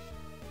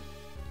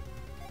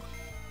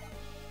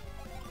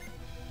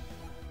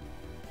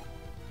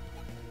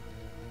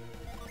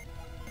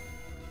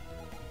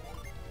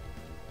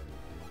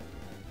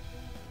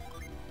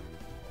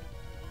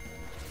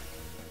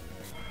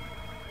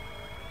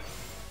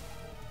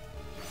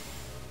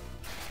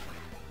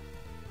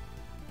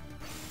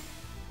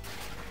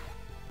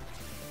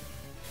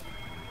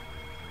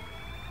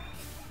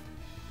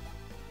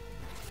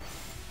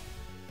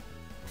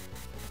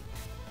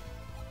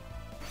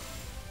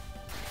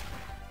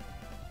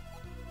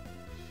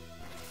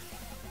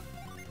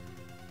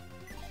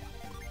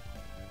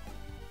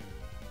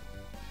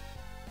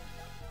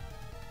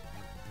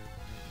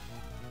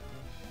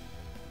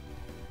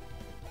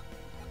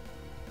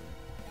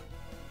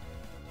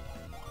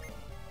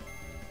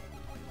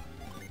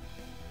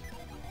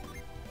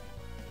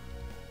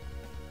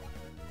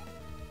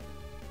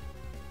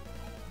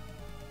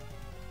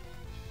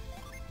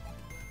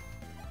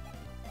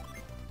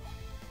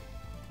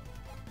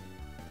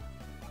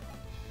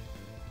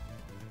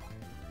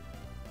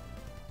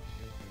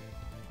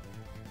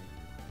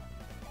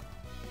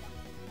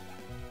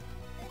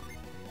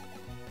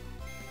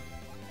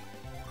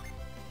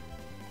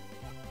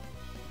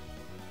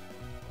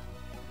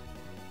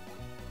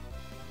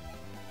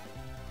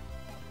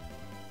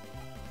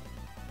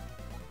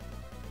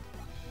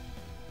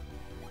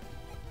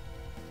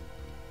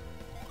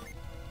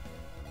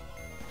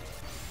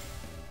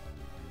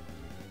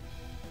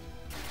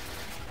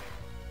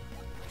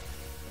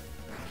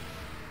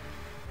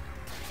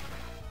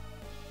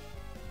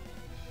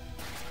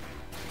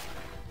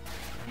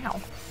 Ow.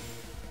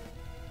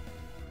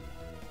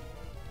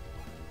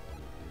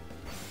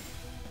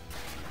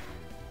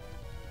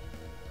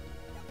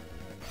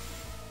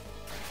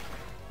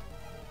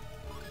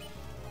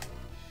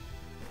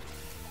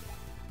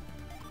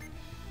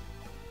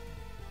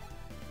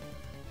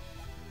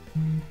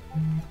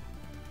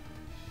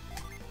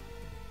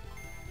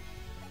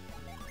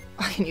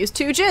 I can use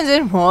 2 gens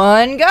in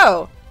one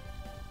go.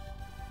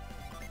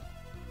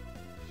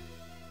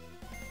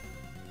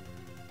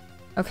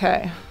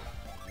 Okay.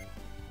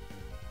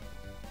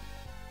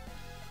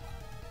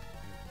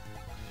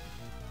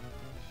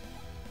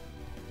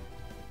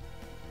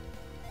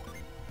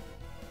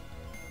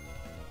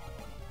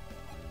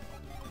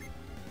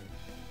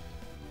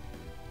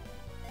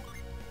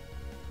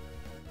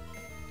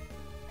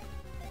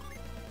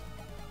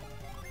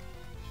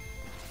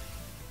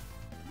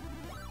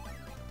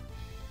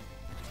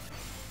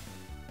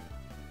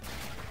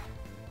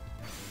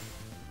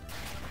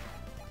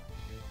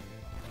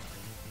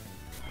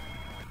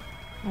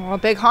 Oh,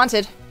 big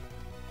haunted.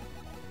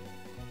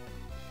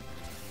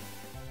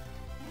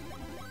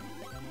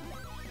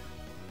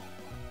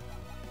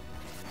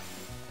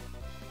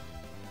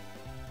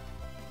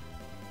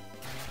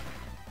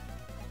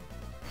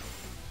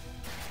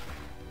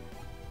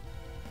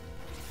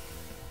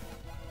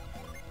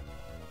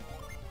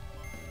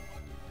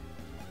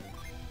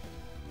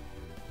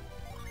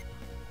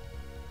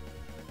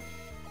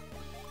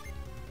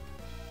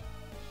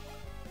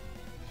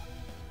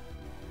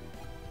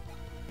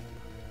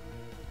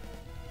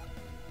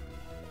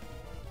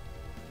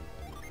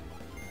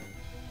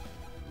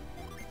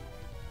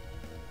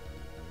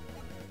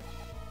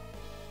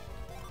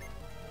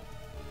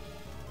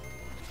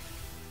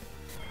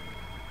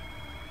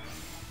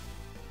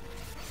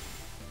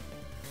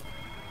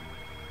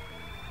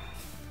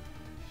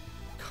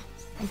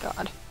 Thank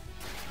God.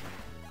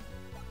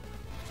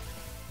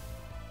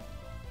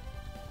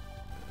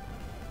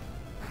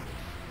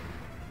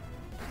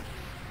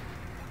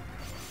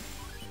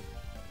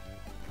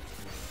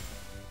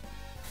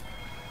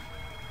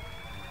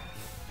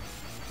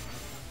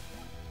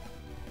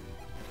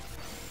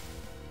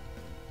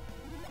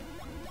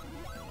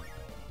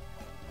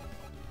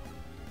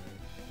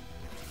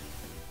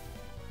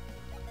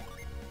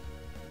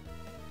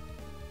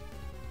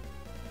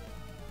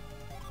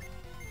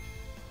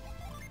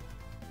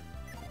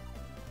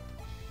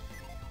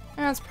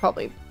 It's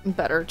probably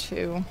better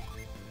to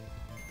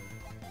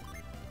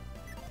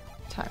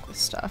attack with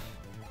stuff.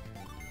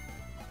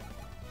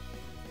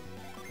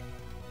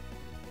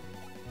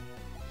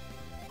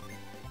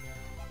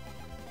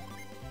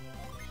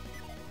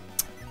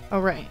 Oh,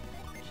 right.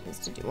 She has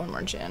to do one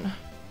more gen.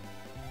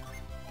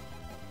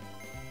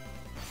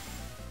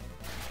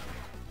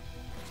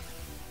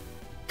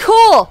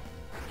 Cool!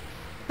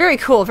 Very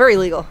cool, very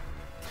legal.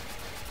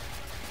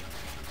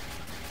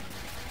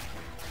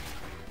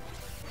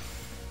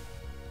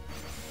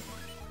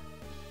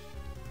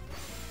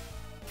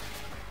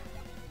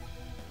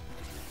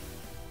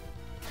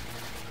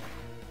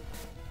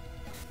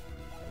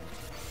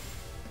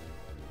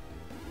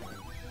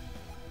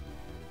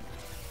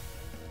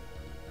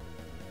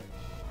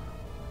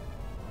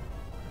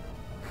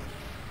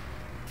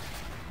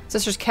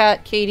 Sister's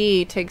cat,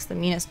 KD, takes the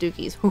meanest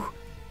dookies. Whew.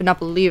 Could not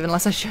believe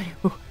unless I showed you.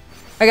 Whew.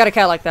 I got a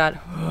cat like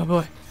that. Oh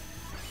boy.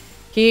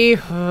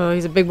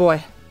 He's a big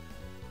boy.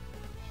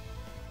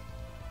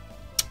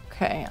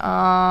 Okay,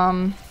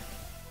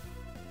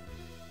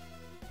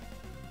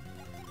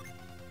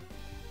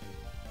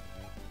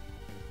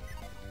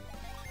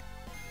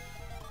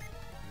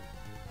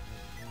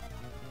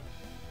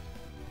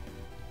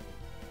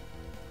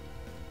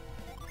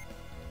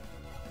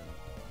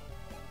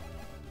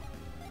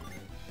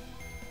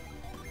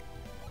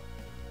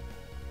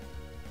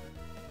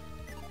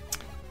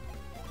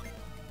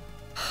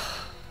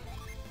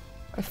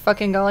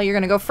 fucking golly, you're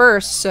gonna go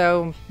first,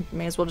 so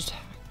may as well just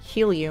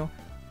heal you.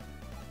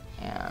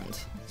 And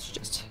let's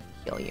just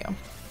heal you.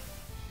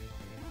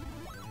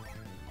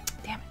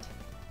 Damn it.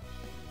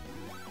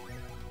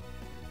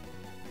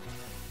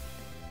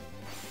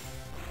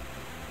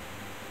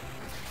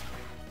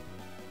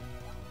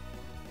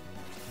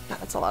 God,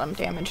 that's a lot of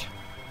damage.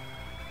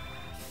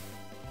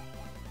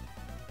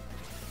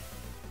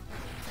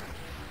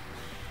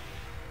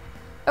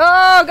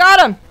 Oh,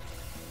 got him!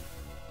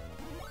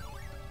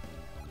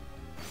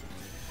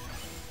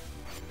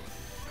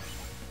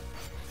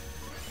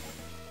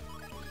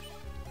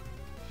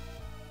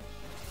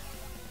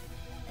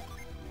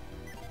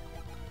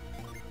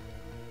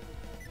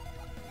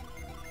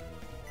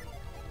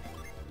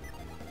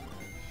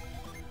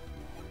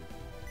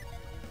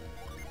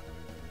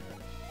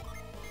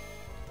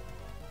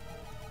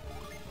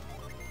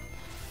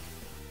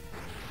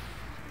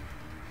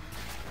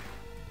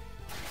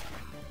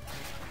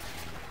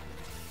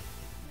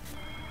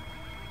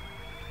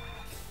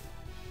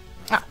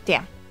 Ah,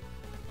 damn.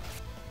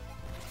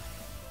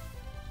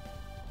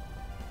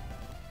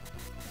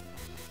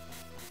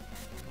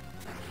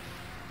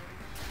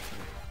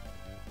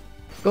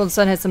 Golden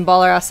Sun hits some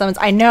baller ass summons.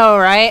 I know,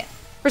 right?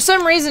 For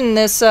some reason,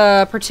 this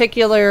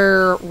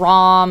particular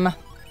ROM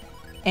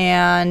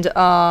and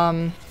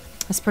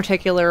this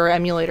particular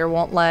emulator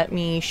won't let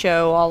me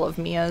show all of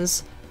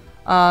Mia's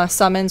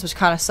summons, which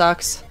kind of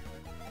sucks.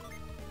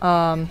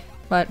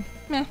 But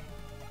meh.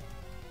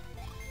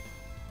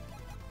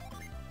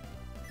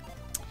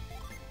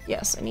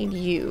 Yes, I need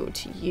you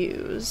to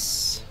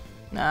use...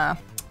 Nah,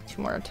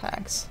 2 more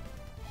attacks.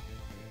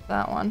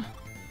 That one.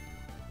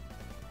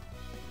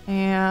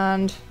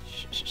 And...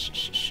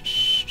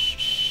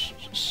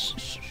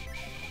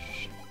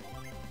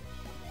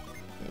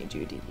 I need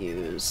you to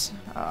use...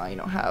 you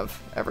don't have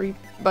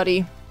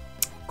everybody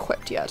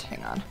equipped yet.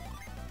 Hang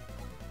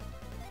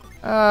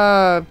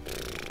on.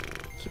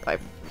 Keep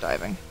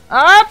diving.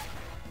 Up!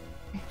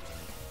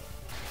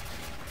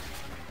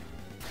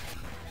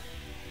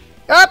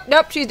 Oh,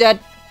 nope, she's dead.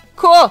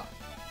 Cool.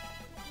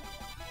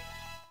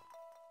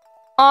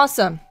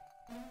 Awesome.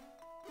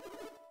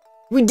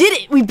 We did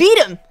it! We beat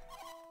him!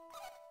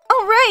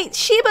 Alright,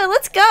 Sheba,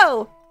 let's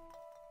go!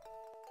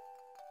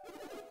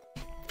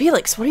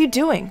 Felix, what are you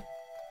doing?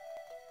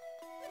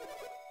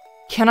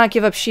 Cannot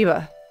give up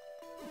Sheba.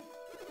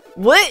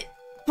 What?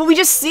 But we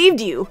just saved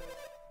you!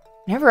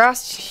 Never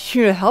asked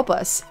you to help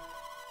us.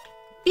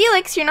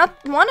 Felix, you're not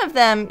one of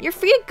them. You're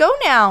free to go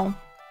now.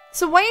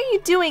 So why are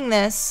you doing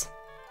this?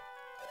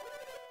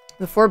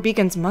 The 4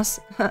 beacons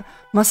must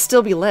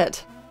still be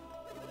lit.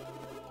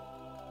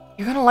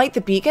 You're gonna light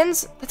the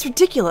beacons? That's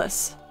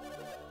ridiculous.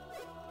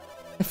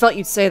 I felt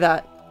you'd say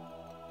that.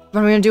 But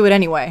I'm gonna do it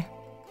anyway.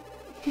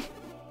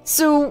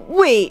 So,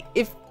 wait,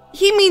 if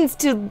he means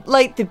to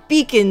light the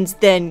beacons,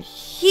 then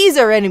he's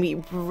our enemy,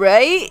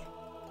 right?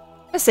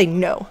 I say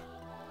no.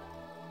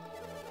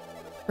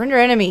 We're your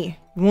enemy.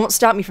 You won't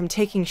stop me from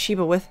taking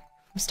Sheba with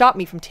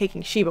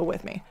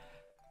me.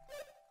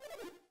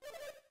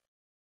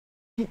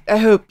 I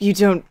hope you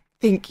don't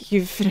think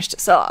you've finished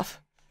us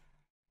off.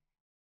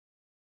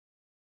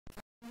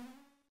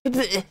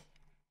 Bleh.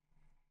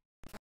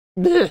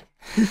 Bleh.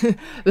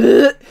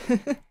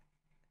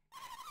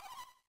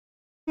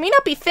 May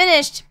not be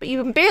finished, but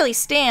you can barely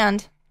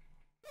stand.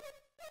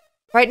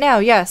 Right now,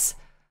 yes.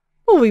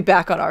 We'll be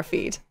back on our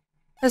feet.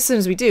 As soon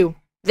as we do.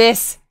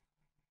 This.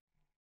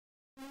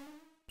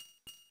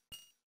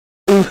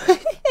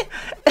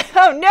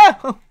 Oh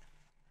no!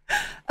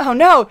 Oh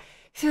no!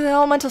 Threw the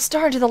elemental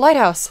star into the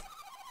lighthouse.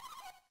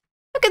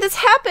 How could this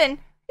happen?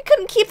 We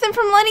couldn't keep them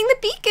from lighting the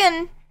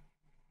beacon.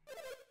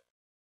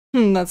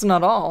 That's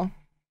not all.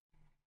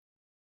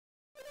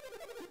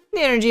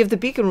 The energy of the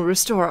beacon will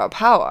restore our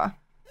power.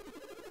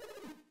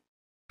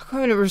 How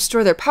going to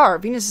restore their power?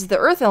 Venus is the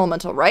earth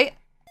elemental, right?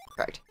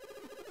 Correct.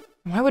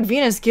 Why would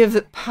Venus give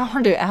the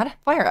power to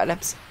fire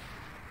adepts?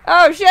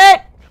 Oh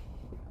shit!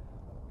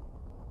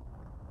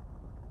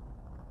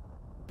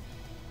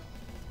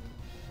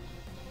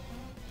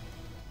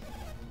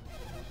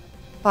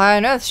 Fire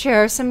and Earth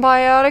share a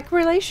symbiotic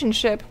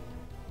relationship.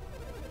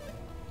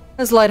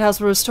 This lighthouse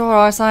will restore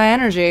our psi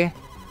energy.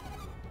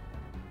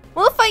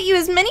 We'll fight you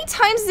as many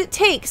times as it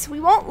takes. We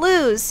won't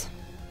lose.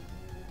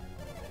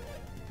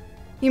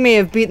 You may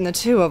have beaten the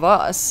 2 of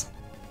us.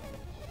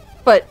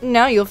 But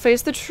now you'll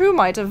face the true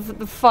might of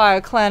the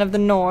Fire Clan of the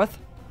North.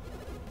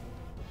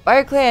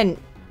 Fire Clan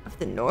of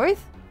the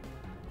North?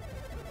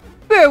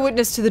 Bear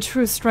witness to the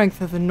true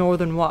strength of the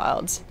northern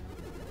wilds.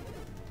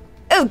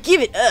 Oh,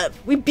 give it up.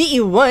 We beat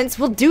you once,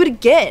 we'll do it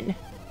again.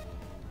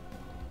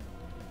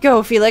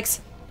 Go,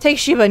 Felix. Take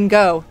Sheba and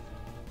go.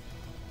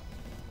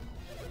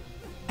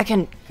 I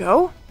can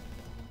go?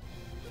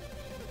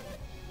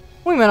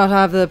 We may not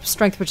have the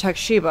strength to protect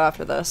Sheba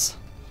after this.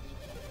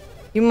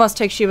 You must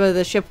take Sheba to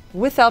the ship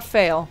without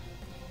fail.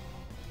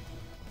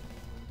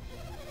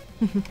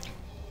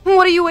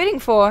 What are you waiting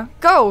for?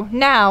 Go,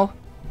 now!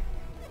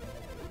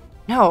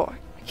 No,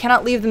 I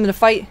cannot leave them to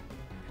fight.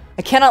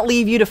 I cannot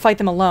leave you to fight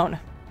them alone.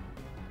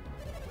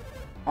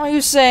 Are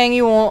you saying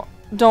you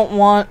don't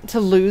want to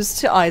lose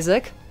to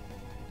Isaac?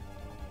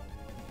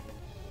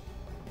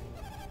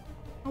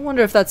 I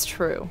wonder if that's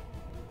true.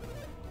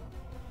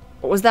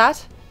 What was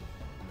that?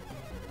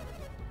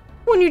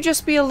 Wouldn't you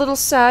just be a little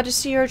sad to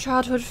see your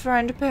childhood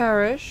friend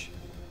perish?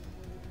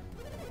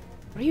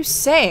 What are you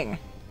saying?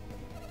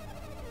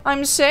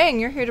 I'm saying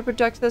you're here to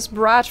protect this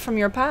brat from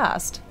your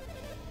past.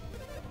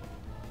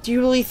 Do you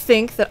really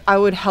think that I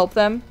would help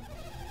them?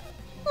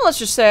 Well, let's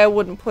just say I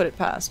wouldn't put it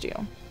past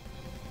you.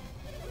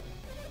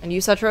 And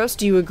you, Cetros,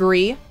 do you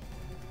agree?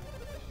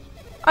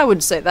 I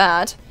wouldn't say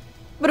that,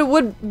 but it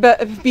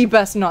would be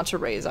best not to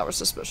raise our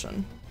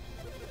suspicion.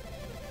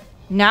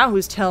 Now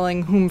who's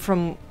telling whom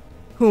from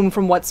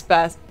what's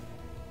best?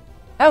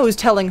 Now who's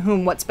telling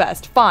whom what's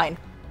best? Fine,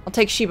 I'll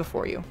take Sheba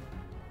for you.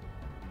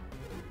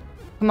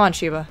 Come on,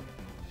 Sheba.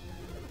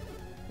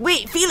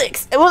 Wait,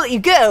 Felix, I won't let you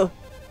go!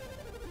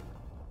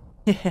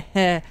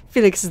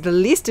 Felix is the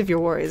least of your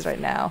worries right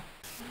now.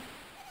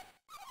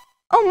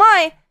 Oh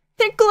my,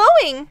 they're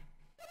glowing!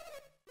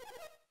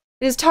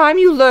 It is time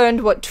you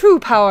learned what true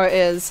power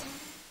is.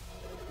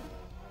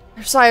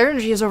 Your psi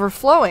energy is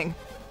overflowing.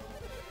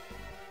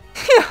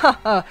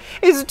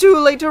 It's too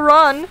late to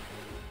run.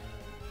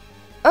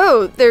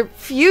 Oh, they're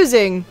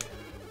fusing.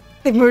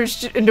 They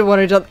merged into one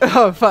another.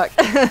 Oh, fuck.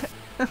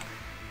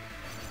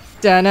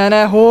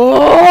 Da-na-na.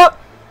 Oh!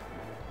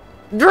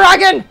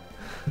 Dragon!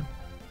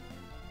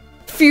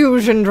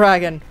 Fusion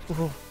dragon.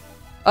 Ooh.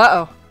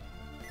 Uh-oh.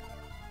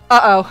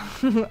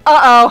 Uh-oh.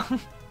 Uh-oh.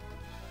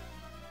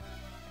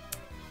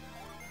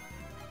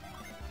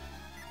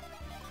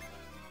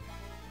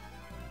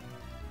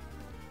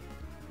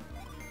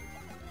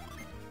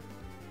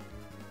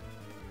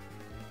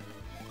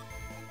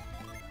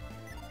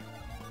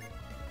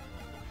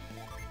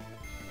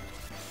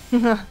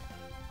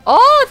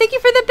 Oh, thank you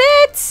for the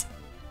bits!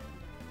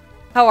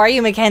 How are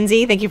you,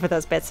 Mackenzie? Thank you for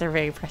those bits. They're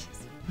very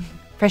precious.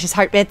 Precious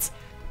heart bits.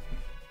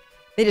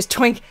 They just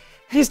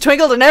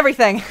twinkled and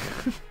everything.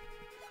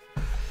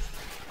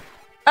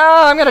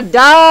 Oh, I'm gonna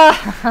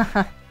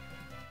die!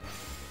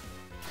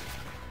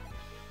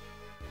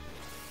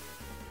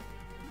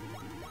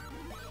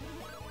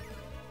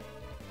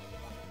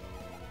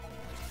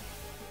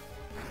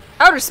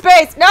 Outer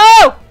space!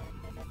 No!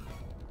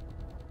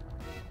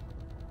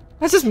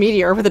 That's just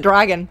Meteor with a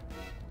dragon.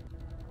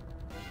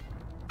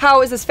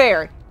 How is this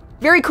fair?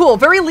 Very cool,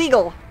 very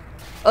legal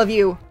of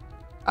you.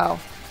 Oh.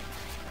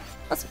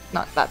 That's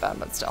not that bad,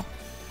 but still.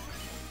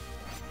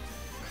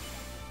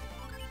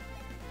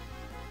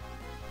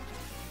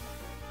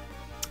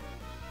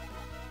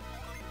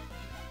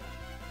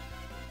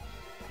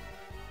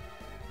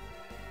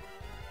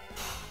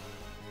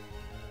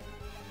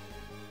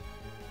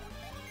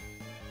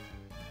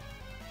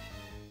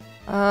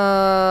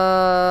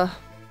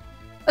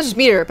 That's just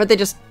Meteor, but they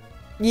just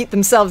eat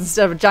themselves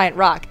instead of a giant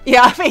rock.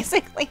 Yeah,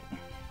 basically.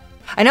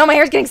 I know my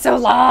hair's getting so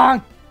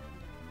long.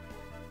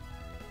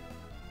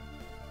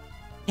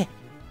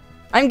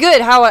 I'm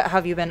good. How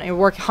have you been? Your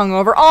work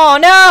hungover? Oh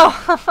no!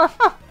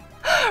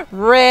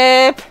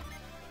 Rip.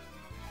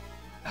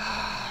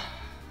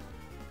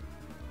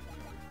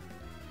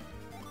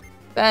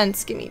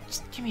 Defense.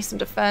 Just give me some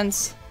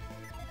defense.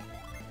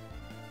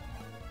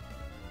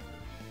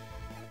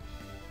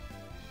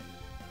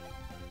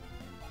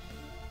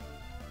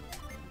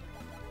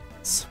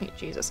 Sweet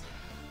Jesus.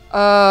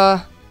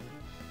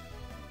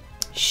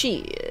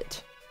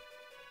 Shit.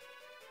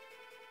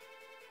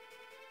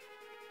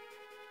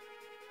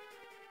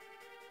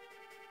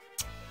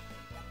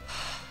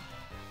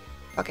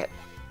 Okay.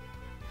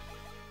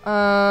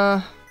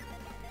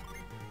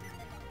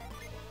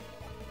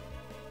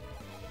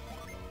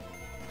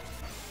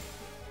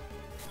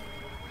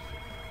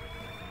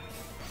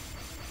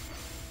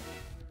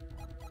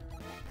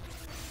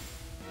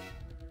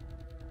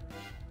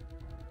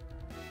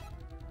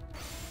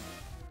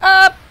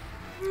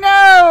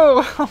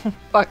 No! Oh,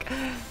 fuck.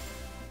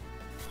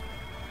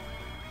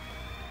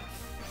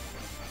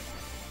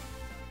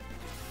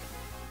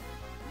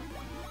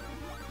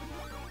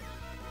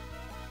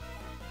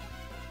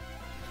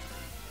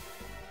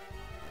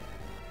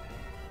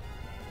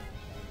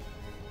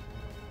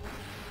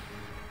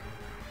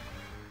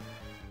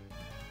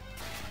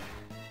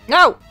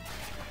 No!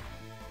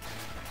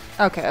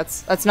 Okay,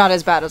 that's not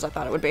as bad as I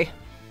thought it would be.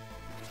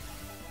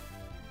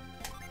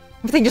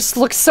 Everything just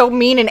looks so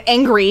mean and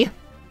angry.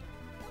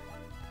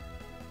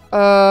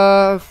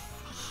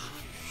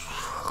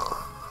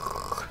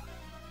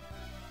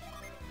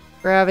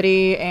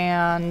 Gravity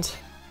and...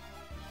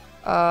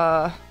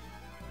 Can't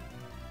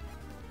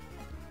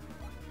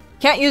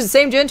use the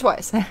same gin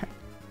twice.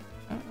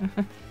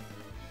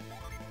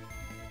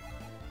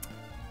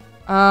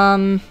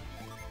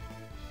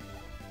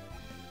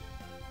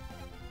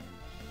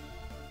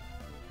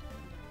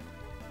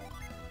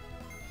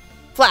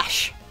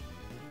 Flash.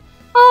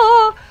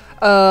 Ah.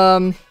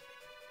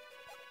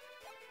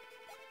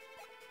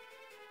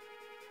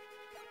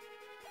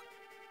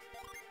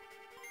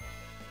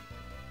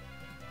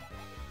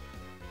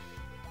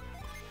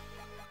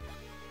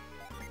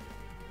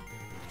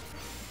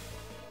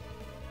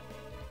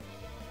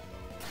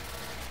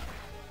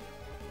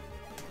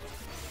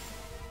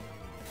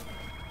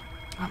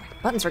 Oh, my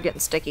buttons are getting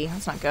sticky.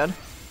 That's not good.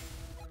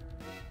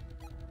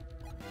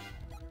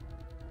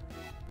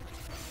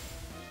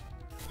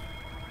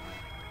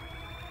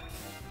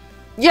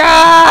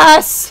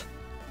 Yes!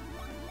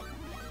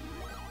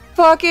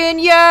 Fucking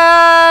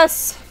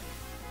yes!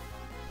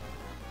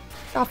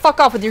 Oh, fuck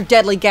off with your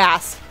deadly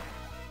gas.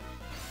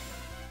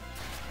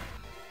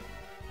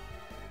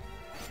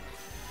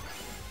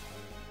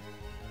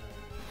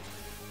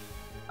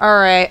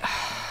 Alright. I'm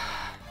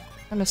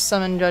gonna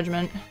summon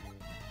Judgment.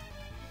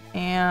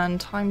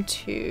 And time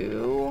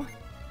to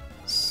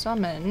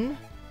summon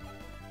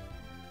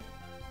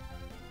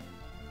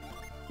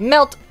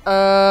Melt.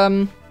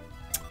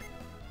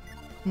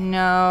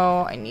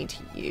 No, I need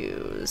to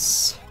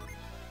use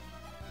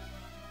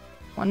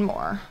one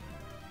more.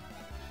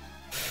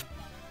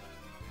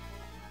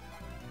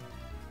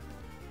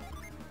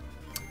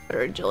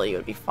 Better agility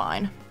would be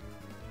fine.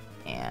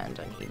 And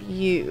I need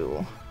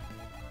you.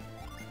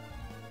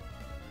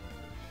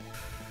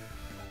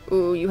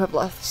 Ooh, you have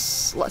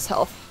less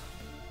health.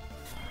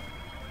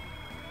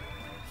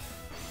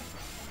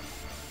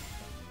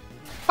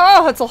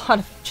 Oh, that's a lot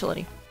of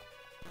agility.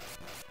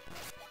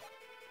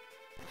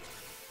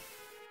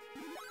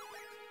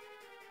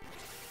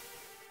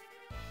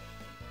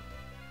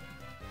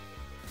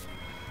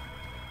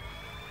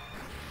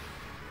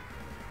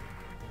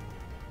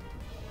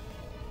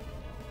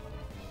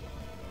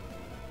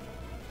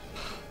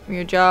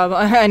 Your job.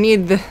 I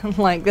need the,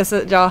 like, this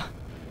job.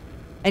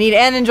 I need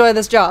and enjoy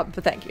this job,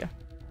 but thank you.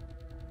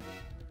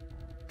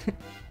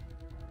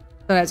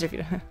 Don't answer if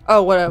you don't.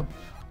 Oh,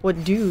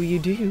 what do you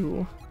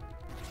do?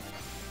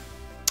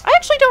 I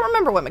actually don't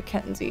remember what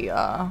Mackenzie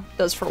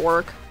does for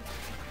work.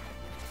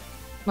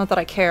 Not that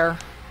I care.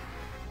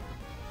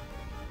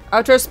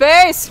 Outer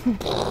space!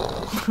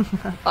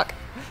 Fuck.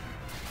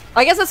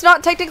 I guess it's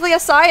not technically a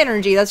psi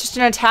energy, that's just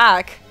an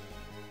attack.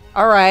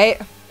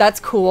 Alright, that's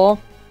cool.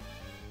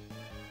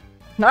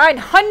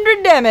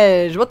 900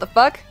 damage! What the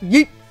fuck?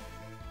 Yeet!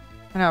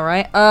 I know,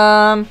 right?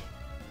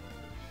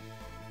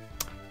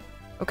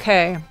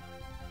 Okay.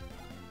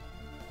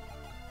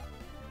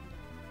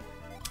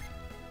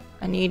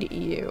 I need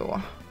you.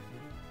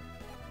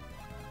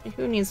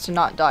 Who needs to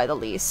not die the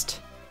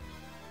least?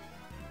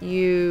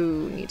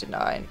 You need to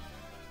die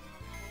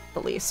the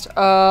least. It's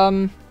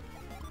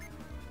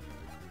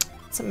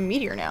a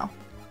meteor now.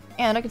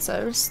 And I can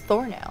set it as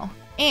Thor now.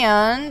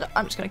 And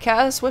I'm just gonna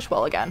cast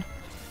Wishwell again.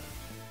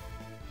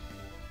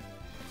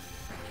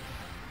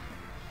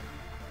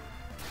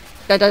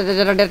 Da, da,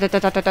 da, da, da, da,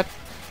 da, da, da.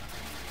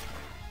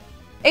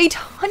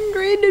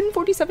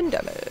 847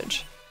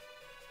 damage.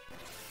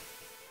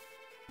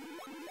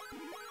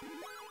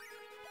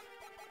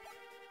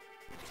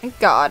 Thank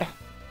God.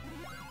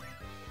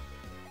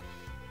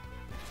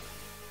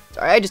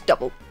 Sorry, I just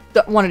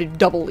wanted to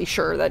doubly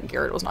sure that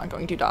Garrett was not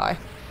going to die.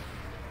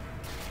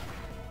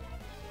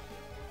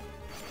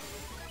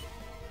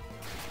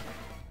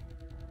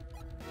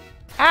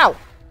 Ow!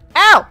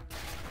 Ow!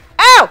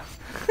 Ow!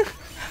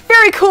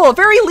 Very cool,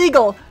 very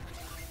legal.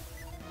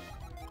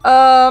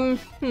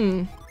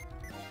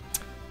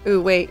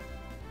 Ooh, wait.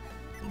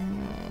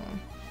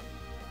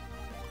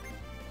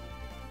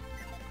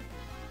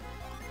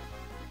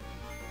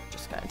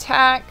 Just gonna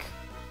attack.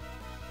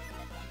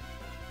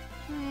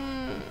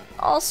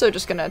 Also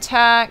just gonna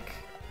attack.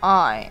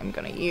 I am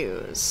gonna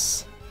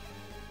use...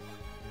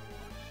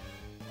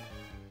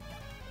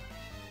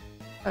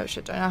 Oh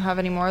shit, do I not have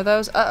any more of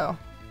those? Uh-oh.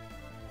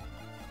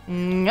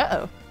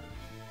 Uh-oh.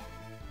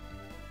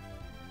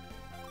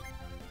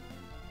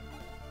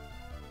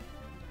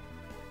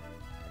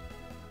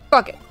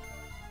 Fuck it.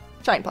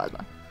 Giant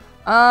plasma.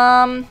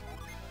 And...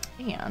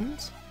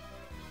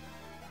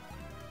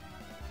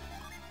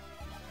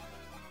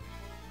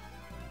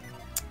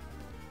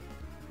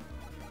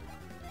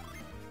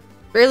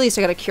 very least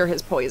I gotta cure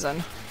his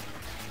poison.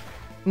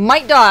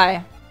 Might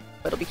die,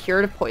 but it'll be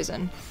cured of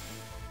poison.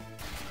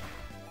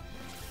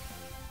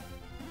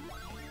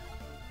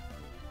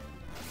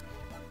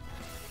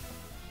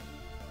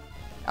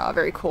 Ah,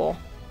 very cool.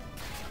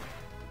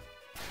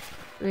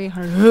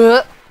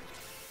 300.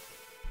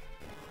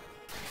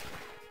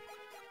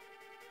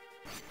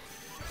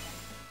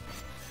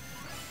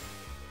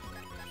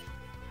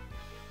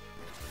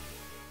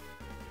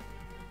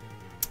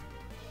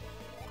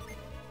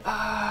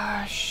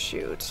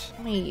 Shoot.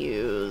 Let me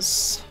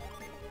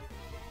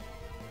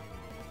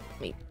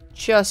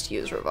just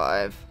use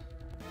revive.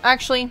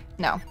 Actually,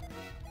 no.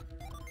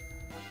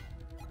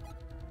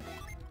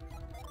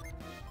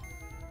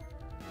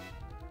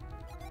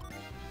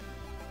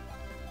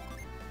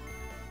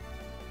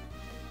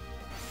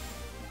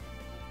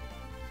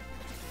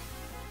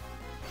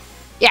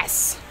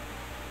 Yes!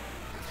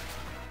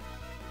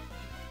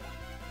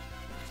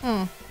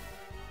 Hmm.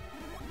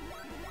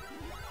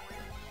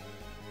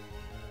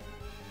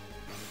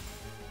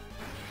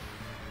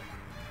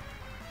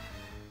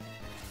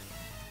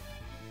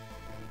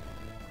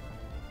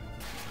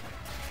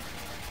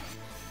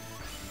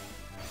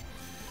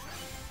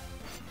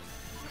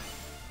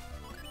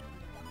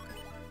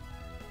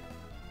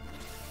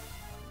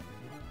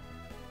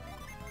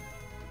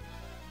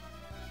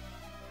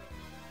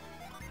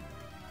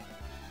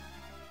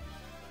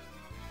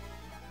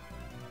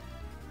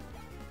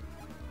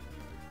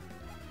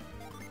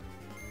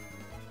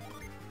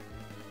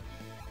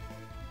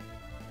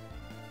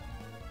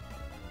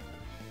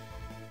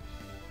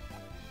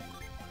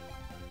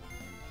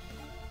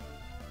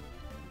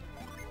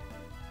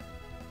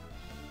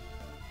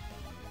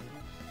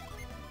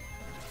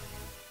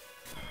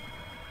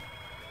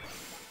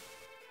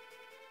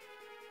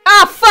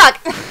 Ah,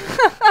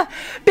 fuck!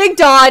 Big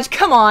dodge,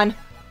 come on.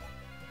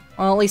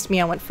 Well, at least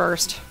Mia went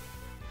first.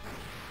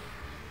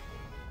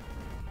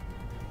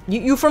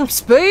 You from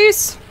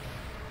space?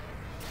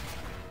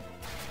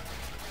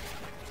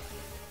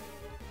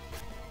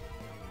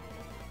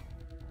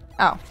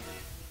 Oh.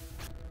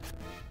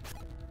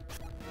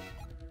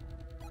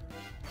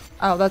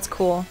 Oh, that's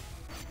cool.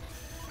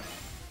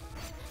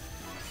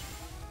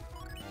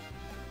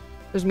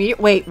 There's meteor.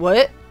 Wait,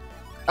 what?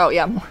 Oh,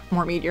 yeah,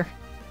 more meteor.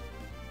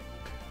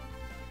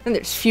 And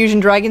there's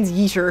Fusion Dragon's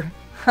Yeeter.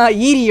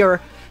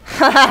 Yeeter.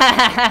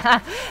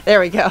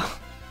 There we go.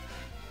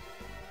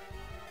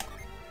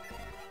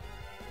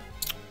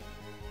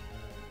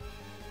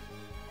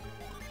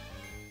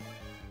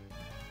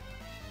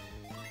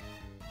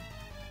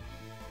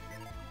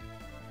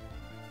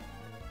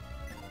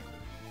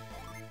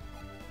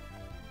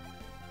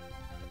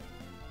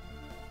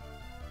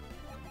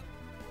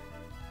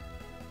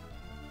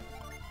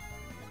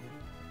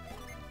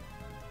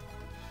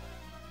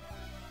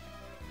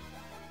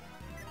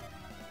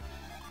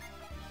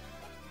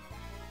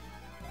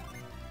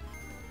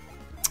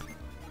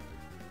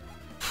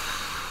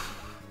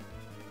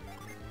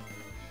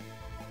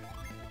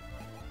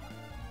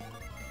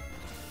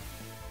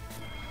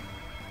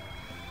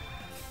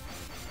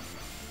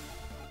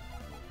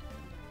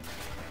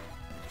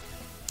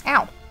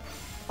 Ow.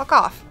 Fuck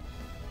off.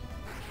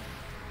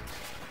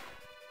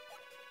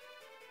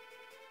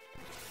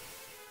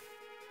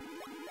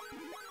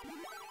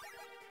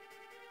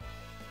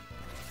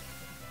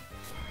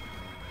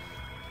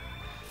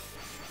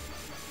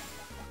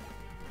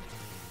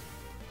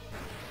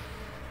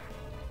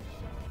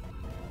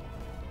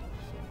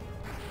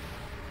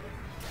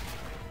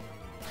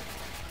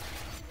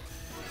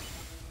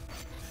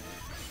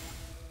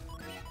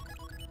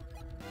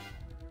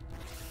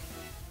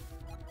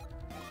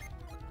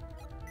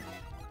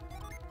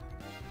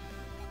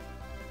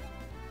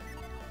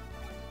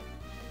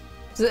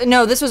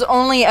 No, this was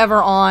only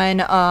ever on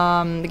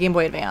the Game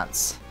Boy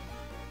Advance.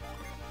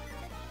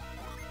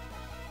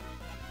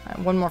 All right,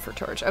 one more for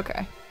Torch.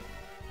 Okay.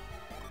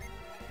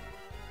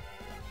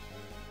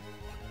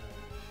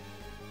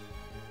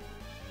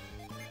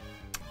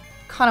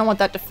 Kind of want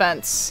that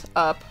defense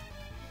up.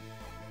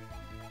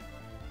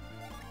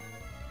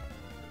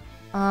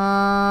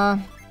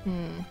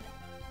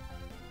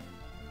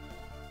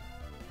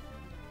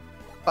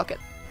 Fuck it.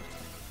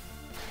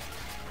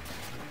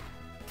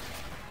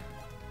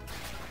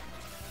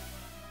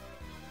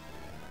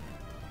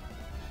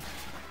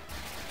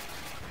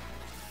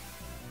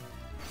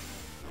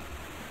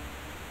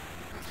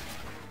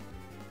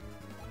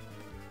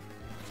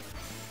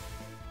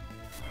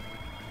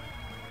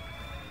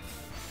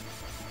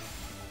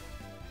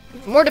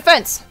 More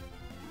defense!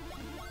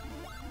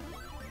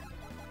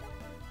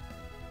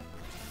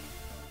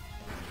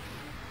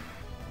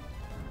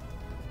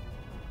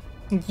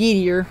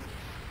 Yeeter.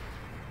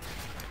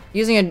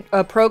 Using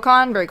a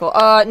Procon? Very cool.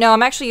 No,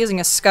 I'm actually using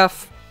a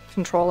Scuff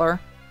controller.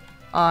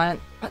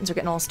 Buttons are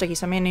getting all sticky,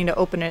 so I may need to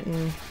open it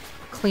and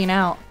clean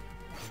out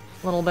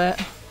a little bit.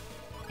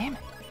 Damn it.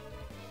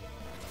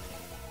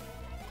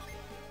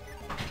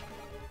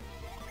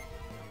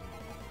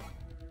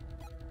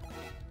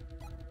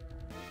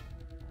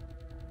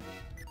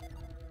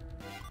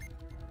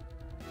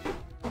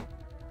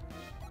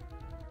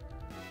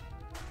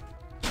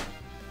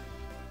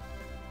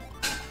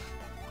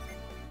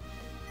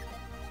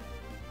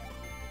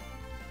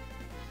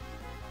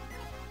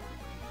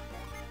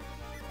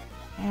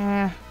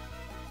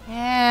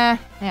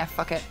 Yeah,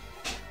 fuck it.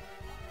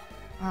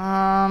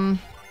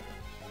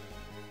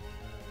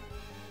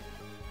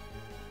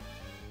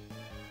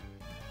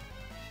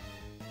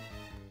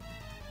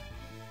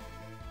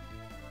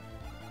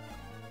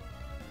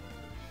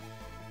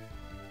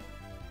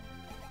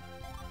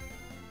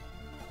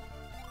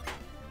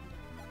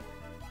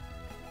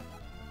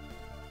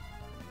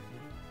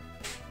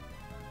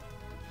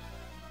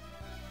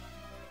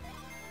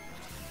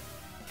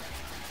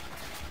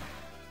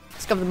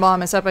 risk of the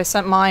bomb, except I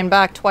sent mine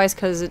back twice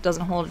because it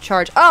doesn't hold a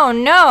charge. Oh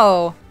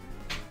no!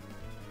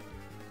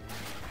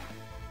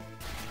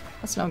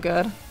 That's no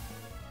good.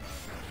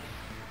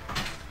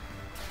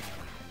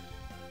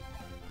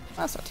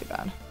 That's not too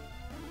bad.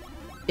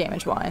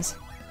 Damage-wise.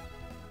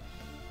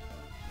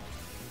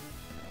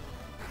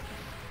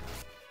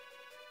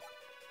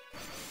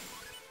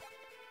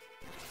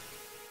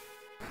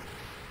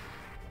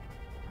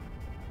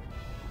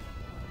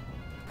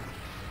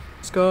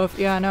 Scuff.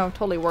 Yeah, no,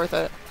 totally worth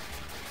it.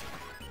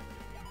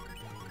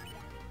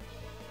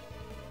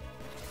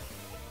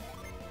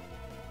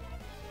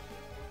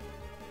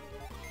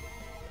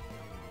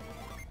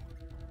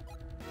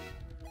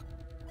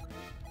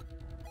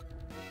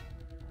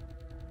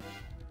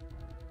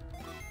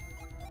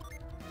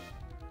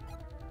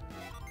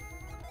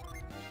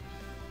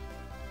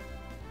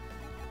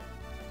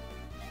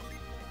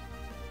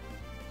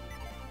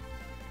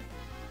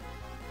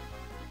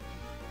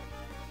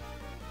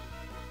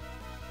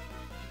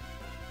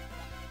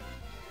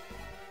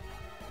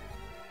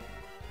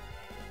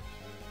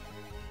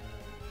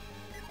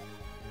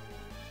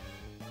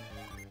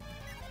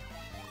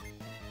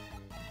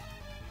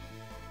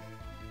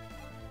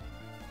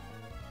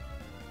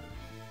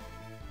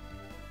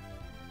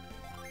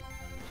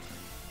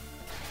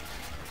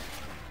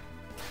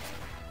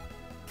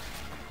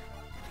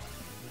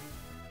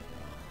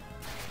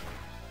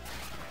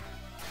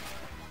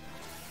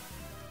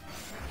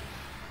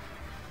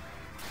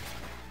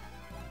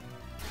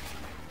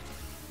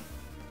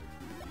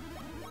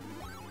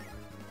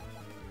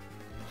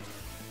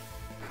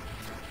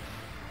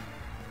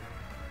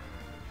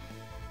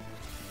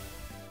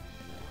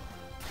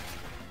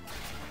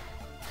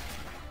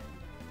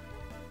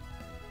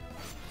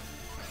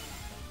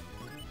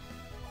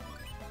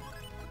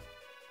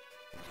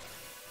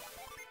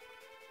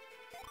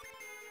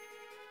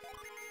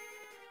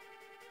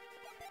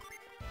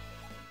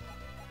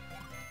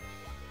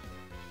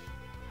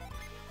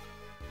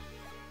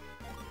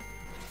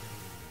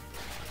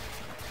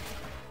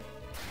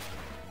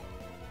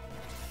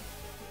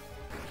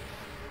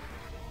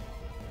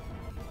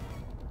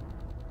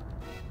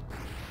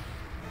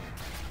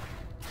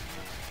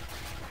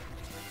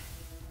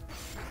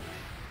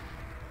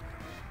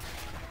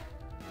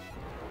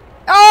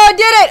 Oh, I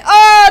did it!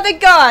 Oh,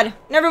 thank God!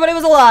 And everybody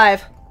was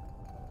alive.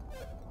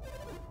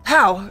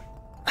 How?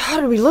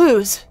 How did we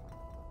lose?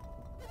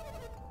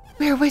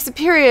 We were way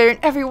superior in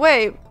every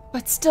way,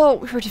 but still,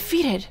 we were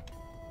defeated.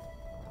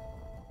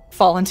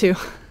 Fallen too.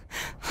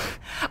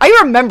 I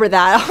remember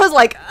that. I was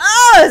like,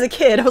 ah, as a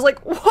kid. I was like,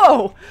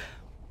 whoa.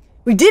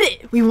 We did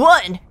it! We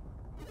won!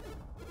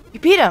 We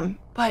beat him,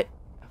 but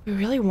we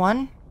really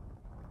won?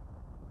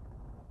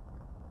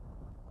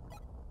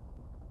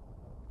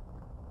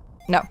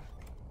 No.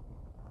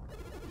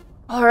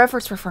 All our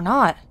efforts were for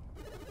naught.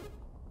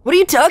 What are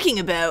you talking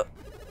about?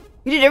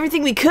 We did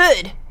everything we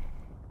could.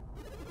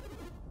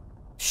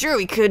 Sure,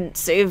 we could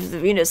save the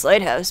Venus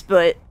Lighthouse,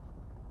 but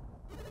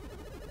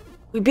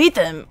we beat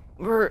them.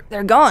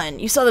 They're gone.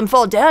 You saw them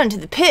fall down into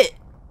the pit.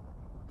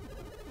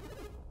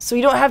 So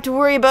you don't have to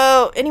worry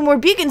about any more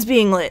beacons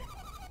being lit.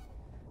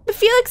 But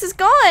Felix is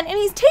gone, and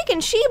he's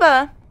taken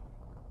Sheba.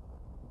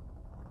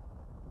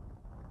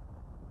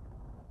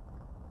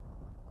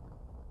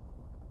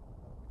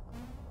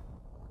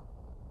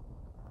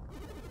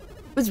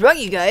 What's wrong,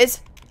 you guys?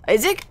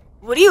 Isaac,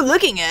 what are you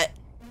looking at?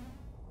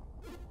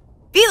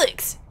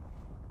 Felix!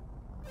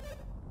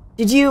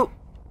 Did you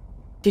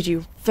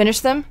finish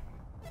them?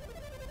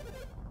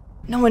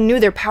 No one knew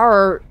their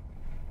power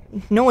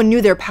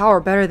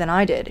better than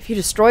I did. If you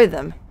destroyed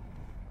them.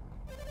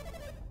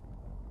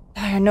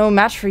 I had no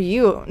match for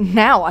you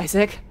now,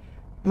 Isaac.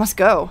 I must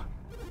go.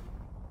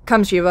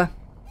 Come, Sheba.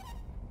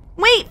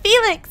 Wait,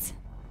 Felix!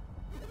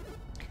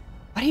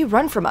 Why do you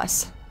run from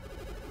us?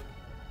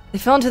 They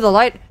fell into the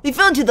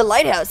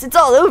lighthouse. It's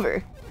all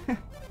over.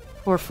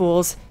 Poor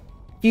fools.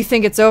 If you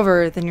think it's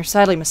over, then you're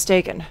sadly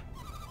mistaken.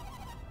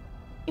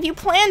 If you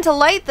plan to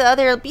light the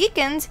other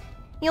beacons,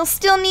 you'll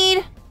still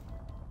need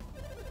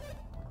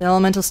the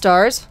elemental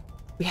stars.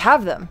 We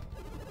have them.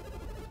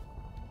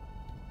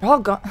 They're all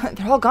gone.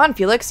 They're all gone,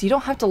 Felix. You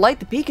don't have to light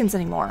the beacons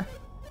anymore.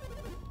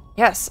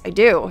 Yes, I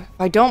do. If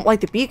I don't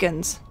light the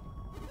beacons,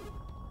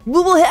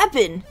 what will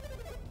happen?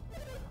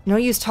 No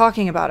use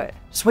talking about it.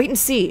 Just wait and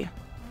see.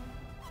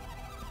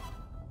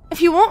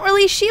 If you won't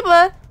release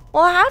Sheba,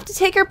 we'll have to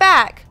take her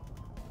back.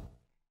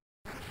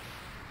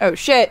 Oh,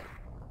 shit.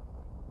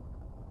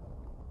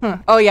 Huh.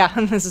 Oh, yeah,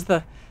 this is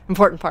the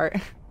important part.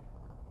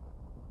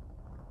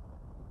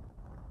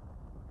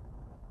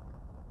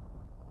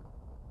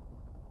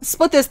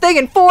 Split this thing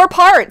in 4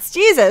 parts!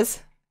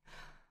 Jesus!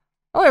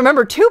 I only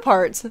remember 2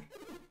 parts. The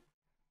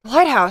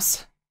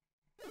lighthouse.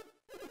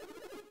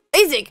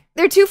 Isaac,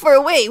 they're too far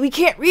away. We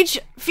can't reach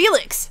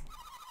Felix.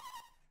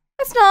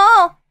 That's not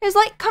all. There's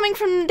light coming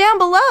from down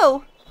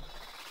below.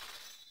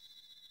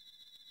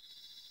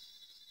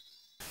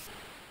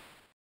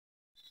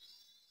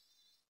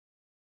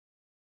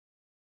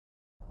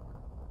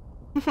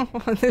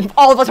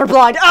 All of us are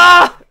blind.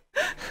 Ah!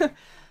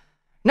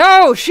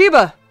 No,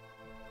 Sheba!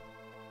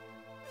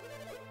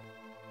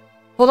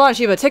 Hold on,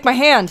 Shiba. Take my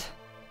hand.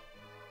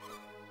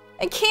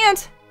 I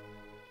can't.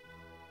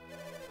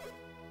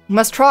 You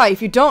must try.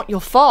 If you don't, you'll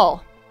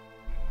fall.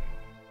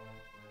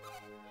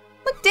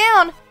 Look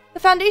down. The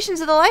foundations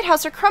of the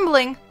lighthouse are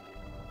crumbling.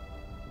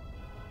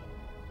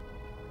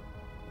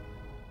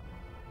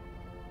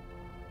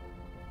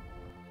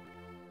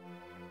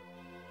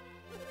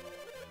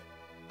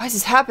 Why is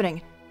this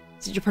happening?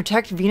 Is it to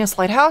protect Venus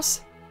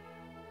Lighthouse?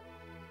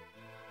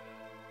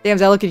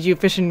 Damn, I look at you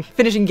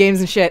finishing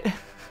games and shit.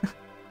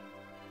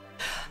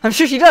 I'm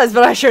sure she does,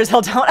 but I sure as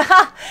hell don't.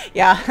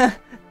 Yeah.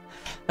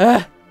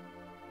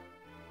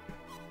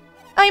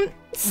 I'm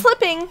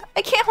slipping.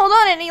 I can't hold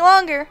on any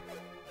longer.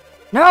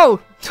 No!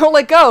 Don't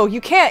let go!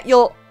 You can't!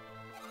 You'll...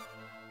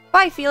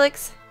 Bye,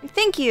 Felix. And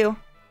thank you.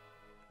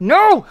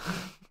 No!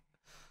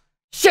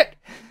 Shit!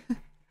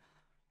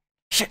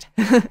 Shit.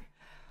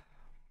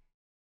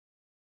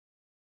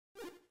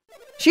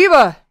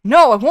 Shiba!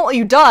 No, I won't let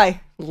you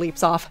die!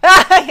 Leaps off.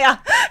 Yeah,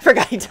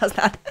 forgot he does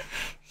that.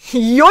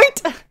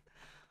 Yoit!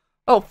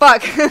 Oh,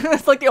 fuck.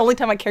 It's like the only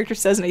time my character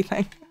says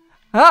anything.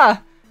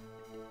 Ah!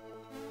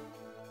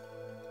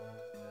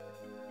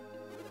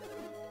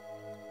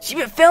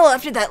 Shiba fell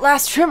after that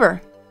last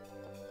tremor.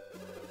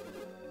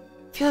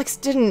 Felix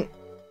didn't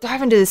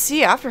dive into the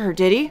sea after her,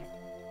 did he?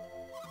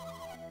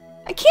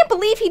 I can't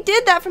believe he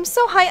did that from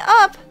so high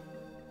up.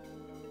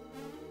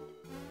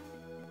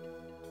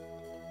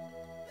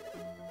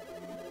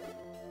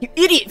 You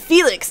idiot,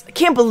 Felix! I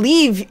can't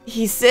believe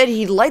he said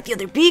he'd light the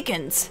other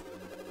beacons.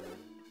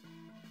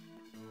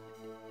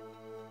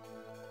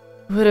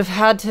 Would have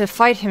had to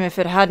fight him if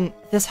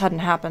this hadn't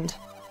happened.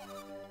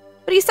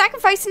 But he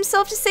sacrificed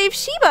himself to save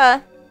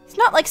Shiba. It's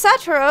not like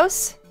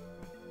Saturos.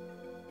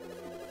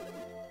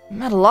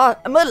 I'm at a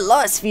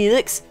loss,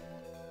 Felix.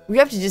 We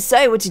have to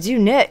decide what to do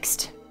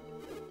next.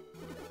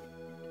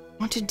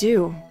 What to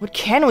do? What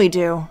can we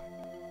do?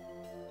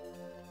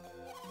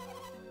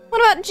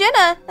 What about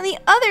Jenna and the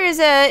others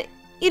at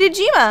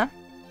Itajima?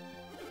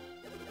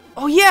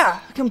 Oh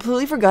yeah, I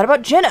completely forgot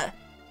about Jenna.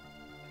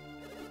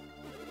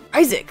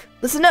 Isaac,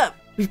 listen up.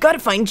 We've got to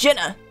find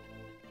Jenna.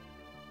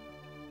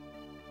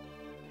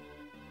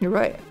 You're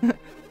right.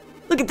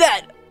 Look at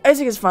that.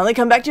 Isaac has finally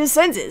come back to his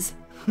senses.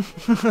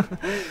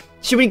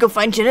 Should we go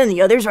find Jenna and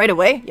the others right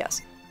away?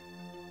 Yes.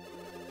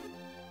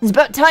 It's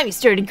about time you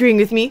started agreeing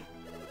with me.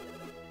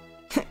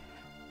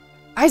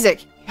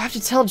 Isaac, you have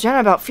to tell Jenna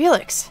about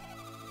Felix.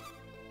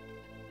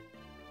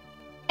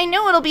 I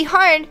know it'll be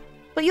hard,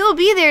 but you'll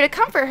be there to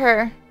comfort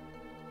her.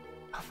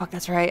 Oh, fuck,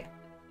 that's right.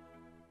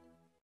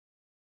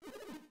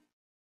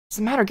 What's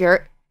the matter,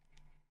 Garrett?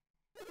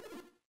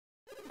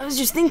 I was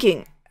just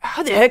thinking,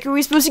 how the heck are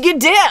we supposed to get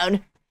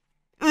down?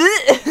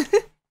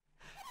 Good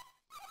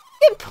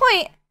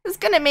point. It's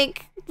gonna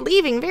make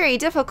leaving very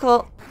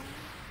difficult.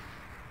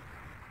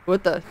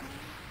 What the?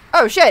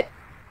 Oh, shit!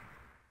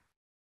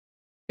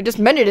 It just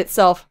mended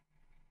itself.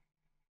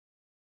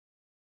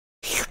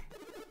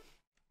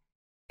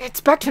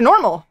 It's back to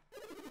normal.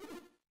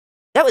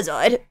 That was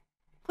odd.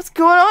 What's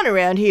going on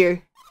around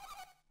here?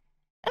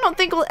 I don't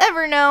think we'll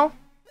ever know.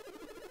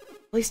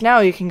 At least now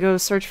you can go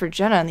search for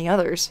Jenna and the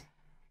others.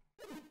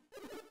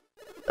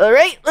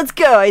 Alright, let's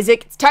go,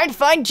 Isaac. It's time to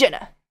find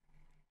Jenna.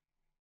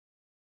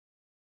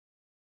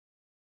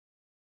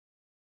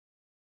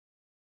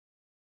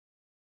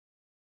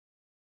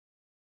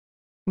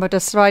 But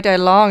despite a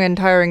long and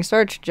tiring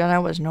search,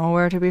 Jenna was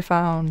nowhere to be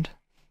found.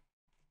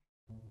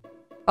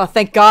 Oh,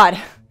 thank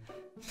God.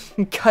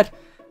 God,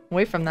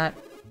 away from that.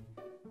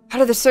 How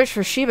did the search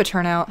for Shiba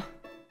turn out?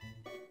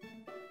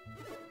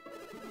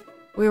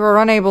 We were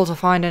unable to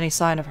find any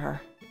sign of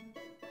her.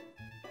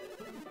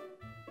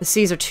 The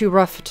seas are too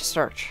rough to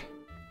search.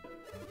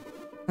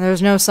 And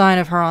there's no sign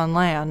of her on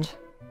land.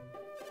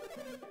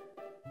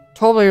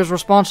 Tobler is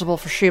responsible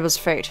for Shiba's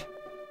fate.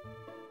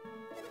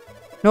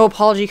 No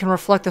apology can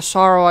reflect the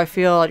sorrow I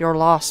feel at your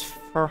loss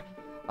for,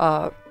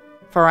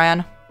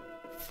 Faran.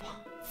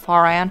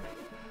 Faran.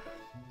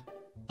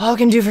 All I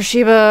can do for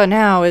Shiba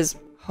now is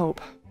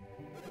hope.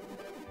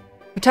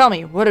 But tell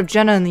me, what of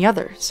Jenna and the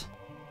others?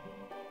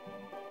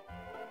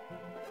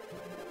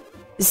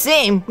 The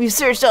same. We've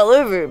searched all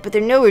over, but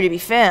they're nowhere to be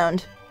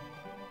found.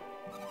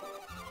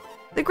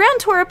 The ground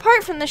tore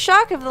apart from the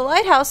shock of the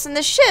lighthouse and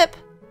the ship.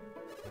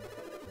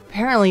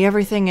 Apparently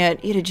everything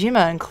at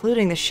Itajima,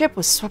 including the ship,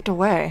 was swept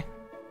away.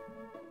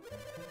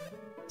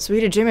 So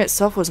Itajima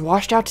itself was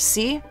washed out to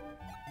sea?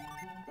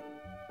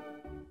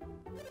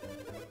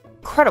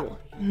 Incredible.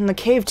 And the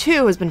cave,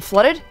 too, has been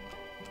flooded?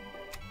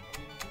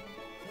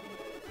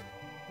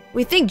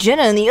 We think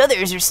Jenna and the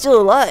others are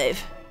still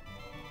alive.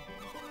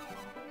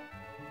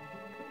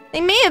 They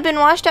may have been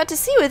washed out to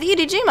sea with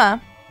Itajima.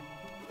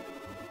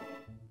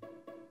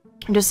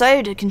 And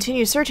decided to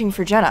continue searching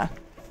for Jenna.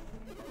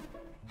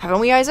 Haven't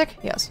we, Isaac?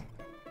 Yes.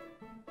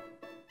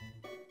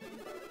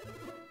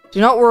 Do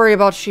not worry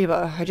about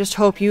Shiba. I just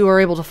hope you are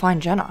able to find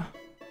Jenna.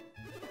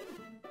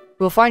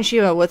 We'll find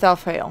Shiba without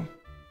fail.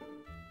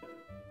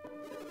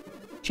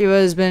 Shiba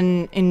has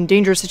been in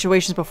dangerous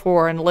situations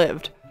before and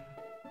lived.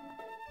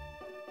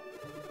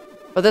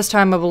 But this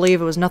time I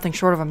believe it was nothing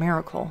short of a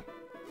miracle.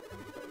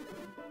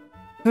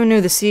 Who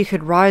knew the sea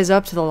could rise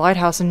up to the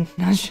lighthouse and...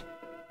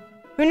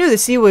 Who knew the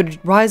sea would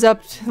rise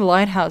up to the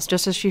lighthouse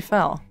just as she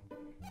fell?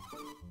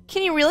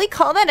 Can you really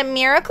call that a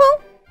miracle?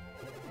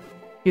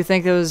 You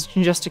think it was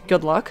just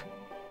good luck?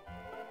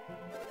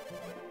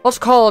 Let's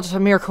call it a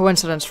mere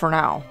coincidence for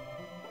now.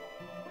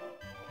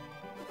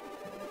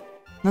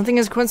 Nothing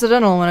is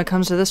coincidental when it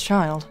comes to this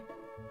child.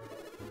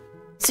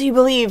 So you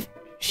believe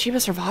Sheba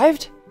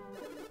survived?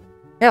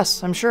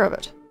 Yes, I'm sure of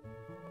it.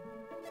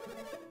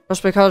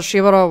 Just because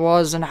Shibata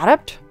was an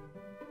adept?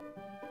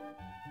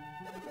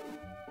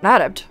 An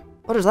adept?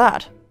 What is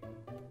that?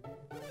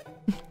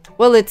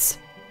 Well, it's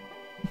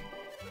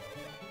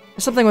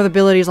something with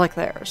abilities like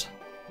theirs.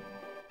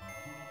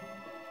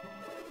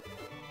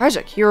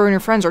 Isaac, you and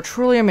your friends are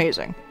truly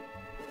amazing.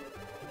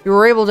 You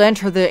were able to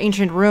enter the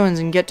ancient ruins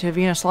and get to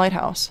Venus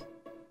Lighthouse.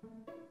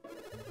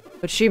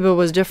 But Sheba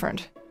was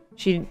different.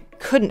 She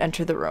couldn't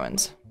enter the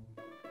ruins.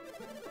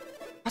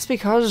 That's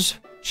because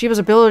Sheba's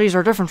abilities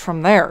are different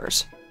from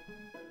theirs.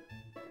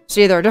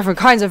 See, there are different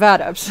kinds of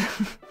adepts.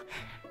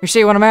 You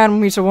see, when a man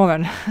meets a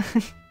woman...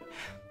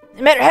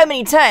 No matter how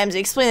many times I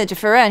explain that to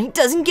Farhan, he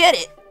doesn't get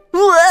it.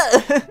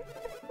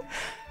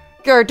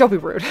 Garrett, don't be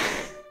rude.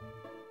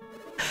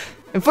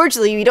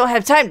 Unfortunately, we don't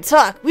have time to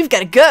talk. We've got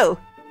to go.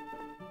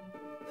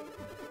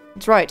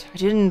 That's right. I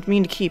didn't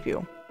mean to keep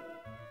you.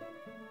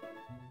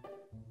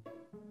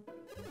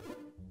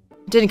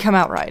 It didn't come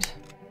out right.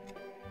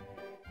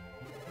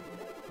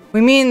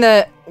 We mean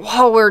that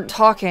while we're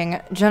talking,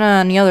 Jenna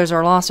and the others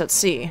are lost at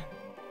sea.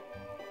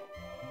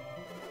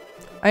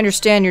 I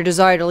understand your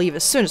desire to leave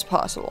as soon as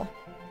possible.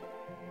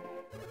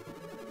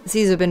 The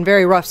seas have been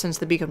very rough since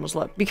the beacon was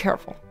lit. Be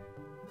careful.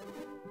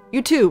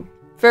 You too.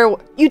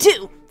 Farewell. You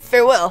too.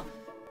 Farewell.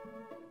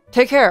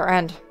 Take care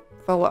and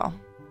farewell.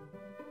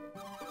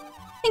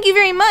 Thank you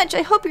very much.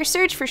 I hope your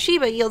search for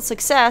Sheba yields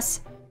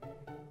success.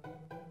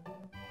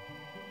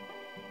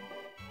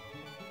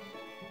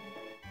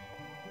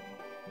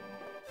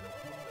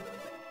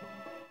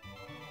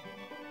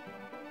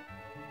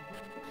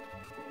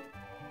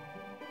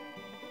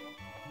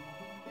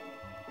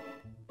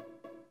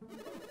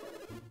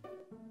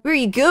 Where are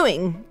you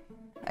going?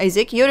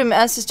 Isaac, Yodam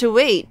asked us to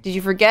wait. Did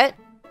you forget?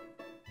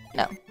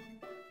 No.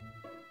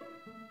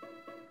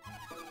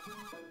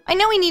 I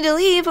know we need to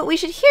leave, but we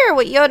should hear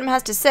what Yodam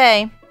has to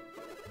say.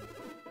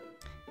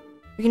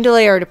 We can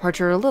delay our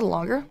departure a little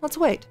longer. Let's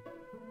wait.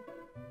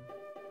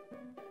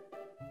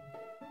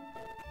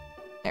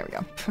 There we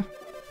go.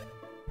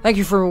 Thank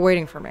you for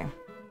waiting for me.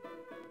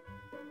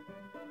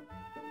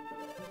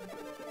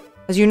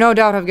 As you no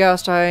doubt have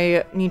guessed,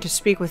 I need to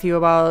speak with you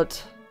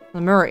about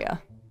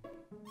Lemuria.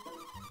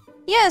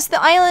 Yes,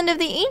 the island of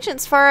the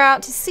ancients far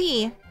out to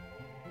sea.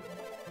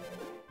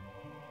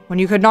 When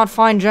you could not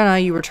find Jenna,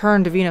 you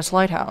returned to Venus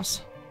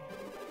Lighthouse.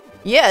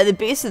 Yeah, the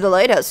base of the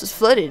lighthouse was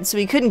flooded, so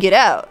we couldn't get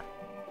out.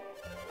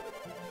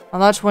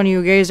 And that's when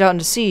you gazed out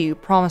into sea,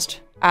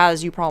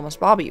 as you promised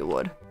Bobby you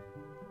would.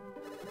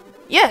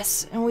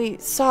 Yes, and we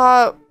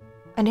saw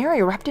an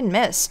area wrapped in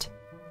mist.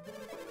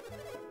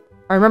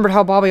 I remembered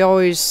how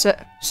Bobby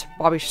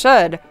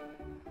said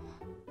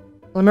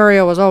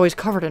Lemuria was always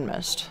covered in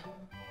mist.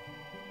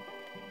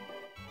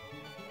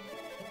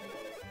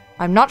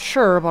 I'm not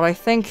sure, but I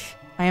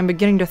am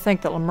beginning to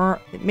think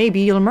that it may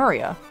be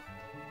Lemuria.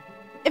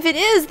 If it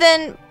is,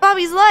 then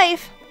Bobby's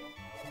life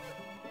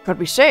could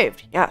be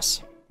saved,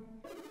 yes.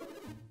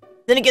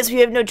 Then I guess we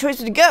have no choice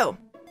but to go.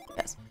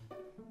 Yes.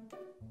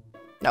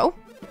 No?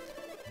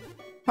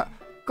 Huh.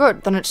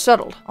 Good, then it's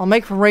settled. I'll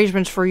make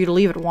arrangements for you to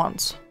leave at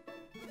once.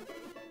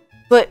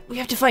 But we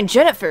have to find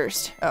Jenna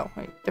first. Oh,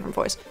 wait, different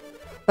voice.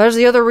 That is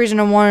the other reason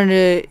I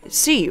wanted to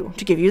see you,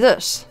 to give you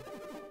this.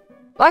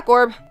 Black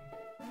Orb.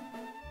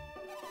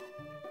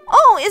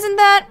 Oh, isn't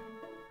that...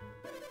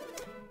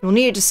 You'll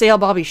need it to sail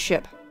Bobby's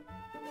ship.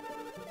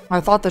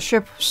 I thought the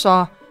ship we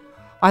saw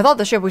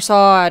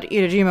at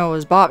Itajima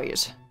was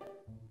Bobby's.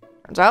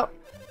 Turns out,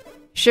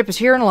 the ship is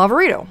here in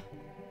Lavarito.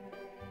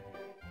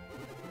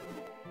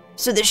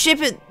 So the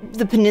ship at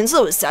the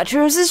peninsula was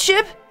Saturos'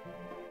 ship?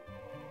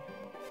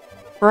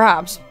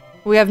 Perhaps.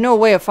 We have no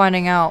way of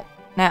finding out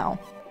now.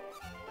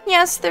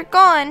 Yes, they're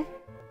gone.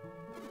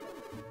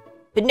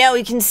 But now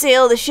we can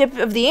sail the ship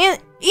of the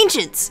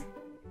ancients.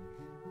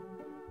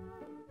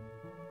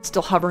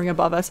 Still hovering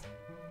above us.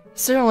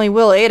 Certainly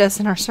will aid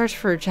us in our search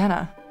for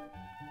Jenna.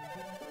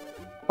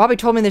 Bobby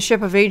told me the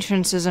ship of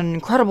ancients is an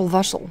incredible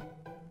vessel.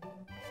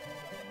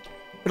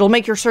 It'll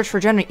make your search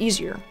for Jenna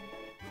easier.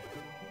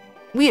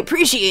 We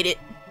appreciate it.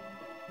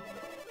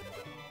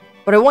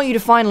 But I want you to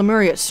find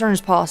Lemuria as soon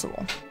as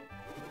possible.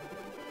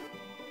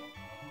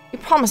 We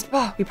promised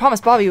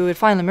Bobby we would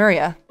find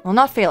Lemuria. We'll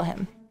not fail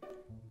him.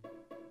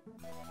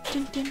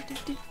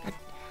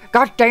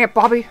 God dang it,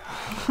 Bobby!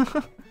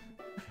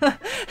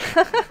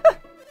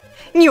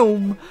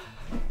 Nyom.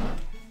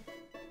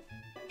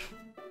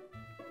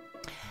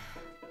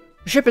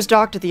 The ship is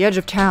docked at the edge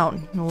of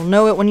town. You will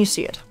know it when you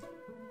see it.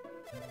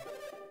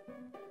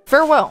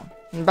 Farewell,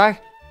 and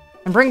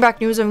bring back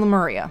news of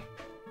Lemuria.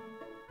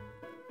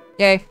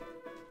 Yay.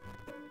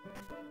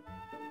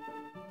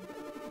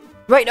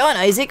 Right on,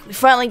 Isaac. We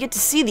finally get to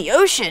see the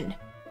ocean.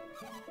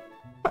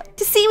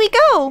 To sea we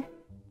go!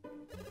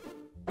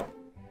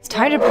 It's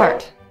time to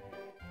depart.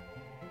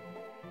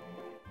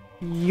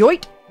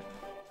 Yoit!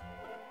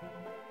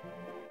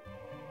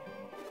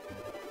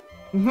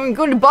 We're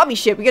going to Bobby's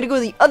ship. We gotta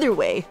go the other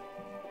way.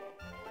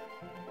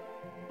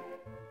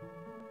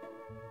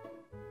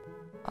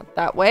 Not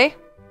that way.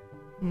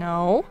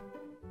 No.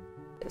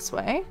 This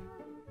way.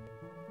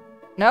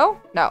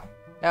 No? No.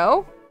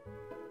 No.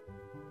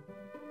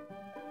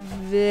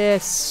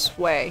 This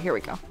way. Here we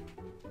go.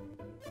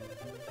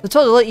 I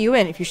told to let you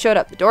in if you showed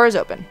up. The door is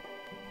open.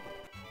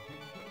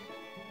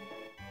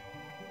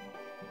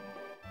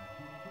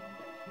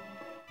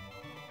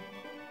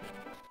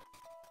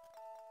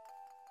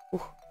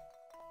 Ooh.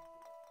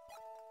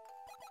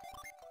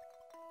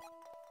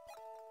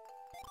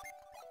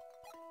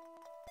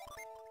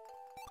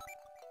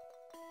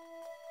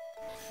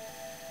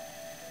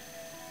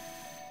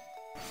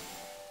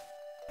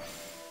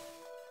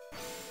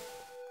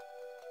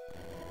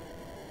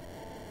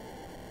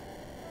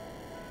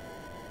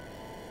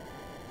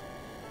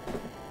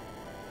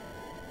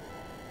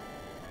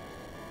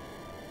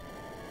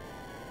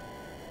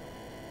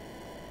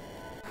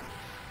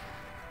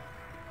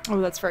 Oh,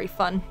 that's very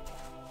fun.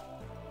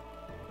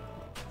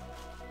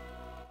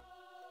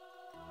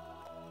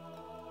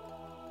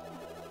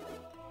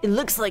 It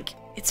looks like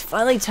it's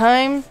finally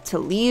time to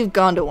leave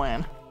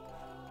Gondolin.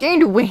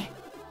 Gandalf!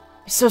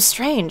 It's so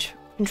strange.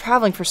 We've been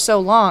traveling for so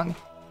long,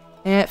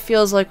 and it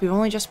feels like we've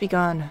only just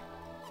begun.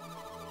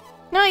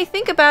 Now you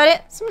think about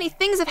it, so many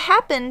things have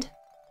happened.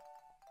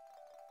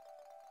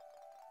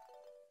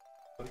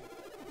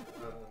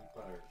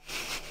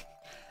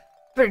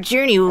 But our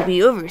journey will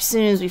be over as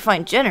soon as we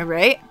find Jenna,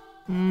 right?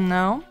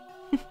 No.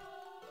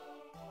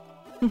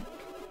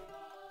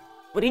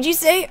 What did you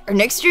say? Our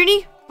next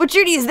journey? What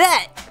journey is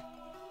that?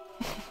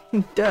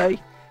 Duh.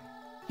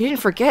 You didn't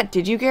forget,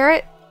 did you,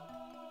 Garrett?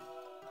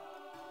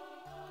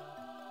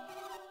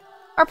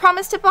 Our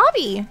promise to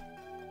Bobby.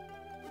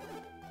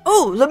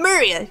 Oh,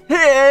 Lemuria!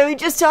 We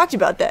just talked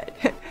about that.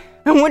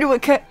 I wonder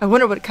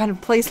what kind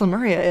of place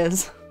Lemuria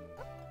is.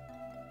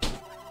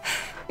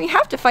 We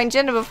have to find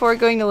Jenna before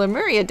going to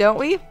Lemuria, don't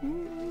we?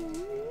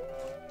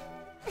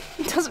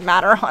 It doesn't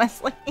matter,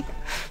 honestly.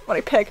 What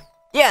I pick.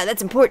 Yeah,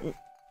 that's important.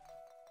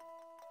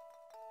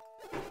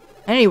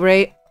 At any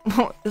rate,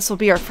 this will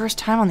be our first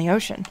time on the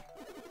ocean.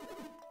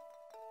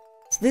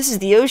 So this is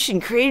the ocean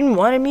Kraden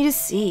wanted me to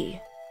see.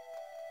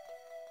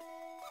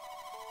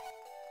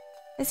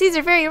 The seas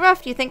are very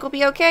rough. Do you think we'll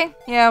be okay?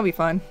 Yeah, I'll be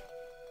fine.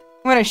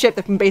 I'm on a ship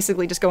that can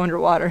basically just go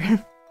underwater.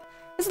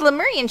 This is a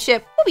Lemurian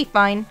ship. We'll be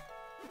fine.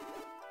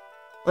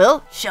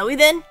 Well, shall we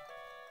then?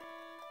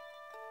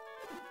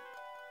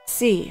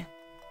 See.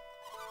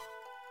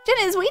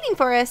 Jenna is waiting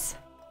for us.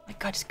 Oh my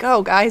god, just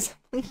go, guys.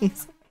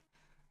 Please.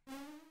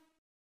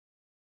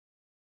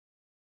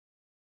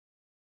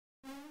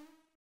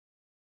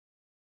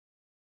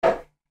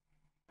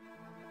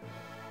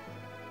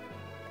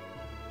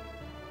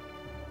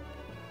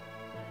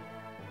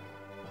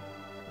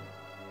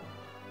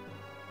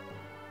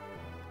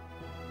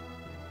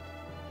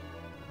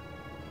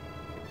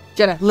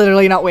 Jenna,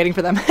 literally not waiting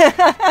for them.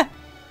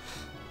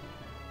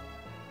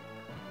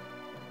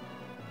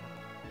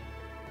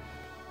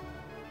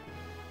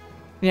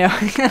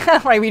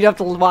 Yeah, right, we don't have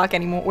to walk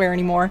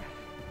anymore.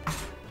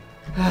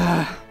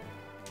 I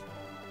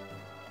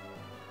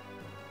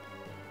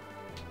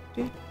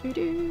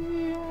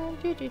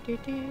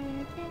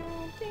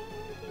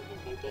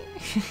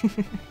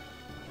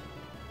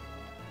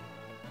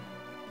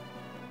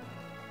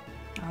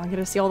get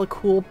to see all the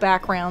cool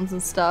backgrounds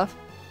and stuff.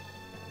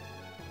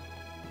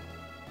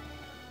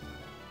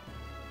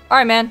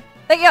 Alright, man.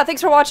 Yeah,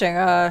 thanks for watching.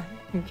 You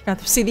got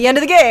to see the end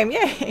of the game.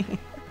 Yay!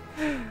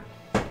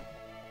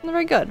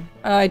 Very good.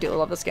 I do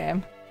love this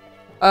game.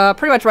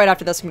 Pretty much right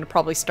after this, I'm going to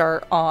probably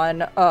start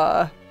on,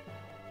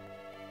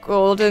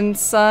 Golden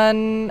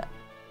Sun,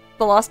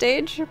 The Lost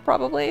Age,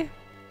 probably.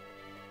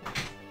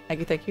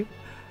 Thank you.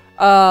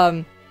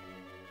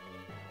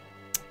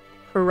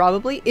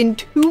 Probably in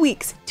 2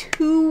 weeks.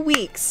 2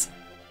 weeks!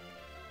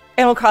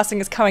 Animal Crossing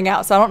is coming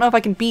out, so I don't know if I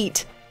can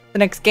beat the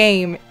next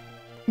game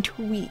in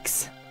 2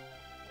 weeks.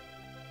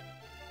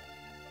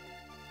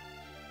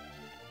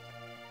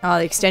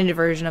 The extended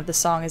version of the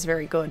song is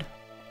very good.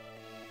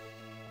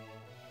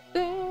 I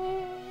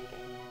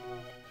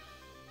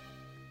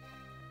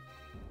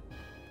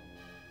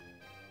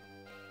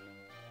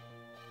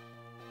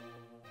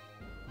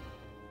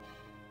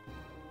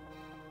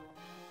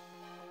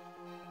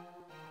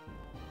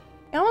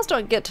almost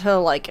don't get to,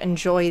 like,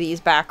 enjoy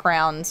these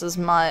backgrounds as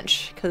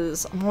much,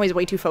 because I'm always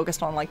way too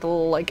focused on, like, the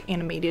little, like,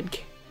 animated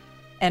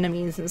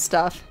enemies and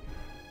stuff.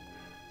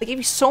 They gave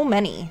you so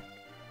many.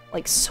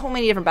 Like, so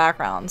many different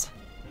backgrounds.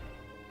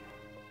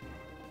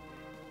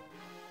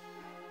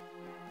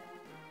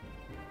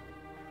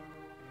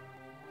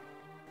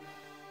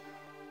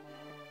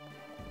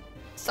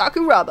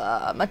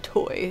 Sakuraba, my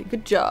toy.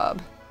 Good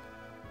job.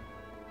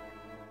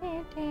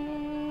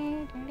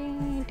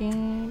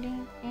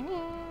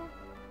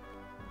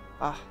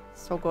 Ah,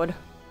 so good.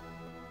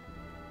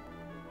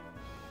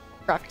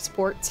 Graphic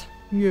sports.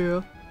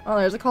 Yeah. Oh,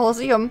 there's a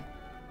Coliseum.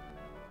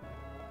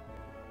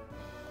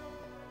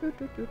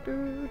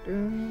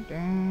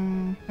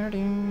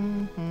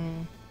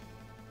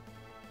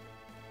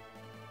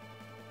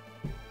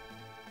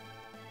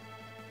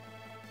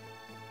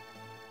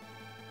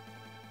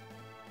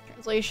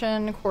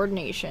 Translation,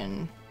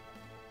 coordination.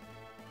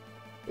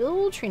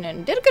 Bill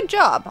Trinan did a good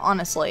job,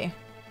 honestly.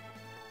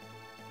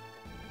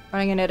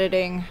 Running and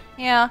editing.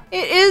 Yeah,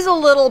 it is a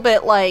little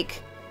bit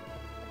like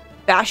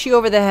bash you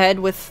over the head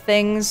with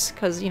things,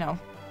 because, you know,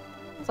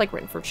 it's like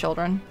written for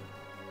children,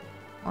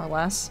 more or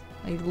less.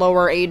 A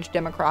lower age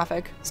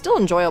demographic. Still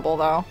enjoyable,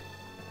 though.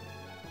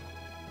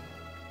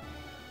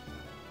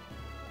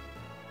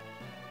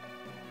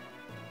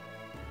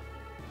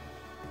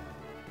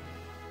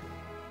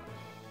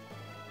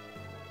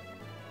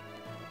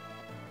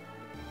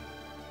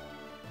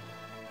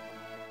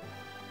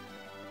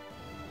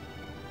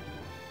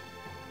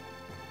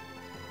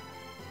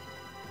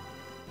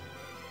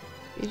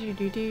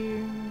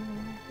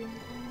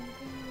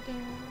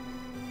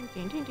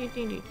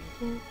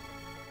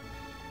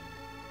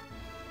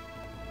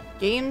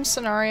 Game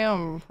scenario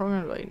and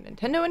program like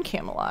Nintendo and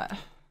Camelot.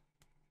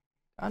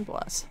 God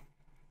bless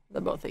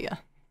the both of you.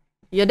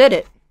 You did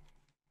it.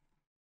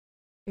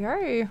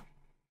 Yay.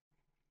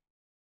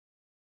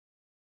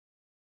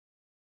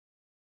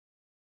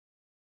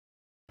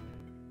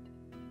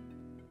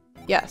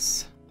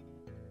 Yes.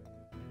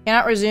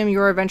 Cannot resume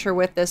your adventure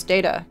with this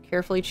data.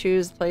 Carefully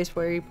choose the place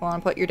where you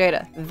want to put your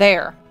data.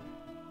 There.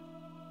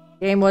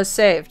 Game was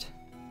saved.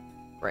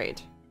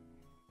 Great.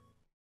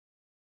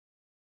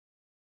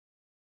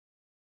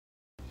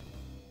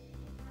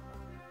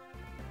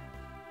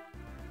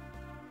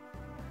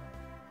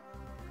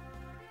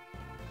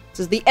 This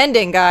is the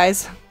ending,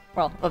 guys.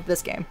 Well, of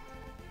this game.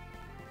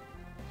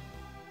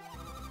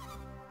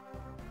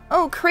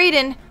 Oh,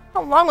 Kraden,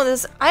 how long will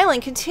this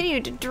island continue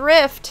to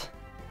drift?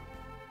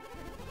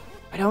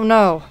 I don't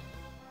know.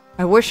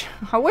 I wish,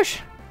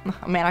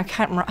 oh man, I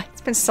can't remember.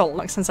 It's been so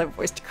long since I've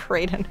voiced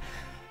Kraden.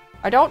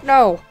 I don't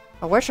know.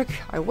 I wish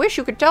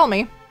you could tell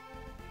me.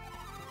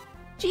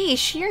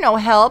 Geesh, you're no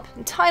help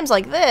in times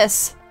like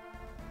this.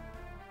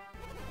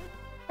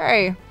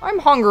 Hey, I'm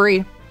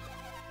hungry.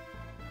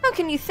 How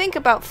can you think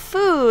about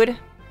food?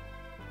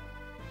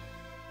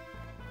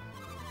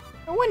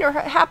 I wonder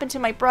what happened to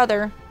my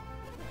brother.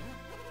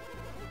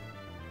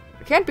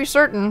 I can't be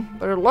certain,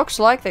 but it looks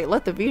like they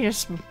lit the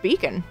Venus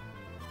beacon.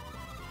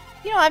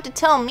 You don't have to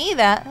tell me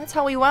that. That's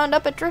how we wound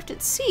up adrift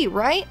at sea,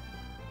 right?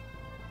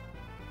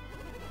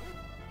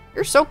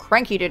 You're so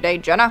cranky today,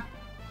 Jenna.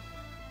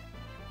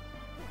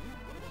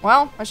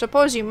 Well, I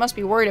suppose you must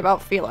be worried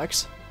about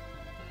Felix.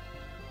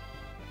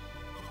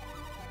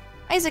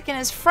 Isaac and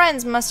his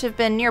friends must have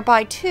been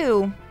nearby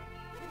too.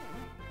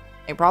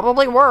 They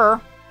probably were.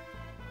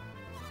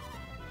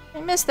 I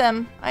miss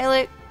them.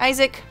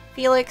 Isaac,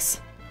 Felix.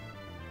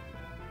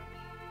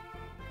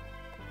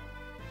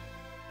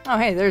 Oh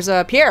hey, there's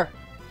Pierre.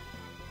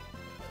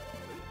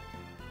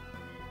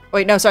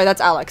 Wait, no, sorry,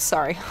 that's Alex,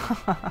 sorry.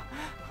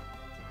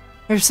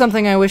 There's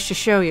something I wish to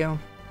show you.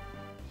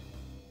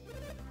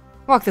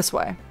 Walk this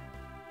way.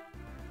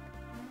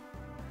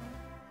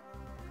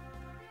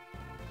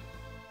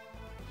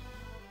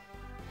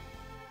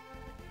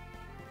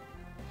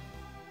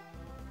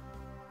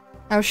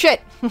 Oh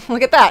shit,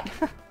 look at that.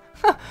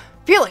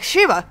 Felix,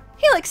 Sheba!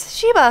 Felix,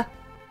 Sheba!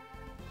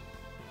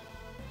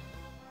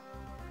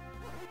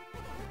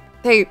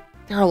 They're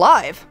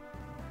alive.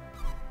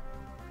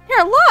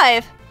 They're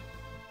alive!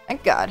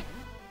 Thank God.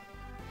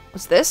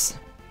 What's this?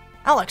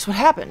 Alex, what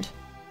happened?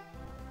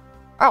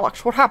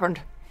 Alex, what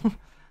happened?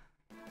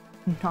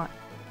 Not.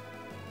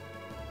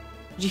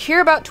 Did you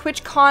hear about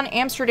TwitchCon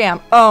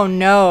Amsterdam? Oh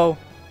no.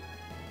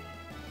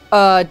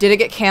 Did it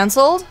get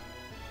canceled?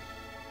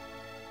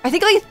 I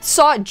think I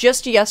saw it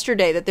just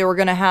yesterday that they were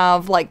gonna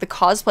have, like, the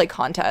cosplay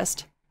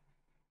contest.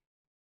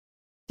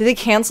 Did they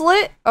cancel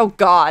it? Oh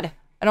God.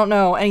 I don't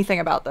know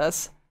anything about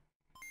this.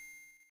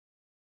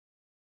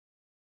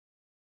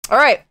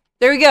 Alright,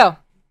 there we go.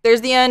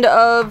 There's the end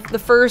of the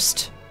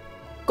first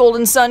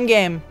Golden Sun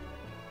game.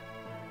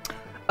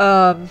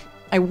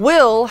 I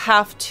will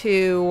have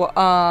to,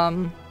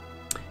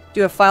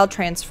 do a file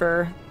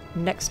transfer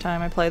next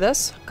time I play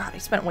this. God, I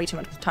spent way too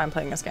much time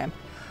playing this game.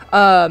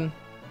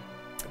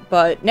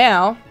 But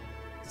now,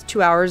 it's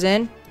 2 hours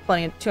in.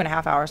 Plenty of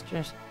 2.5 hours.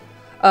 Just,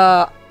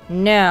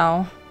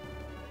 now,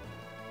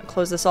 I'll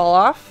close this all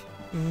off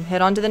and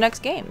head on to the next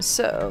game.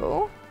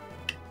 So,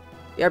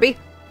 BRB.